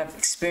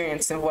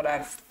experienced and what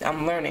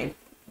I'm learning,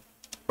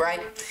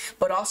 right?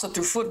 But also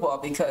through football,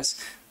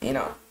 because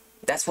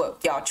that's what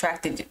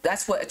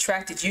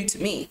attracted you to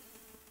me.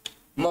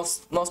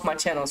 Most of my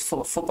channel is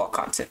full of football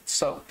content,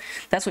 so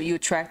that's what you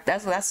attract.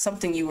 That's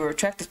something you were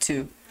attracted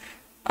to.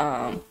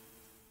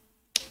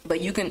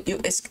 But you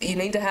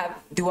need to have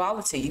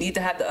duality. You need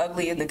to have the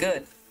ugly and the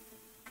good.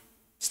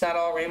 It's not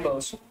all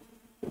rainbows.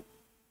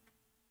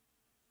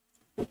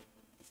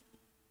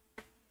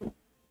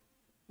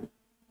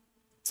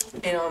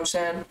 You know what I'm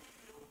saying?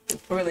 It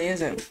really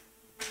isn't.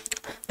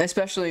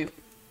 Especially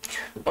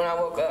when I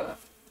woke up.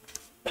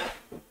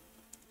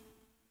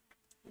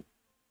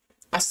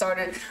 I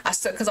started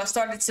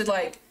to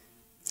like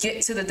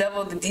get to the devil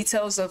of the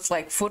details of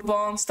like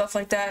football and stuff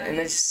like that, and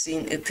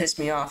it pissed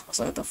me off. I was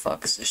like, what the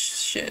fuck is this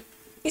shit?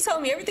 You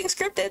telling me everything's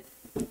scripted?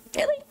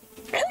 Really?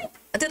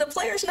 Did the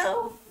players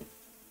know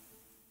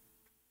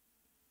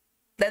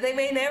that they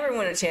may never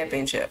win a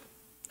championship?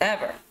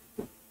 Ever.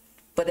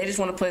 But they just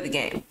want to play the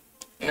game.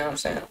 You know what I'm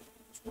saying?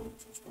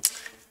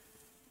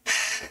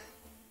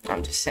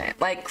 I'm just saying.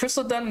 Like,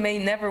 Crystal Dunn may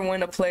never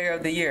win a Player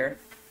of the Year.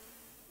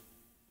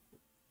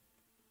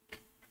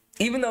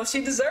 Even though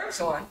she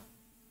deserves one,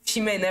 she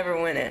may never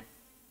win it.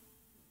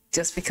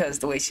 Just because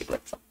the way she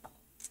looks.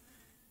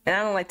 And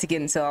I don't like to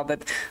get into all the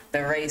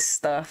race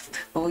stuff.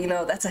 But,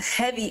 that's a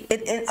heavy...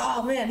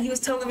 oh, man, he was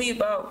telling me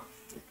about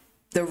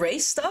the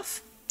race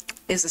stuff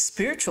is a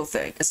spiritual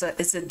thing. It's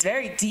a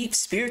very deep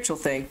spiritual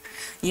thing.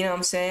 You know what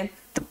I'm saying?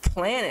 The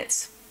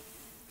planets.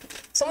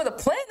 Some of the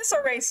planets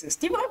are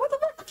racist. You're like, what the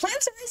fuck? The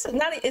planets are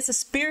racist? It's a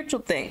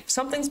spiritual thing.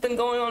 Something's been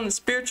going on in the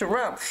spiritual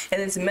realm,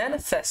 and it's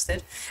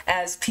manifested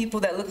as people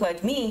that look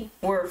like me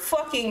were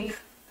fucking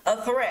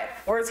a threat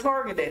or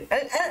targeted.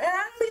 And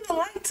I don't even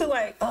like to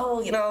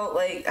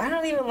I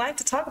don't even like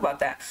to talk about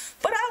that.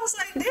 But I was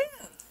like,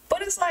 damn.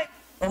 But it's like,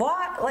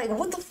 why? Like,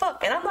 what the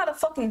fuck? And I'm not a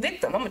fucking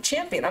victim. I'm a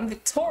champion. I'm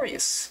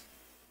victorious.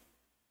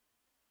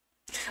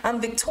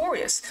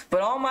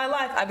 But all my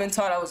life, I've been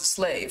taught I was a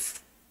slave.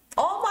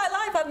 All my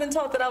life, I've been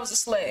taught that I was a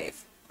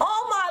slave.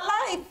 All my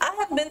life, I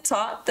have been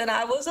taught that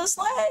I was a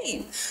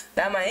slave.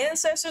 That my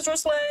ancestors were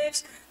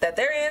slaves. That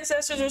their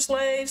ancestors were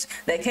slaves.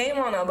 They came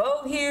on a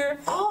boat here.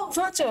 All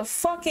bunch of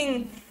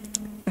fucking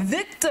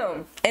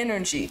victim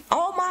energy.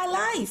 All my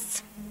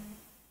life.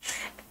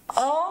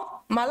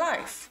 All my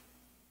life.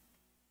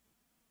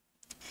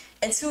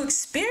 And to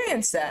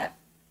experience that,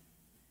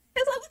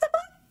 it's like, what the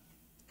fuck?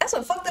 That's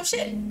some fucked up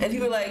shit. And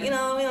people were like,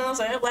 it's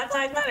like, Black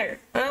Lives Matter.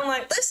 And I'm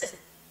like, listen.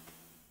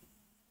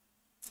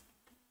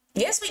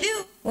 Yes, we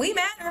do. We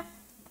matter.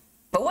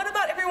 But what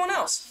about everyone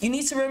else? You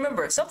need to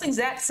remember something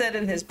Zach said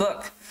in his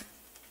book.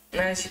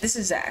 This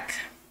is Zach.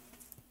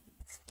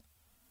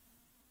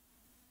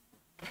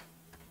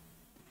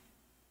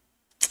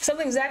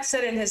 Something Zach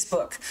said in his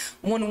book.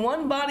 When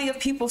one body of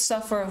people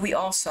suffer, we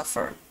all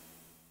suffer.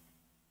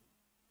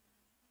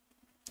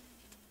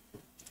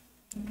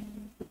 And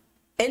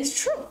it's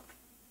true.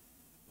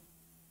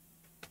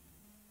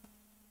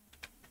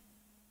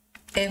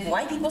 If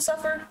white people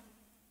suffer,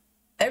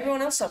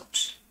 everyone else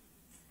suffers.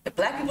 If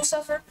black people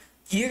suffer,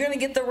 you're going to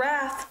get the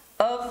wrath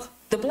of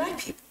the black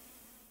people.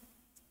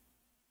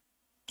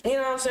 You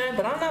know what I'm saying?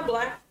 But I'm not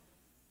black.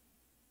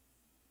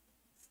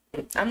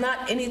 I'm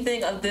not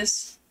anything of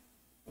this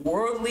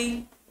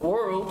worldly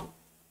world.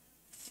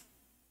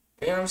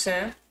 You know what I'm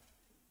saying?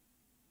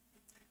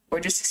 We're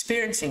just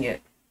experiencing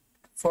it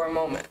for a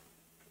moment.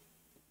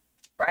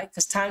 Right?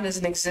 Because time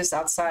doesn't exist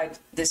outside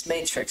this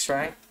matrix,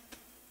 right?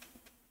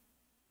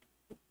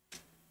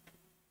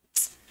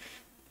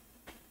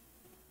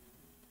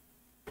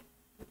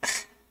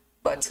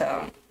 But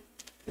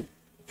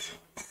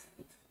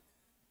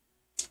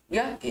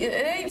yeah,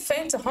 it ain't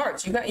faint to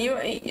heart.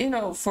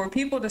 For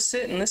people to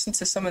sit and listen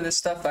to some of this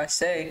stuff I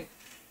say,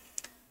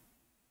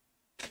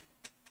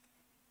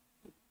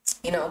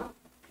 I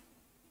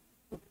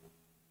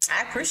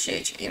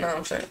appreciate you. You know what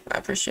I'm saying? I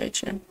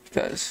appreciate you,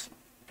 because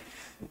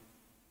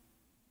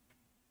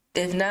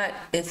if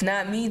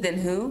not me, then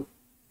who?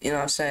 You know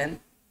what I'm saying?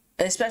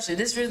 And especially,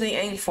 this really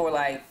ain't for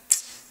like.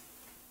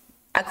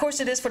 Of course,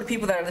 it is for the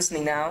people that are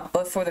listening now,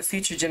 but for the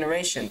future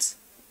generations,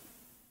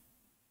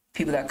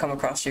 people that come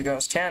across your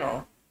girl's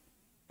channel.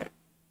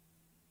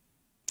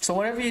 So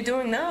whatever you're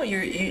doing now,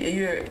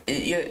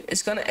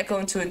 it's gonna echo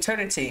into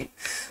eternity.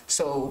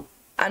 So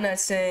I'm not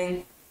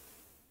saying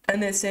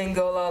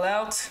go all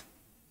out.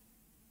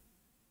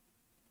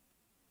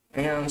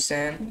 You know what I'm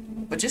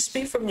saying? But just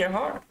speak from your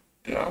heart.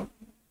 If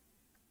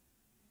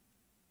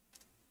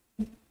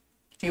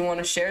you want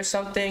to share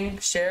something,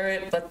 share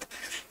it. But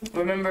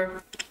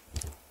remember.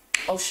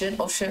 Oh shit,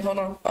 hold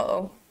on.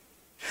 Uh-oh.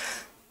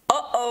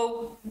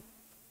 Uh-oh.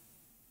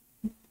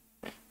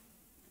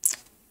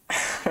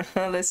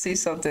 Let's see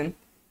something.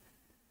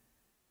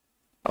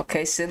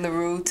 Okay, Sid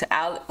LaRue to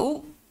Alex.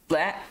 Ooh,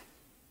 black.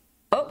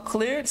 Oh,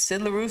 cleared.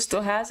 Sid LaRue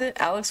still has it.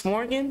 Alex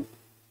Morgan.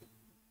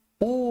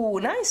 Ooh,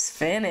 nice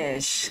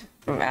finish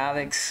from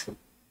Alex.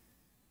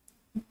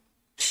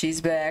 She's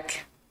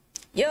back.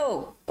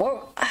 Yo,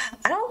 or I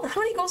don't.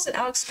 How many goals did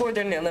Alex score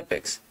during the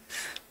Olympics?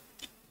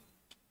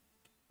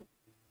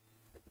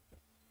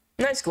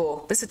 Nice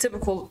goal. This is a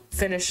typical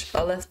finish,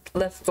 a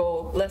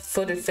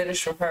left-footed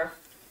finish from her.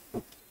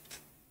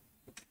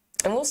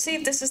 And we'll see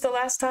if this is the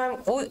last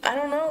time. I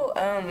don't know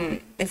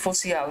if we'll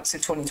see Alex in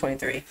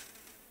 2023.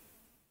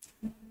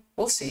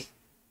 We'll see.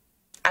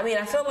 I mean,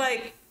 I feel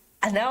like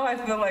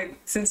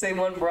since they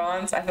won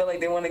bronze, I feel like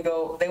they want to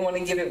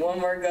give it one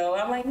more go.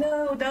 I'm like,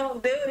 no,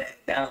 don't do it.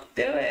 Don't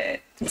do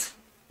it.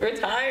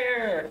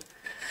 Retire.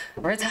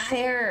 But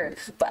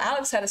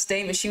Alex had a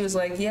statement. She was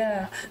like,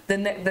 yeah, the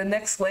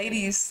next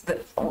ladies.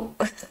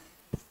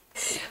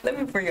 Let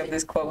me bring up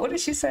this quote. What did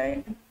she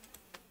say?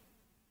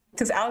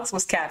 Because Alex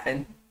was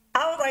capping.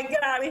 I was like,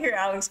 get out of here,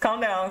 Alex.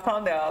 Calm down.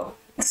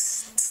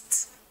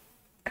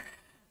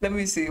 Let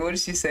me see. What did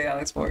she say,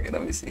 Alex Morgan?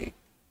 Let me see.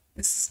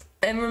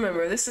 And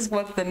remember, this is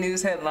what the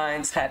news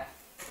headlines had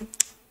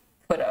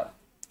put up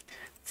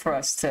for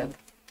us to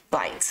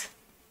bite.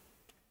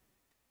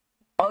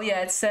 Oh,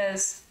 yeah, it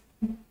says,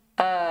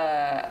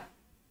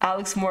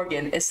 Alex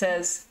Morgan. It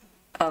says,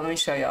 let me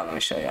show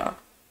y'all.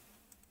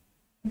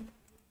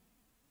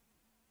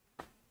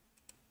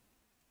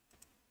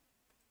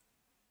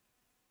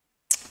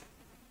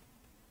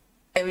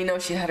 And we know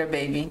she had her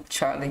baby,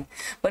 Charlie.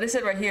 But it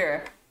said right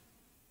here,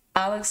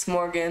 Alex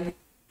Morgan,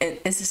 and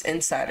this is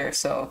Insider,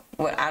 so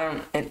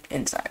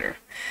Insider.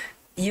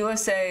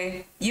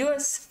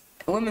 U.S.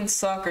 women's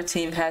soccer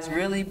team has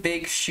really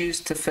big shoes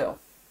to fill.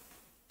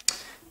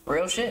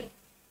 Real shit.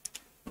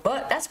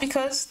 But that's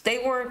because they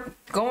weren't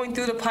going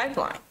through the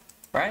pipeline,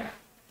 right?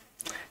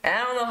 And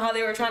I don't know how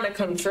they were trying to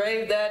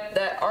convey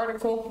that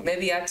article.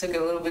 Maybe I took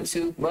it a little bit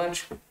too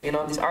much. You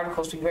know, these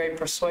articles be very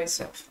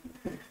persuasive.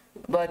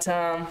 But,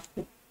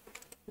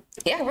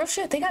 yeah, real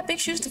shit. They got big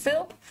shoes to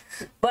fill.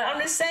 But I'm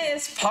just saying,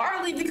 it's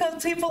partly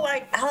because people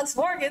like Alex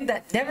Morgan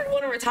that never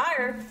want to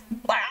retire.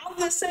 Like, I'm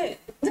just saying.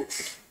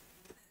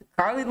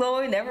 Carly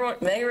Lloyd, Megan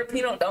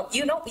Rapinoe,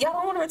 y'all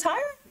don't want to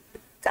retire?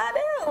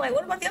 Goddamn, like,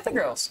 what about the other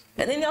girls?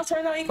 And then y'all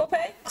turn down equal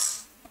pay?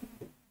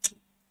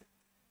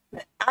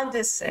 I'm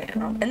just saying.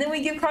 And then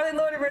we give Carly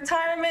Lloyd a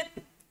retirement.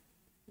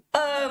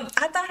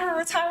 I thought her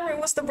retirement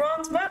was the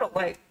bronze medal.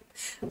 Like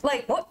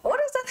what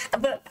is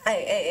that? But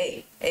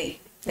hey,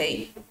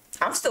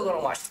 I'm still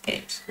gonna watch the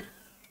games.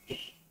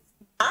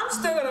 I'm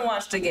still gonna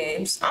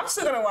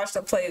watch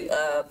the play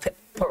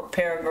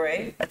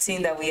Paraguay, a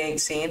team that we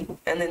ain't seen,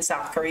 and then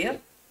South Korea.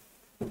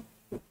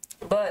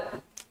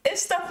 But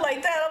it's stuff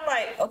like that. I'm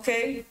like,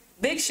 okay,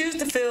 big shoes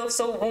to fill.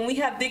 So when we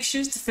have big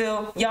shoes to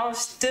fill, y'all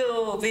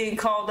still being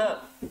called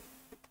up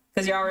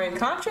because y'all are in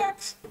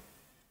contracts.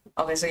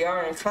 Okay, so y'all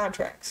are in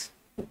contracts.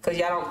 Because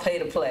y'all don't pay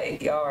to play.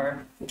 Y'all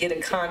get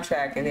a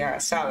contract and y'all a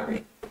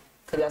salary.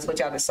 Because that's what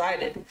y'all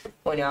decided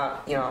when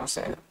y'all, you know what I'm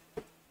saying?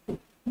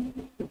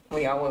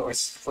 When y'all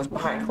was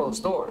behind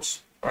closed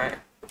doors, right?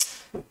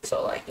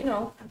 So, like, you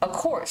know, of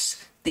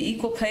course, the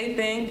equal pay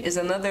thing is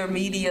another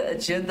media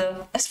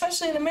agenda,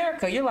 especially in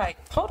America. You're like,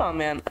 hold on,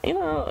 man. You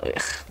know,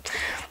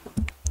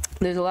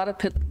 there's a lot of,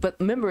 but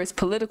remember, it's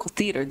political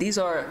theater. These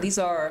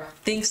are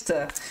things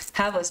to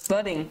have us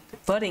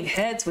butting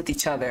heads with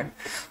each other.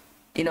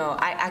 You know,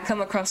 I come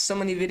across so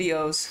many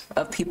videos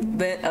of people,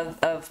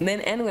 of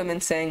men and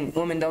women saying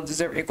women don't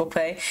deserve equal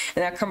pay,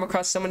 and I come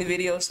across so many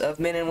videos of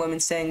men and women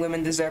saying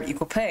women deserve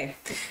equal pay,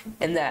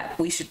 and that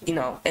we should, you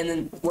know, and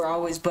then we're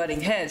always butting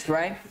heads,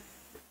 right?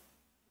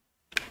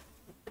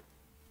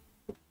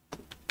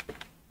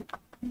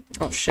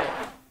 Oh shit.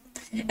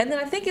 And then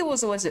I think it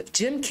was it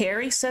Jim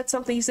Carrey said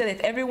something. He said if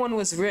everyone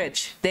was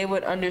rich, they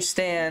would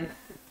understand.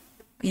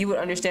 You would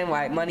understand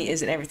why money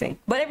isn't everything.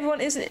 But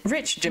everyone isn't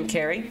rich, Jim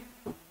Carrey.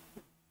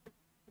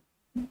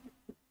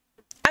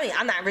 I mean,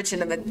 I'm not rich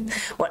I'm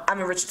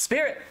a rich in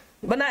spirit,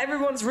 but not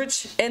everyone's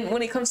rich. And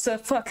when it comes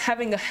to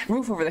having a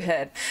roof over their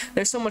head,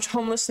 there's so much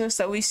homelessness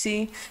that we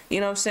see,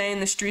 you know what I'm saying,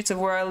 the streets of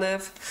where I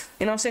live.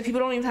 You know what I'm saying? People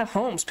don't even have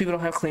homes. People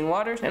don't have clean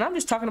water. And I'm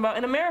just talking about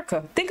in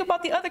America. Think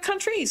about the other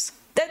countries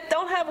that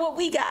don't have what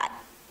we got.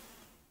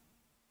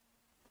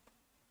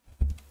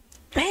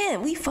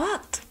 Man, we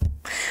fucked.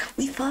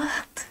 You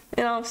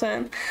know what I'm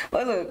saying?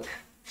 But look,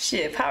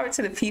 shit, power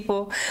to the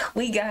people.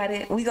 We got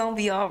it. We gonna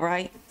be all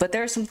right. But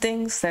there are some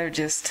things that are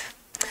just,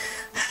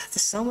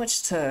 there's so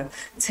much to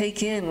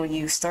take in when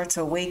you start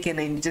to awaken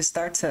and you just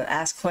start to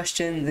ask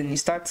questions and you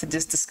start to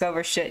just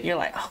discover shit. And you're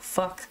like, oh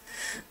fuck,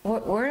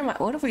 where am I?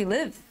 What do we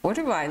live? Where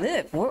do I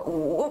live? What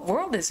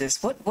world is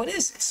this? What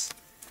is this?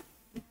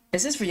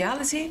 Is this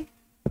reality?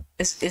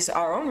 It's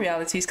our own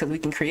realities because we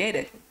can create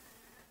it.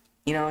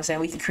 You know what I'm saying?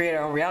 We can create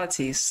our own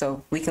realities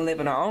so we can live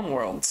in our own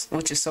worlds,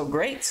 which is so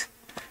great.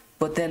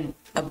 But then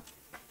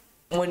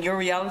when your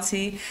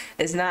reality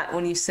is not,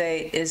 when you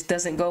say it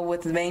doesn't go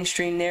with the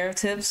mainstream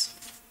narratives,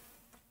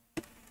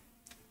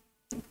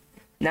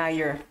 now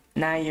you're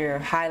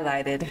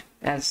highlighted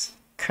as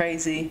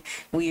crazy,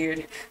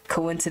 weird,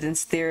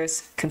 coincidence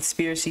theorist,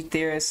 conspiracy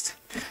theorist,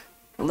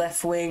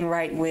 left wing,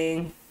 right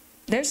wing.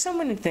 There's so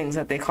many things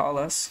that they call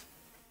us.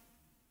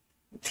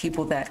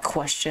 People that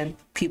question,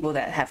 people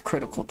that have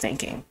critical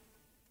thinking,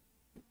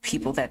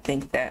 people that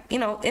think that, you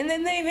know, and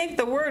then they make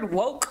the word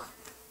woke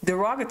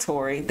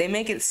derogatory. They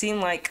make it seem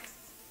like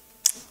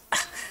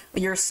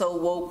you're so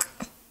woke.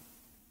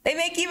 They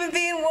make even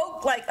being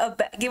woke like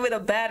give it a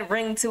bad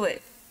ring to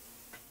it.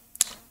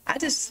 I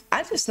just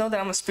know that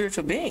I'm a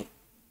spiritual being.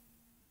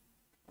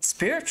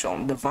 Spiritual,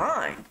 I'm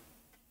divine.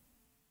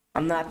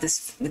 I'm not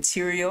this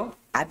material.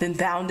 I've been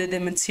bounded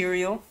in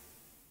material.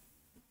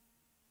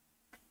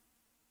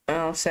 You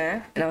know what I'm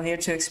saying? And I'm here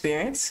to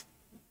experience.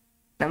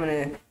 I'm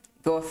gonna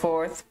go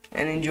forth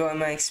and enjoy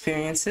my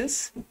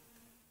experiences.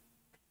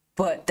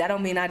 But that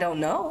don't mean I don't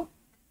know.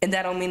 And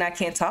that don't mean I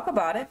can't talk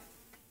about it.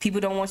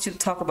 People don't want you to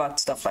talk about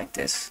stuff like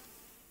this.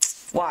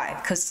 Why?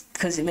 Because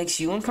it makes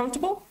you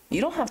uncomfortable?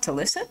 You don't have to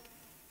listen.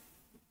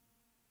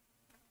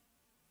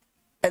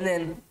 And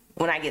then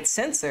when I get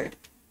censored,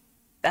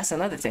 that's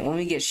another thing. When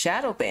we get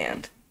shadow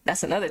banned,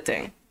 that's another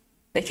thing.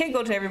 They can't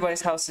go to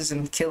everybody's houses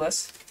and kill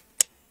us.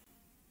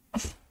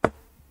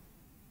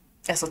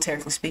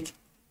 Esoterically speaking.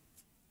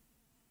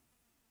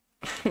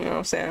 You know what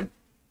I'm saying?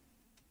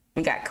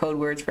 We got code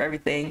words for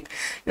everything.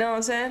 You know what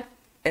I'm saying?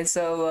 And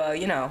so,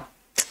 you know,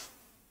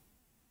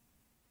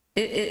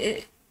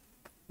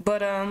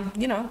 but,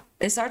 you know,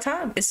 it's our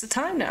time. It's the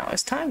time now.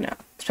 It's time now.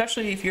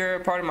 Especially if you're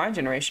a part of my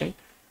generation.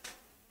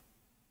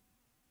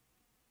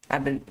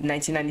 I've been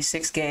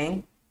 1996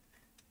 gang.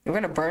 We're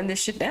going to burn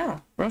this shit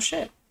down. Real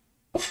shit.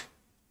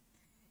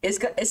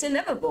 It's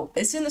inevitable.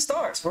 It's in the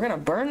stars. We're going to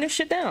burn this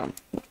shit down.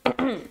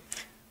 I'm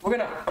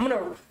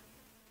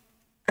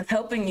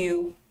helping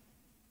you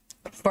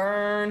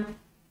burn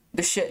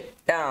the shit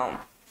down.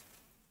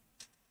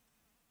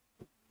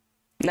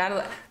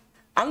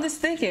 I'm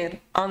just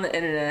thinking on the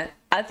internet.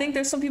 I think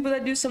there's some people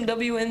that do some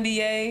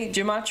WNBA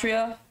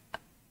gematria.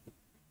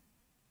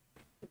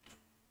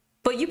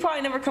 But you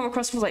probably never come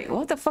across people like,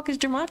 what the fuck is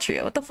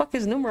gematria? What the fuck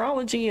is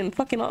numerology and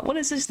fucking, what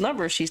is this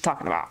number she's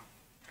talking about?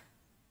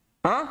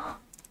 Huh?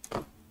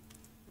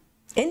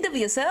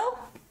 NWSL?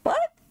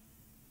 What?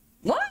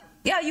 What?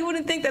 Yeah, you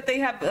wouldn't think that they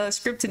have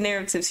scripted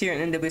narratives here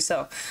in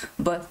NWSL,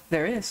 but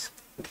there is.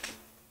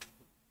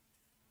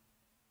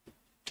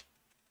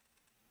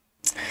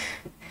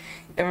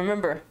 And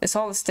remember, it's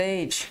all a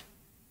stage.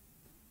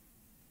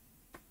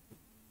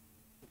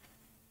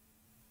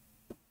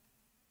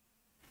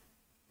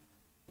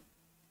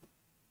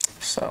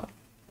 So,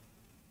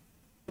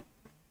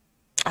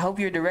 I hope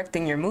you're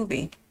directing your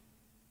movie.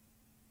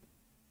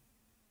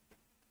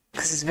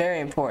 Because it's very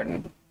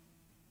important.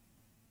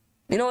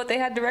 You know what they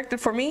had directed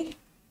for me?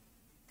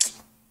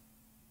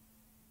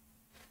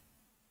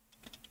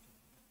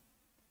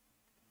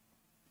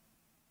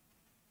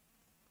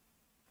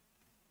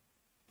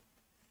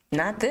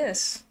 Not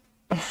this.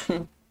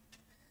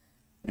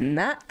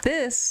 Not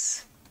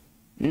this.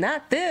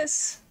 Not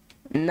this.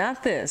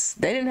 Not this.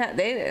 They didn't have.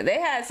 They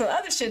had some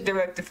other shit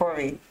directed for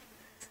me.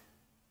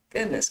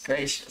 Goodness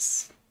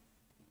gracious.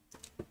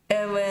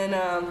 And when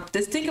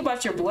just think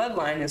about your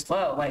bloodline as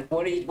well. Like,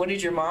 what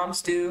did your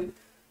moms do?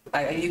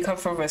 Like, do you come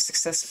from a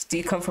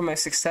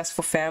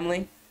successful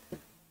family?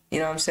 You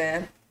know what I'm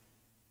saying?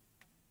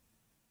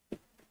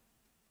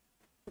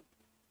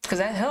 Because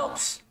that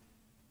helps.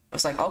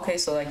 It's like, okay,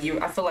 so like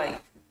I feel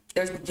like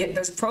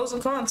there's pros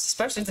and cons,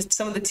 especially to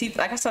some of the TV.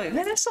 Like I told you,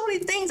 man, there's so many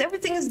things.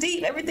 Everything is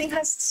deep. Everything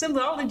has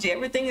symbology.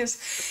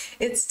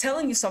 It's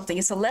telling you something.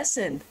 It's a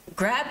lesson.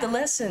 Grab the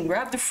lesson.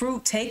 Grab the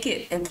fruit. Take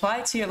it and apply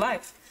it to your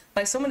life.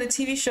 Like some of the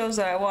TV shows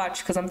that I watch,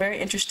 because I'm very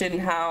interested in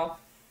how,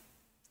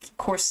 of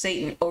course,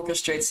 Satan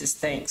orchestrates his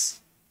things.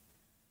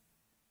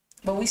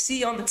 But we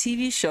see on the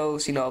TV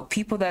shows, you know,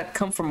 people that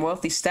come from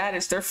wealthy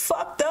status, they're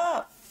fucked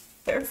up.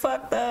 They're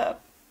fucked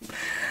up.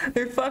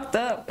 They're fucked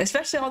up.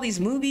 Especially all these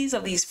movies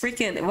of these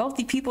freaking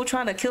wealthy people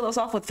trying to kill us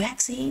off with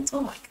vaccines.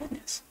 Oh my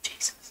goodness.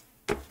 Jesus.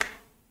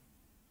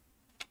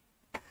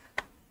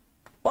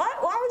 Why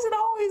is it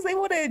always they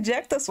want to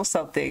inject us with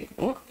something?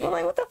 I'm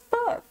like, what the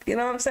fuck? You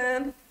know what I'm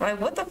saying? Like,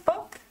 what the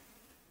fuck?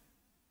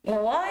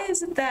 Well, why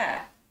is it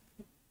that?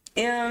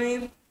 You know what I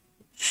mean?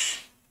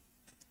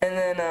 And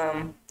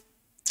then,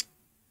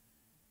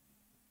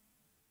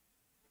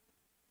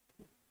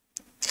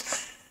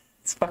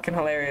 it's fucking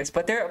hilarious.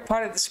 But they're a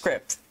part of the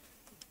script.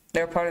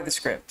 They're a part of the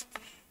script.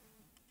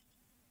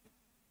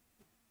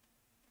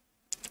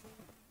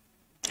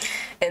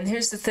 And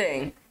here's the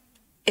thing.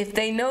 If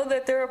they know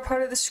that they're a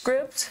part of the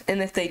script,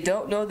 and if they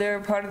don't know they're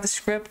a part of the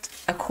script,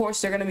 of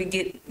course they're gonna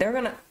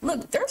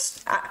look,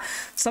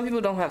 some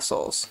people don't have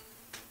souls.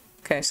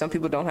 Okay, some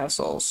people don't have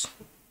souls.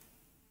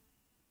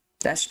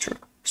 That's true.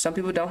 Some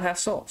people don't have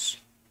souls.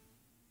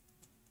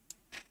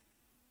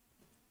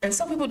 And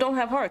some people don't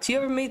have hearts. You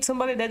ever meet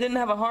somebody that didn't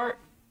have a heart?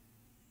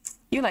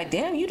 You're like,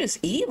 damn, you just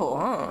evil,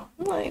 huh?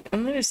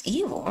 I'm just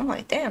evil. I'm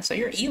like, damn, so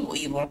you're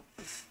evil.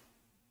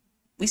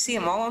 We see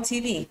them all on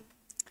TV.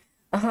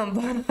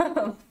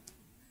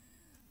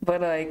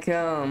 But like,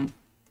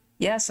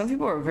 yeah, some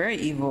people are very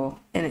evil,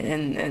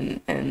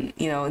 and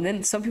you know, and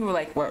then some people were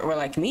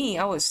like me.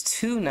 I was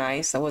too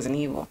nice. I wasn't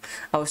evil.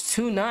 I was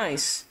too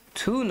nice.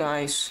 Too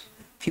nice.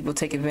 People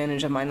take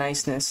advantage of my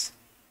niceness.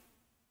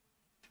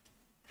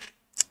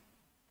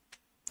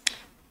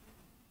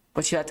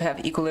 But you have to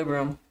have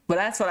equilibrium. But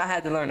that's what I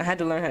had to learn. I had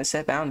to learn how to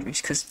set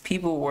boundaries because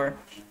people were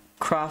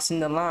crossing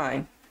the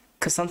line.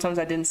 Because sometimes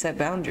I didn't set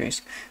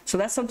boundaries. So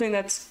that's something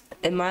that's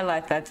in my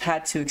life I've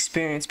had to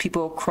experience.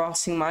 People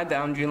crossing my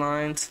boundary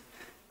lines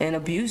and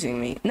abusing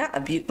me. Not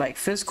abuse like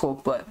physical,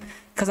 but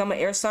because I'm an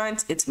air sign,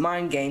 it's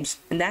mind games.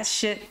 And that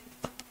shit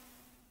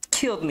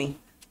killed me.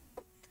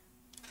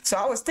 So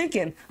I was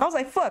thinking, I was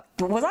like, fuck,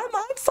 was I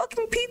mind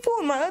fucking people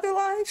in my other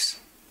lives?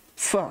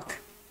 Fuck.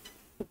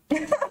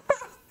 It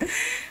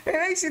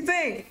makes you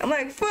think. I'm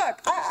like,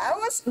 fuck, I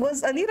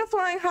was Anita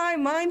flying high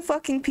mind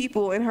fucking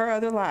people in her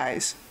other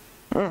lives?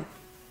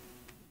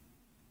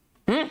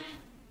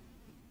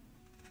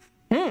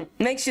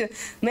 Makes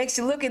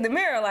you look in the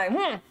mirror like,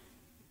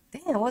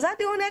 damn, was I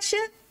doing that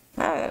shit?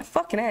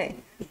 Fucking A.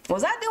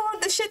 Was I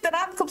doing the shit that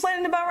I'm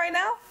complaining about right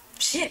now?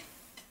 Shit.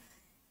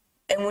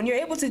 And when you're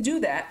able to do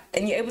that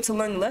and you're able to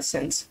learn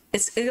lessons,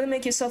 it's gonna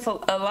make yourself a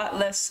lot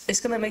less, it's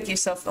gonna make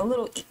yourself a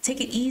little,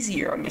 take it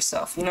easier on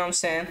yourself, you know what I'm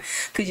saying?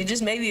 Because you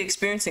just may be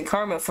experiencing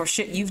karma for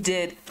shit you've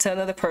did to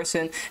another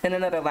person in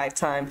another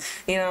lifetime,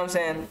 you know what I'm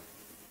saying?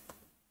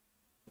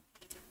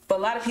 But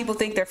a lot of people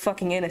think they're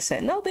fucking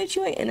innocent. No, bitch,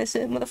 you ain't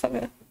innocent,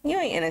 motherfucker. You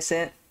ain't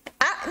innocent.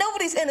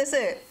 Nobody's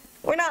innocent.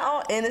 We're not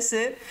all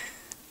innocent.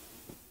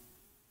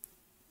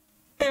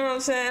 You know what I'm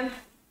saying?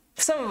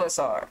 Some of us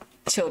are.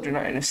 Children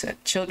are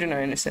innocent. Children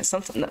are innocent.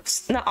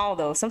 Sometimes, not all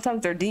though.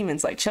 Sometimes they're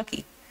demons like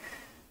Chucky.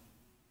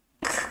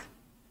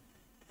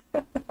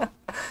 Or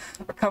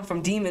come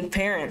from demon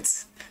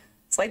parents.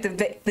 It's like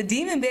the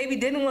demon baby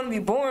didn't want to be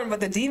born, but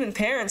the demon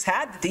parents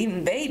had the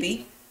demon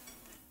baby.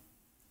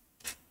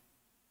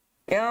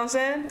 You know what I'm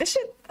saying? This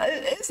shit,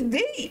 it's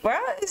deep, bro.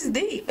 It's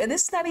deep. And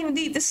this is not even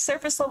deep. This is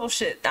surface level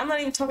shit. I'm not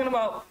even talking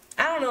about,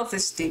 I don't know if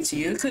this is deep to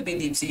you. It could be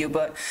deep to you,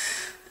 but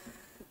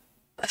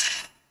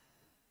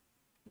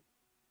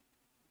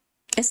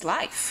it's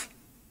life,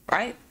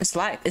 right? It's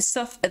life. It's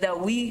stuff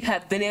that we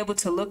have been able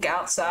to look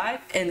outside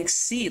and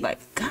see, like,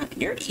 God,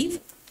 you're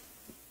evil.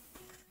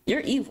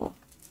 You're evil.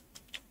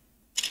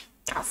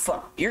 Oh,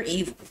 fuck. You're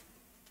evil.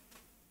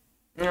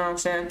 You know what I'm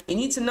saying? You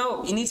need to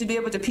know. You need to be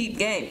able to peep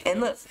game. And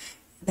look,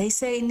 they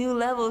say new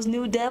levels,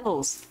 new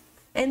devils.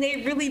 And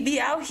they really be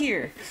out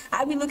here.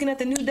 I be looking at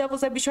the new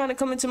devils that be trying to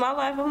come into my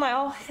life. I'm like,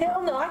 oh,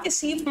 hell no. I can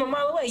see you from a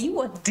mile away.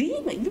 You a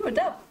demon. You a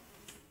devil.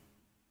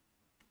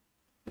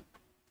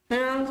 You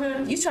know what I'm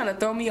saying? You trying to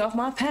throw me off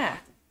my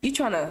path. You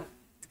trying to...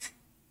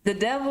 The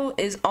devil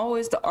is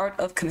always the art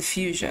of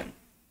confusion.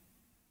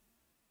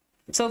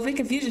 So if it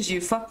confuses you,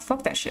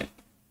 fuck that shit.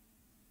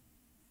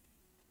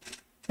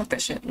 Fuck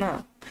that shit.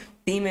 No.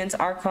 Demons,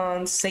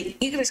 archons, Satan.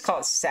 You can just call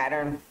it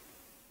Saturn.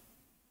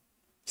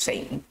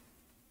 Satan.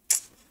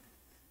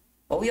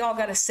 Well, we all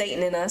got a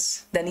Satan in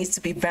us that needs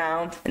to be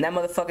bound, and that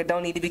motherfucker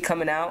don't need to be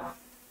coming out.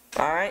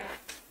 All right?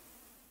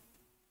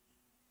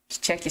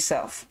 Just check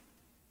yourself.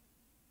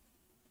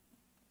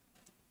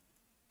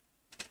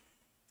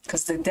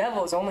 Because the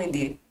devil is only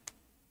the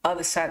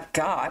other side of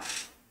God.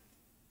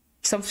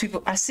 Some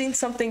people, I seen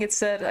something, it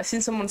said, I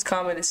seen someone's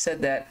comment, it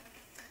said that,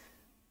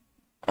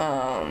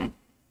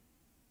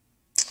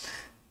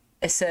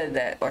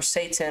 or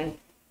Satan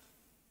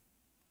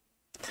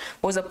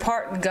was a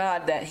part of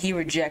God that he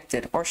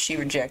rejected, or she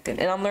rejected.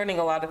 And I'm learning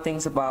a lot of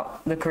things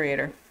about the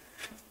creator,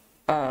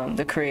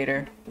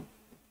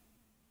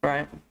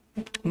 right?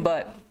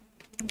 But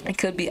it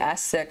could be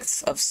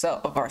aspects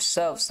of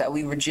ourselves that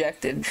we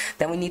rejected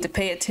that we need to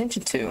pay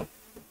attention to.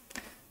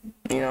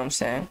 You know what I'm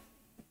saying?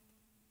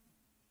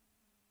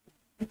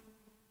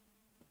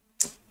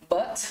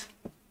 But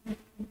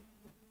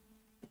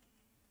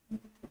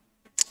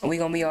we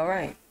gonna be all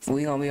right.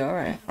 We gonna be all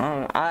right.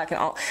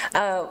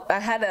 I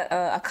had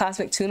a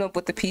cosmic tune-up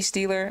with the Peace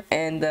Dealer,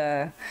 and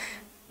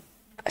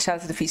shout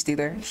out to the Peace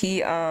Dealer.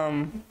 He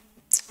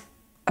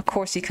of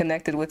course he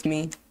connected with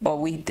me.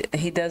 Well,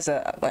 he does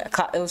it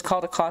was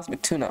called a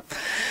cosmic tune-up,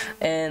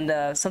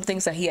 and some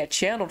things that he had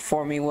channeled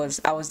for me was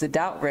I was the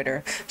doubt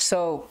ritter.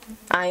 So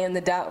I am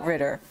the doubt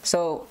ritter.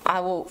 So I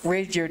will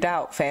rid your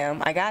doubt,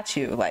 fam. I got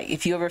you. Like,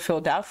 if you ever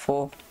feel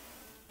doubtful,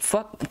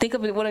 think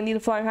of it, what Anita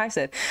Flying High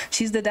said.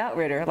 She's the doubt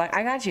ritter. Like,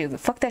 I got you.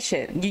 Fuck that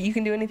shit. You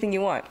can do anything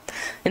you want.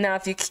 And now,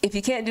 if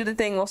you can't do the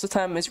thing, most of the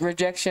time, it's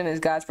rejection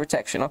is God's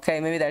protection. Okay,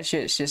 maybe that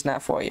shit's just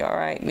not for you. All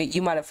right,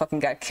 you might have fucking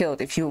got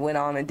killed if you went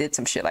on and did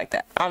some shit like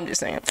that. I'm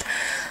just saying.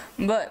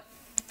 But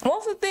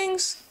most of the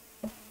things,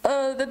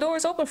 the door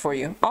is open for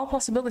you. All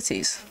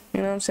possibilities.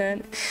 You know what I'm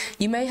saying?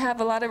 You may have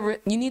a lot of.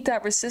 You need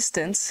that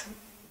resistance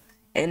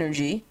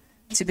energy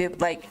to be able,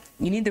 like,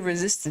 you need the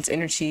resistance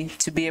energy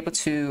to be able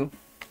to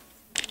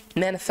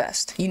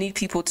Manifest. You need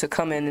people to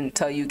come in and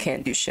tell you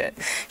can't do shit,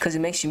 because it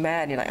makes you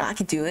mad. You're like, I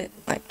can do it.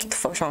 Like, what the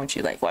fuck's wrong with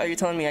you? Like, why are you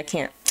telling me I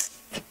can't?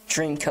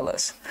 Dream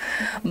killers.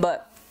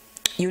 But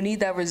you need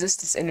that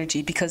resistance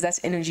energy, because that's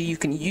energy you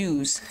can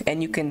use,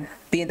 and you can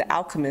be the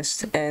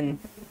alchemist and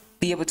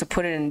be able to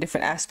put it in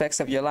different aspects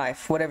of your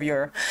life. Whatever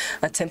you're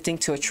attempting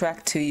to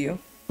attract to you,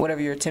 whatever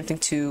you're attempting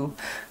to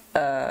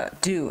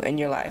do in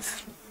your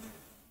life.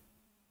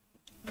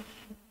 You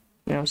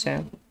know what I'm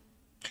saying?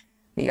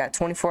 You got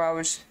 24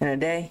 hours in a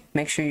day.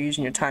 Make sure you're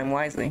using your time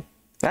wisely.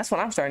 That's what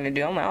I'm starting to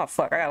do. I'm like, oh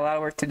fuck, I got a lot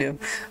of work to do.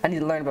 I need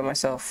to learn about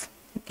myself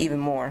even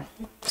more.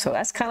 So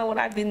that's kind of what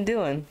I've been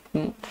doing.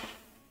 And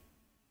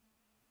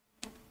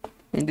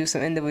do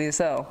some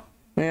NWSL.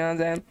 You know what I'm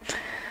saying?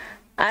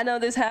 I know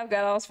this half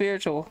got all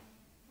spiritual.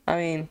 I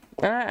mean,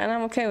 and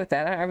I'm okay with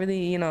that. I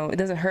really, you know, it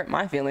doesn't hurt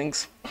my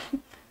feelings.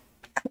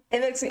 It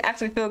makes me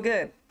actually feel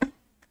good.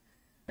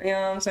 You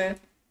know what I'm saying?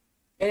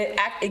 And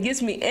it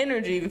gives me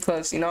energy,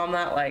 because, you know, I'm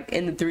not like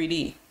in the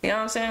 3D. You know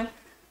what I'm saying?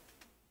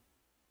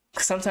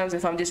 Cause sometimes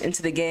if I'm just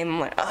into the game, I'm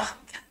like, oh,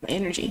 God, my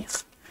energy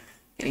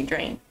getting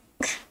drained.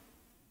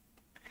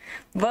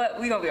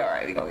 But we gonna be all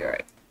right. We gonna be all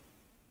right.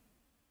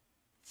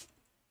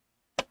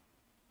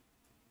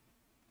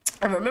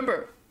 And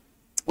remember,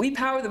 we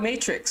power the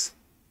matrix.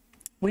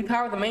 We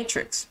power the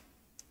matrix.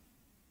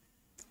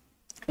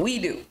 We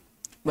do.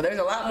 But there's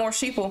a lot more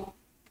sheeple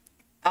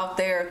out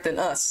there than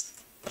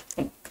us.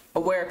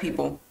 Aware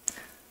people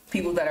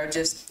that are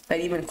just, that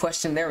even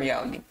question their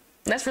reality.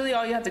 And that's really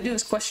all you have to do,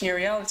 is question your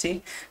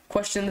reality,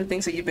 question the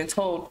things that you've been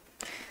told.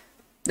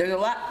 There's a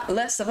lot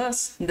less of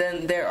us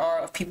than there are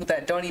of people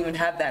that don't even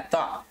have that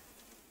thought.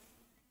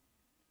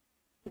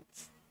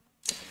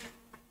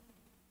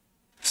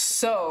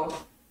 So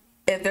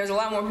if there's a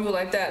lot more people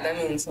like that, that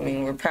means, I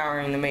mean, we're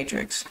powering the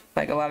matrix.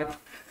 Like a lot of,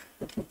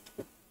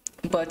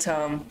 but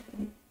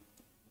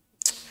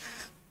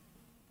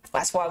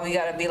that's why we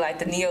gotta be like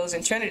the Neos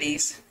and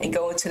Trinities and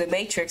go into the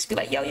matrix, be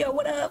like, yo,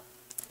 what up?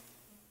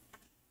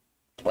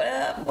 What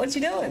up? What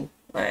you doing?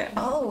 Like,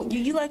 oh,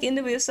 you like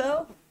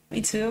NWSL? Me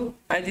too.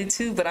 I do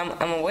too, but I'm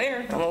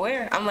aware.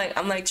 I'm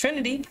like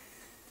Trinity.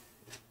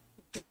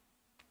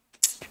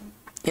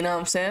 You know what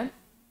I'm saying?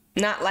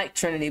 Not like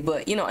Trinity,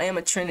 but, you know, I am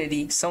a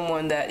Trinity,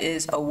 someone that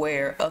is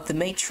aware of the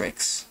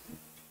matrix.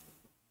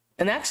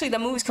 And actually,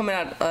 that movie's coming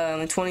out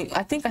in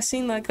I think I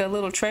seen like a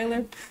little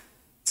trailer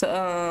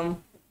to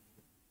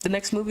the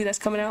next movie that's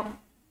coming out.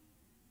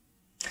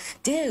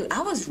 Dude,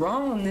 I was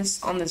wrong on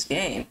this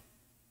game.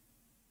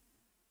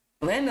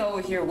 Lando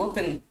over here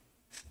whooping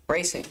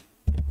racing.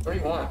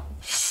 3-1.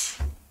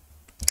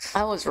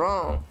 I was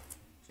wrong.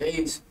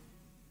 Jeez.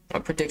 My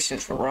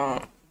predictions were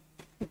wrong.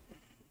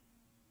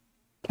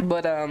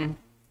 But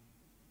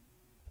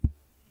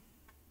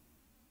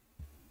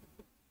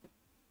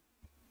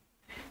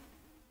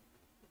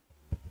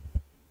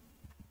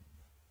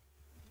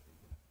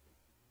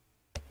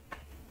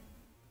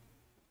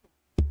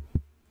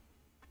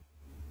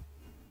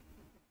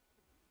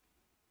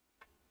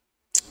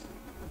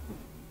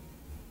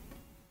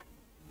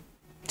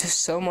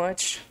just so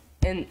much,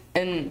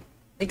 and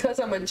because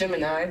I'm a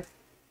Gemini,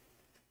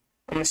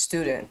 I'm a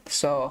student,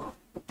 so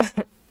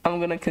I'm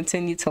gonna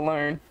continue to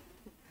learn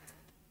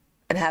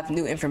and have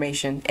new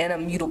information, and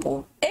I'm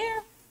mutable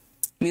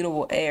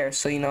air,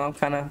 so, you know,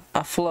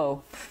 I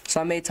flow,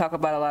 so I may talk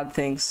about a lot of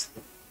things.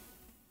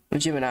 I'm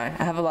Gemini.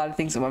 I have a lot of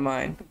things in my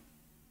mind.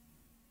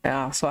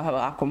 So I have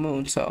an aqua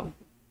moon, so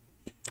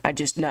I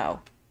just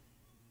know.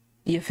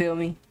 You feel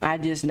me? I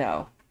just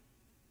know.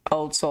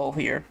 Old soul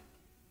here.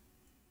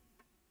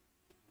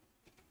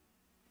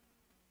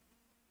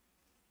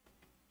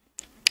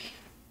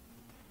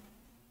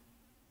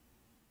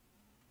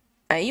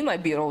 And you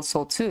might be an old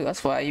soul too.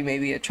 That's why you may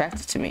be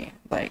attracted to me.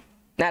 Like,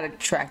 not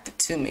attracted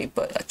to me,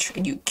 but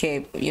you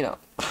came, you know,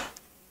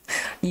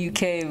 you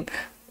came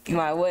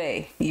my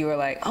way. You were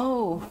like,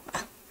 oh,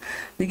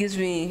 it gives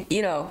me,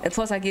 you know, and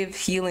plus I give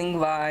healing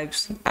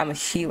vibes. I'm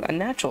a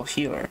natural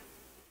healer.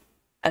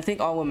 I think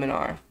all women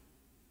are.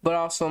 But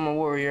also I'm a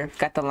warrior.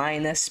 Got the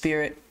lioness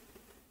spirit.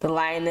 The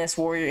lioness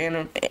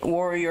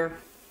warrior.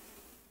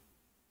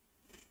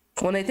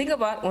 When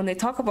they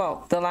talk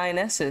about the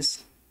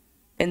lionesses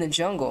in the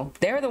jungle,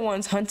 they're the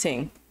ones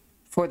hunting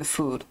for the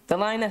food. The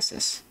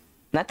lionesses.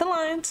 Not the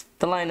lions,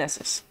 the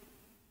lionesses.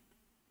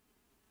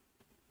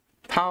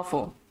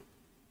 Powerful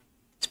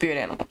spirit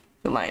animal,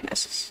 the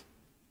lionesses.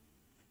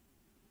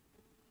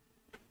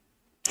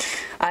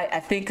 I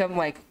think I'm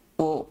like,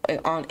 well,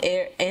 on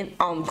air and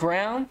on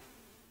ground,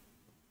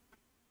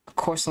 of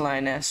course, a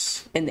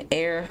lioness. In the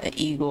air, an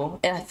eagle.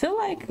 And I feel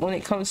like when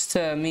it comes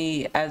to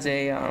me as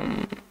a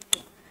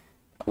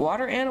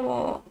water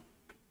animal,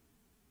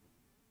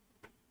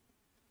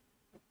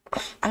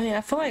 I mean,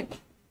 I feel like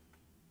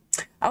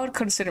I would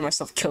consider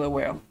myself killer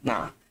whale.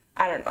 Nah,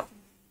 I don't know.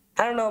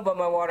 I don't know about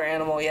my water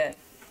animal yet.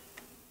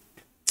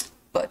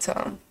 But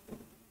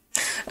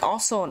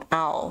also an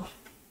owl.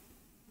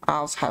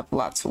 Owls have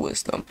lots of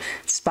wisdom.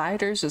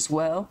 Spiders as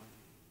well.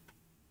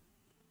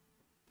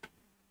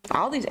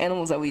 All these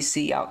animals that we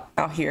see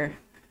out here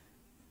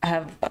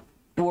have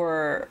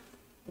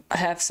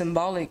have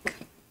symbolic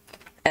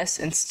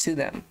essence to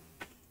them.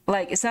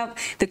 Like, it's not,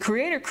 the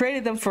creator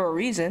created them for a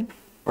reason,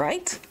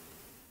 right?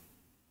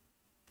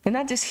 They're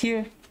not just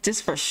here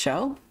just for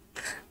show.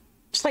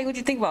 Just like what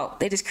you think about,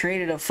 they just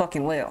created a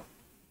fucking whale.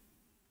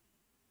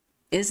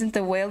 Isn't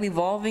the whale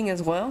evolving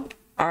as well?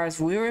 Or as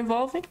we're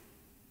evolving?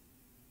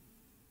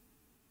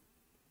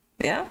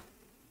 Yeah?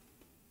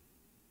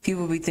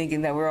 People be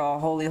thinking that we're all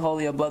holy,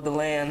 holy above the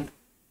land.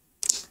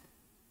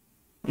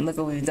 And look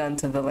what we've done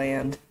to the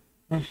land.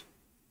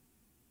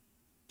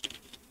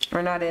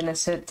 We're not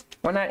innocent.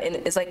 We're not in.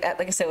 It's like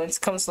I said, when it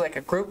comes to like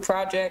a group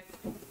project,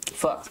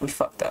 we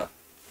fucked up.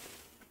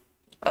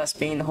 Us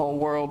being the whole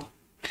world.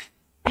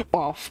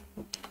 Well,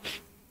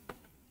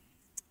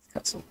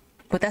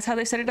 but that's how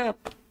they set it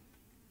up.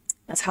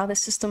 That's how the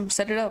system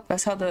set it up.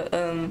 That's how the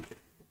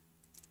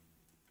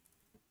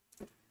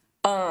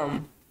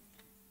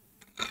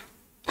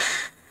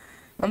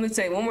Let me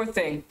say one more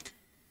thing.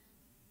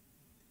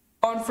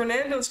 On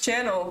Fernando's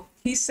channel,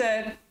 he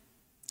said,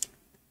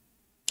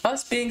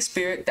 us being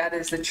spirit, that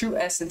is the true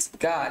essence of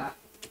God.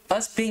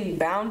 Us being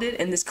bounded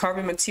in this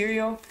carbon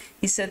material,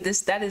 he said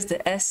that is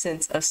the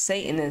essence of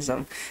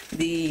Satanism.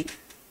 The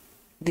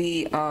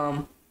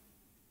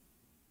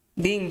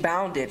being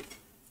bounded,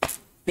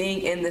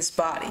 being in this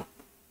body,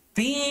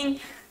 being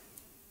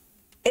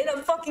in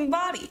a fucking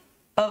body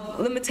of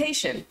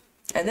limitation.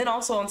 And then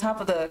also on top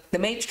of the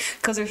matrix,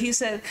 because he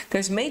said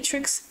there's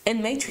matrix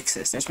and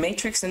matrices. There's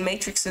matrix and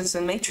matrices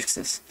and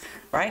matrices,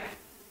 right?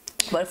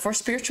 But if we're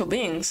spiritual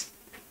beings,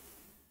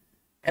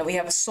 and we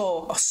have a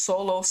soul, a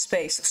solo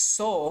space, a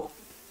soul,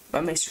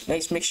 make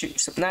sure,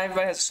 not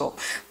everybody has a soul,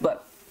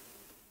 but,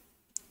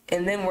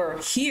 and then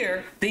we're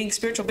here being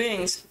spiritual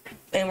beings,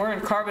 and we're in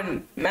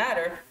carbon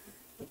matter,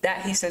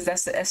 that he says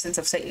that's the essence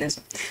of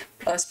Satanism.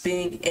 Us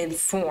being in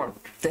form.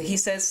 That he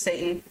says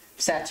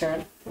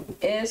Saturn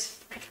is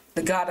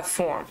the god of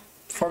form,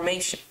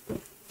 formation.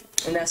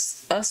 And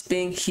that's us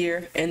being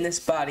here in this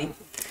body.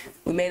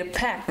 We made a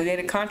pact, we made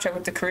a contract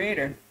with the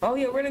creator. Oh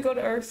yeah, we're gonna go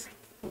to Earth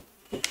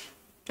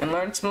and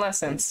learn some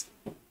lessons.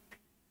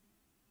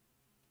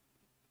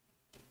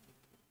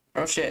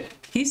 Oh shit.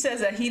 He says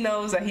that he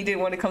knows that he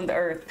didn't want to come to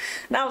Earth.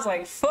 And I was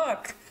like,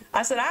 fuck.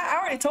 I said, I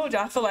already told you.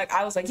 I feel like,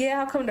 I was like, yeah,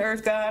 I'll come to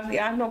Earth, God.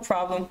 Yeah, I have no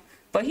problem.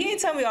 But he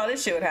didn't tell me all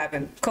this shit would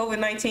happen.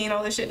 COVID-19,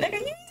 all this shit. Nigga, you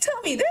didn't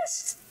tell me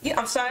this. Yeah,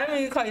 I'm sorry, I don't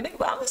even call you nigga,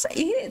 but I'm gonna say,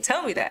 he didn't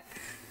tell me that.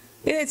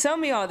 He didn't tell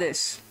me all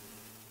this.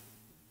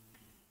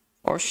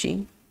 Or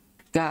she,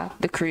 God,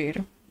 the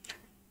creator.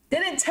 They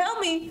didn't tell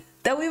me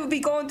that we would be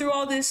going through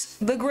all this,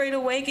 the Great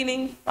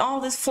Awakening, all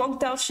this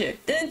flunked out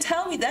shit. They didn't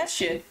tell me that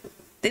shit.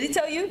 Did he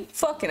tell you?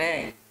 Fucking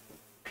A.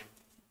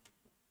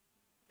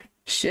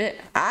 Shit.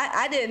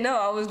 I didn't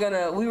know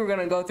we were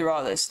gonna go through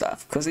all this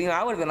stuff. Cause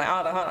I would have been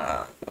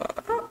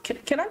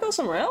like, can I go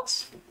somewhere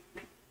else?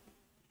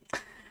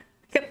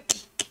 Can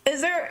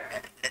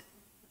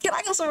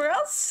I go somewhere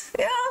else?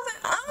 Yeah,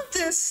 I'm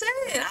just saying,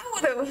 I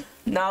would have.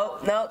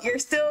 No, you're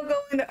still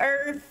going to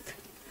Earth.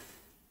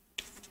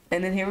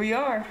 And then here we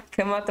are,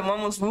 come out the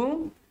mama's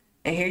womb,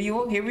 and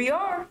here we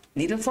are,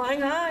 Anita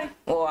flying high.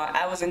 Well,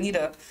 I was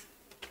Anita,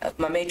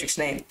 my matrix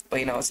name, but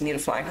it's Anita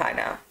flying high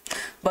now.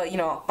 But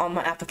on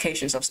my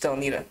applications, I'm still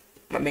Anita,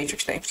 my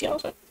matrix name. You know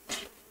what I'm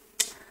saying?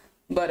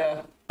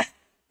 But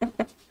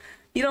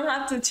you don't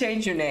have to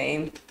change your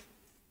name.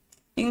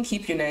 You can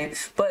keep your name.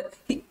 But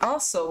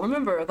also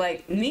remember,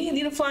 like me,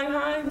 Anita flying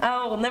high,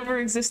 I will never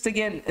exist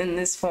again in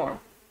this form.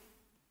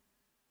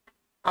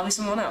 I'll be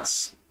someone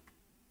else.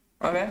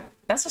 Okay?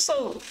 That's what's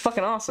so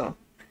fucking awesome.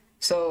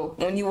 So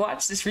when you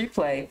watch this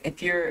replay,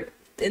 if you're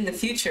in the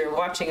future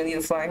watching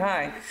Anita flying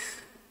high,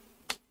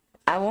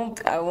 I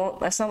won't,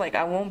 that's not like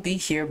I won't be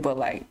here, but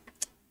like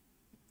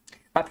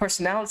my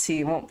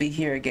personality won't be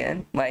here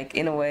again. Like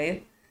in a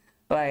way,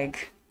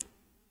 like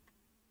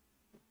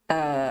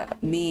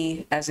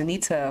me as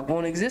Anita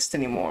won't exist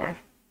anymore.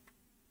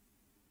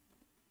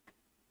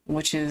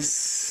 Which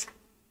is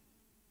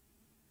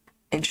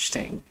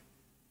interesting.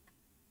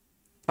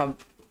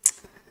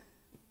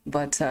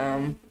 But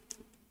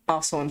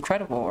also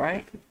incredible,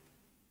 right?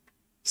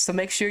 So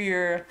make sure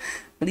you're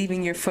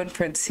leaving your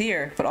footprints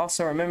here, but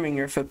also remembering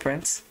your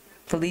footprints.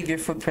 To leave your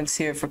footprints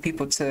here for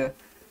people to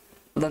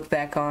look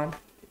back on.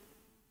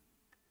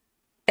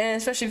 And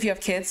especially if you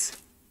have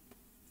kids,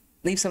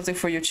 leave something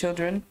for your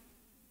children.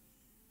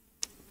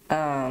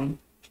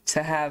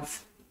 To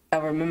have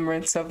a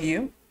remembrance of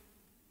you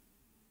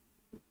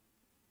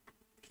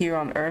here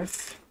on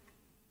Earth.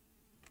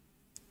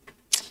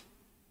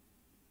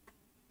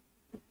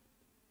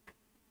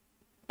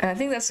 And I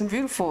think that's it's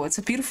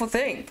a beautiful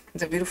thing.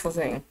 It's a beautiful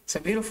thing. It's a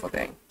beautiful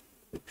thing.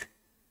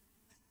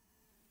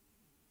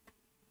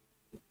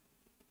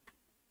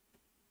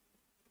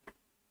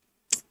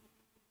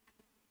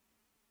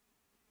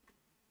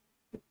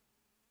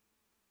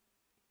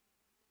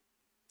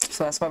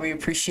 So that's why we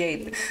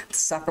appreciate the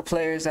soccer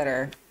players that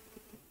are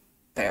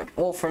there.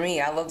 Well, for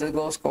me, I love the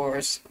goal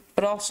scorers,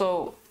 but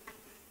also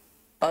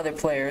other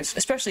players,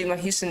 especially my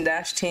Houston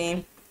Dash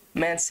team.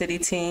 Man City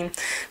team,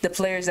 the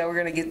players that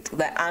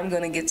I'm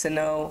gonna get to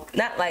know,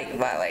 not like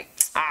by like,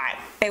 all right,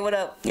 hey, what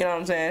up? You know what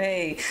I'm saying?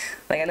 Hey,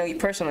 like I know you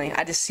personally.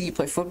 I just see you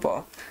play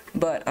football,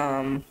 but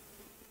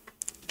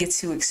get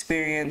to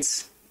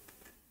experience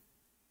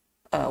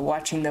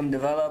watching them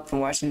develop and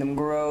watching them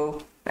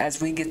grow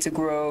as we get to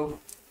grow.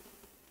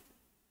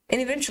 And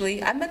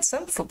eventually, I met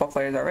some football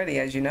players already,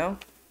 as you know.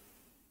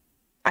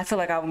 I feel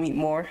like I will meet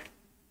more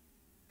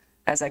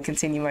as I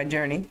continue my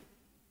journey.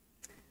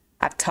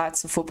 I've taught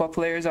some football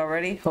players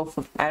already.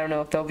 Hopefully, I don't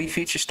know if they'll be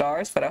future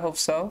stars, but I hope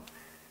so.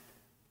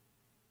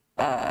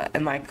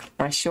 In my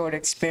short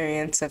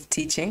experience of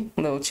teaching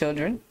little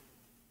children.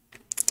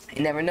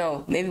 You never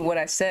know. Maybe what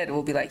I said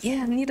will be like,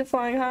 yeah, Anita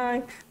flying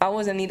high. I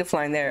wasn't Anita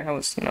flying there. I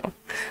was,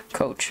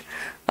 coach.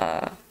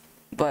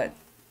 But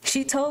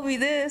she told me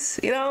this.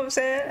 You know what I'm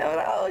saying? I was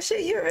like, oh,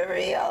 shit, you remember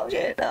me? Oh,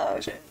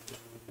 shit.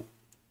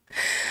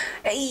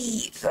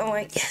 Hey. So I'm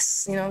like,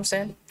 yes. You know what I'm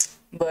saying?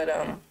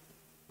 But,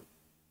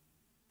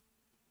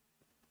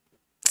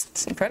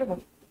 it's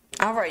incredible.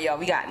 All right, y'all.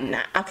 We got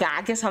okay,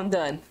 I guess I'm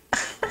done.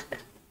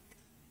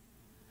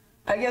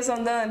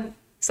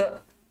 So,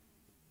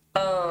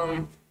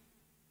 all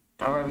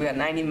right, we got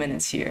 90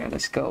 minutes here.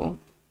 Let's go.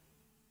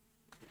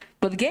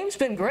 But the game's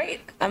been great.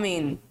 I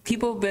mean,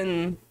 I've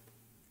been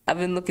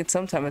looking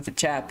sometime at the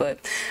chat, but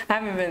I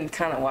haven't been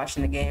kind of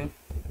watching the game.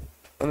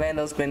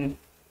 Orlando's been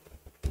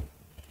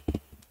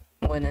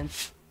winning.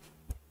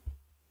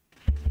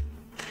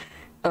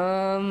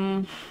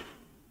 3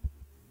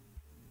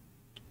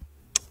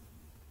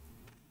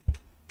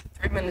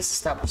 minutes to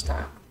stoppage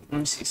time. Let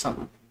me see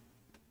something.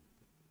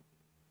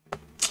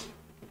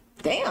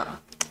 Damn.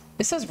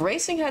 It says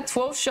Racing had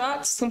 12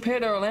 shots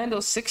compared to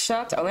Orlando's 6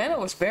 shots. Orlando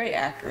was very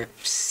accurate.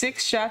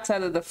 6 shots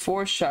out of the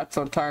 4 shots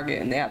on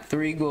target, and they had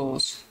 3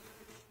 goals.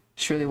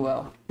 It's really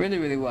well. Really,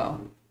 really well.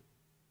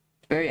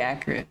 Very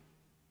accurate.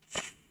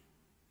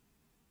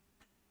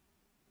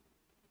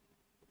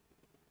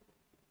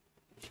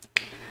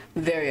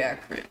 Very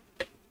accurate.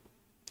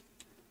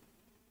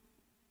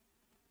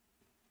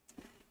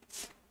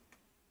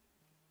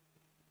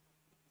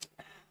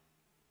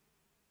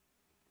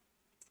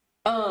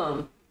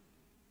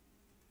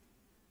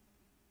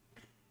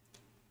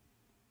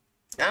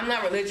 I'm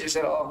not religious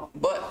at all,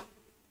 but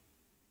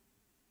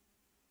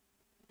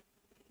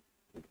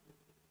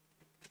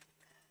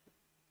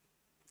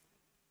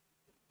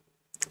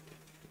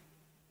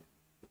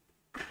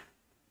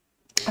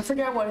I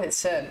forgot what it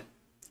said.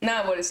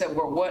 Not what it said,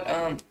 but what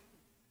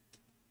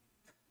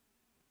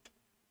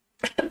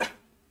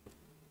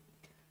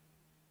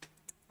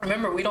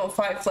remember, we don't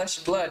fight flesh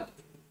and blood.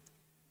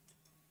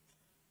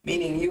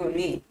 Meaning you and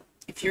me.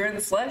 If you're in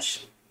the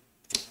flesh,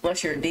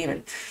 unless you're a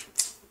demon.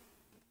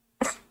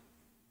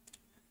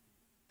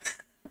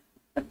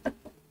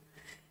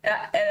 And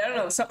I don't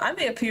know, so I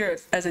may appear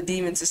as a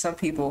demon to some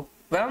people,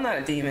 but I'm not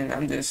a demon. I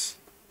need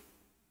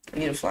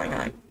a flying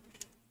high.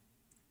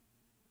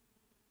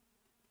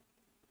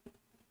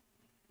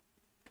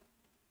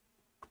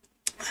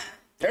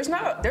 There's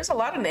a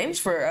lot of names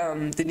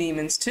for the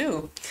demons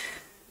too.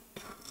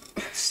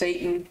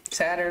 Satan,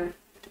 Saturn.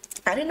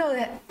 I didn't know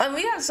that. I mean,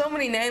 we have so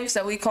many names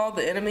that we call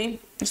the enemy.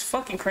 It's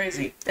fucking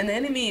crazy. And the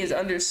enemy is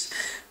under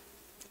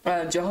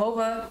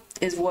Jehovah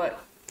is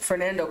what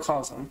Fernando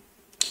calls them.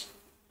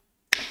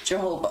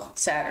 Jehovah,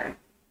 Saturn,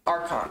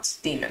 archons,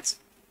 demons.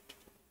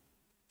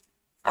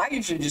 I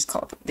usually just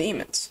call them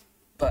demons,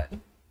 but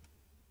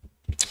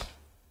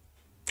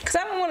because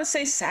I don't want to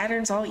say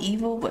Saturn's all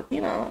evil, but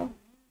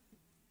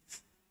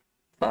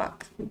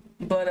fuck.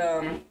 But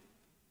I'd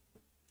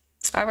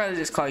rather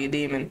just call you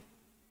demon.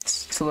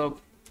 It's a little.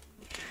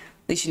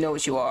 At least you know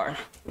what you are.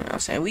 You know what I'm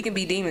saying? We can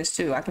be demons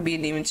too. I can be a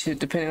demon too,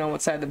 depending on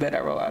what side of the bed I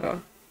roll out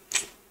on.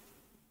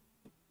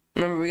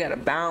 Remember, we gotta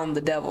bound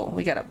the devil.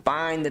 We gotta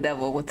bind the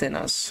devil within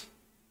us.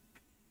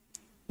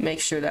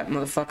 Make sure that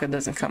motherfucker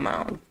doesn't come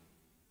out.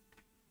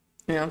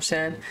 You know what I'm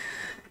saying?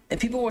 And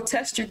people will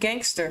test your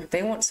gangster.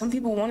 Some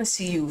people want to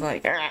see you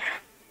like,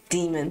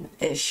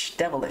 demon-ish,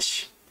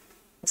 devilish.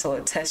 So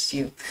it tests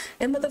you.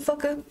 And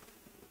motherfucker,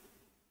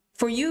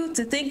 for you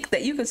to think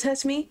that you can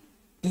test me,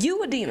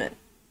 you a demon.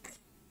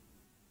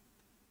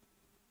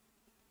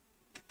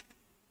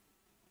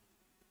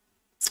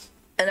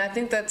 And I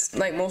think that's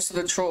like most of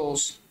the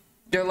trolls.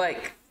 They're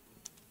like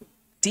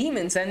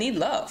demons that need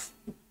love.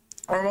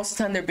 Or most of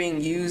the time they're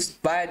being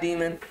used by a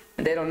demon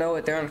and they don't know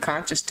it. They're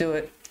unconscious to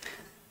it.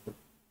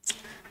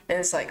 And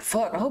it's like,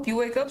 fuck, I hope you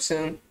wake up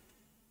soon.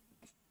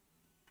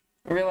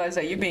 Realize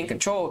that you're being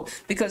controlled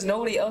because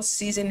nobody else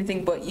sees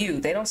anything but you.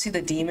 They don't see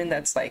the demon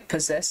that's like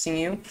possessing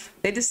you.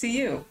 They just see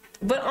you.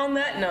 But on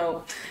that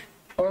note,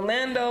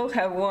 Orlando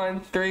have won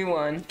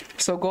 3-1.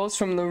 So goals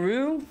from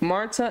LaRue,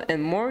 Marta,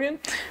 and Morgan.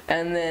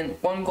 And then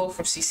 1 goal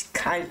from Cece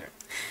Kaiser.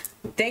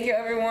 Thank you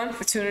everyone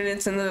for tuning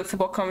into the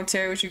football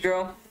commentary with your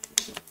girl.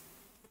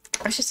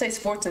 I should say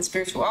sports and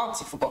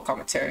spirituality football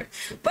commentary.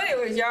 But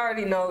anyways, y'all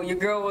already know your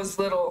girl was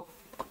little.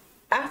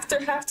 After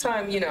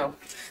halftime,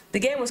 the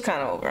game was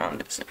kind of over. I'm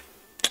just saying.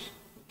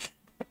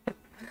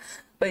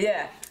 But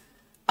yeah,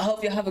 I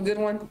hope y'all have a good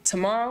one.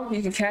 Tomorrow,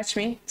 you can catch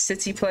me.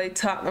 City play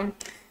Tottenham.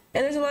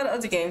 And there's a lot of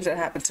other games that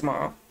happen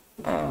tomorrow.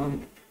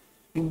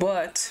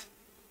 But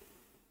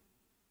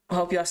I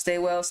hope y'all stay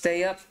well,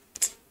 stay up.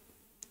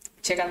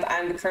 Check out the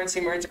I'm the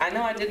Currency merch. I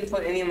know I didn't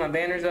put any of my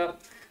banners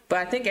up, but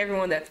I think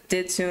everyone that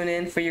did tune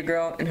in for your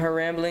girl and her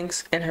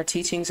ramblings and her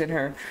teachings and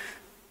her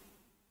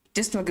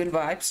just my good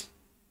vibes.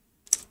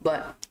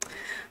 But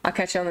I'll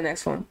catch you on the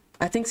next one.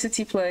 I think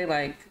City play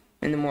like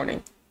in the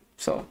morning.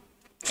 So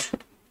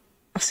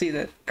I'll see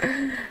you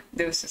then.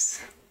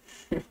 Deuces.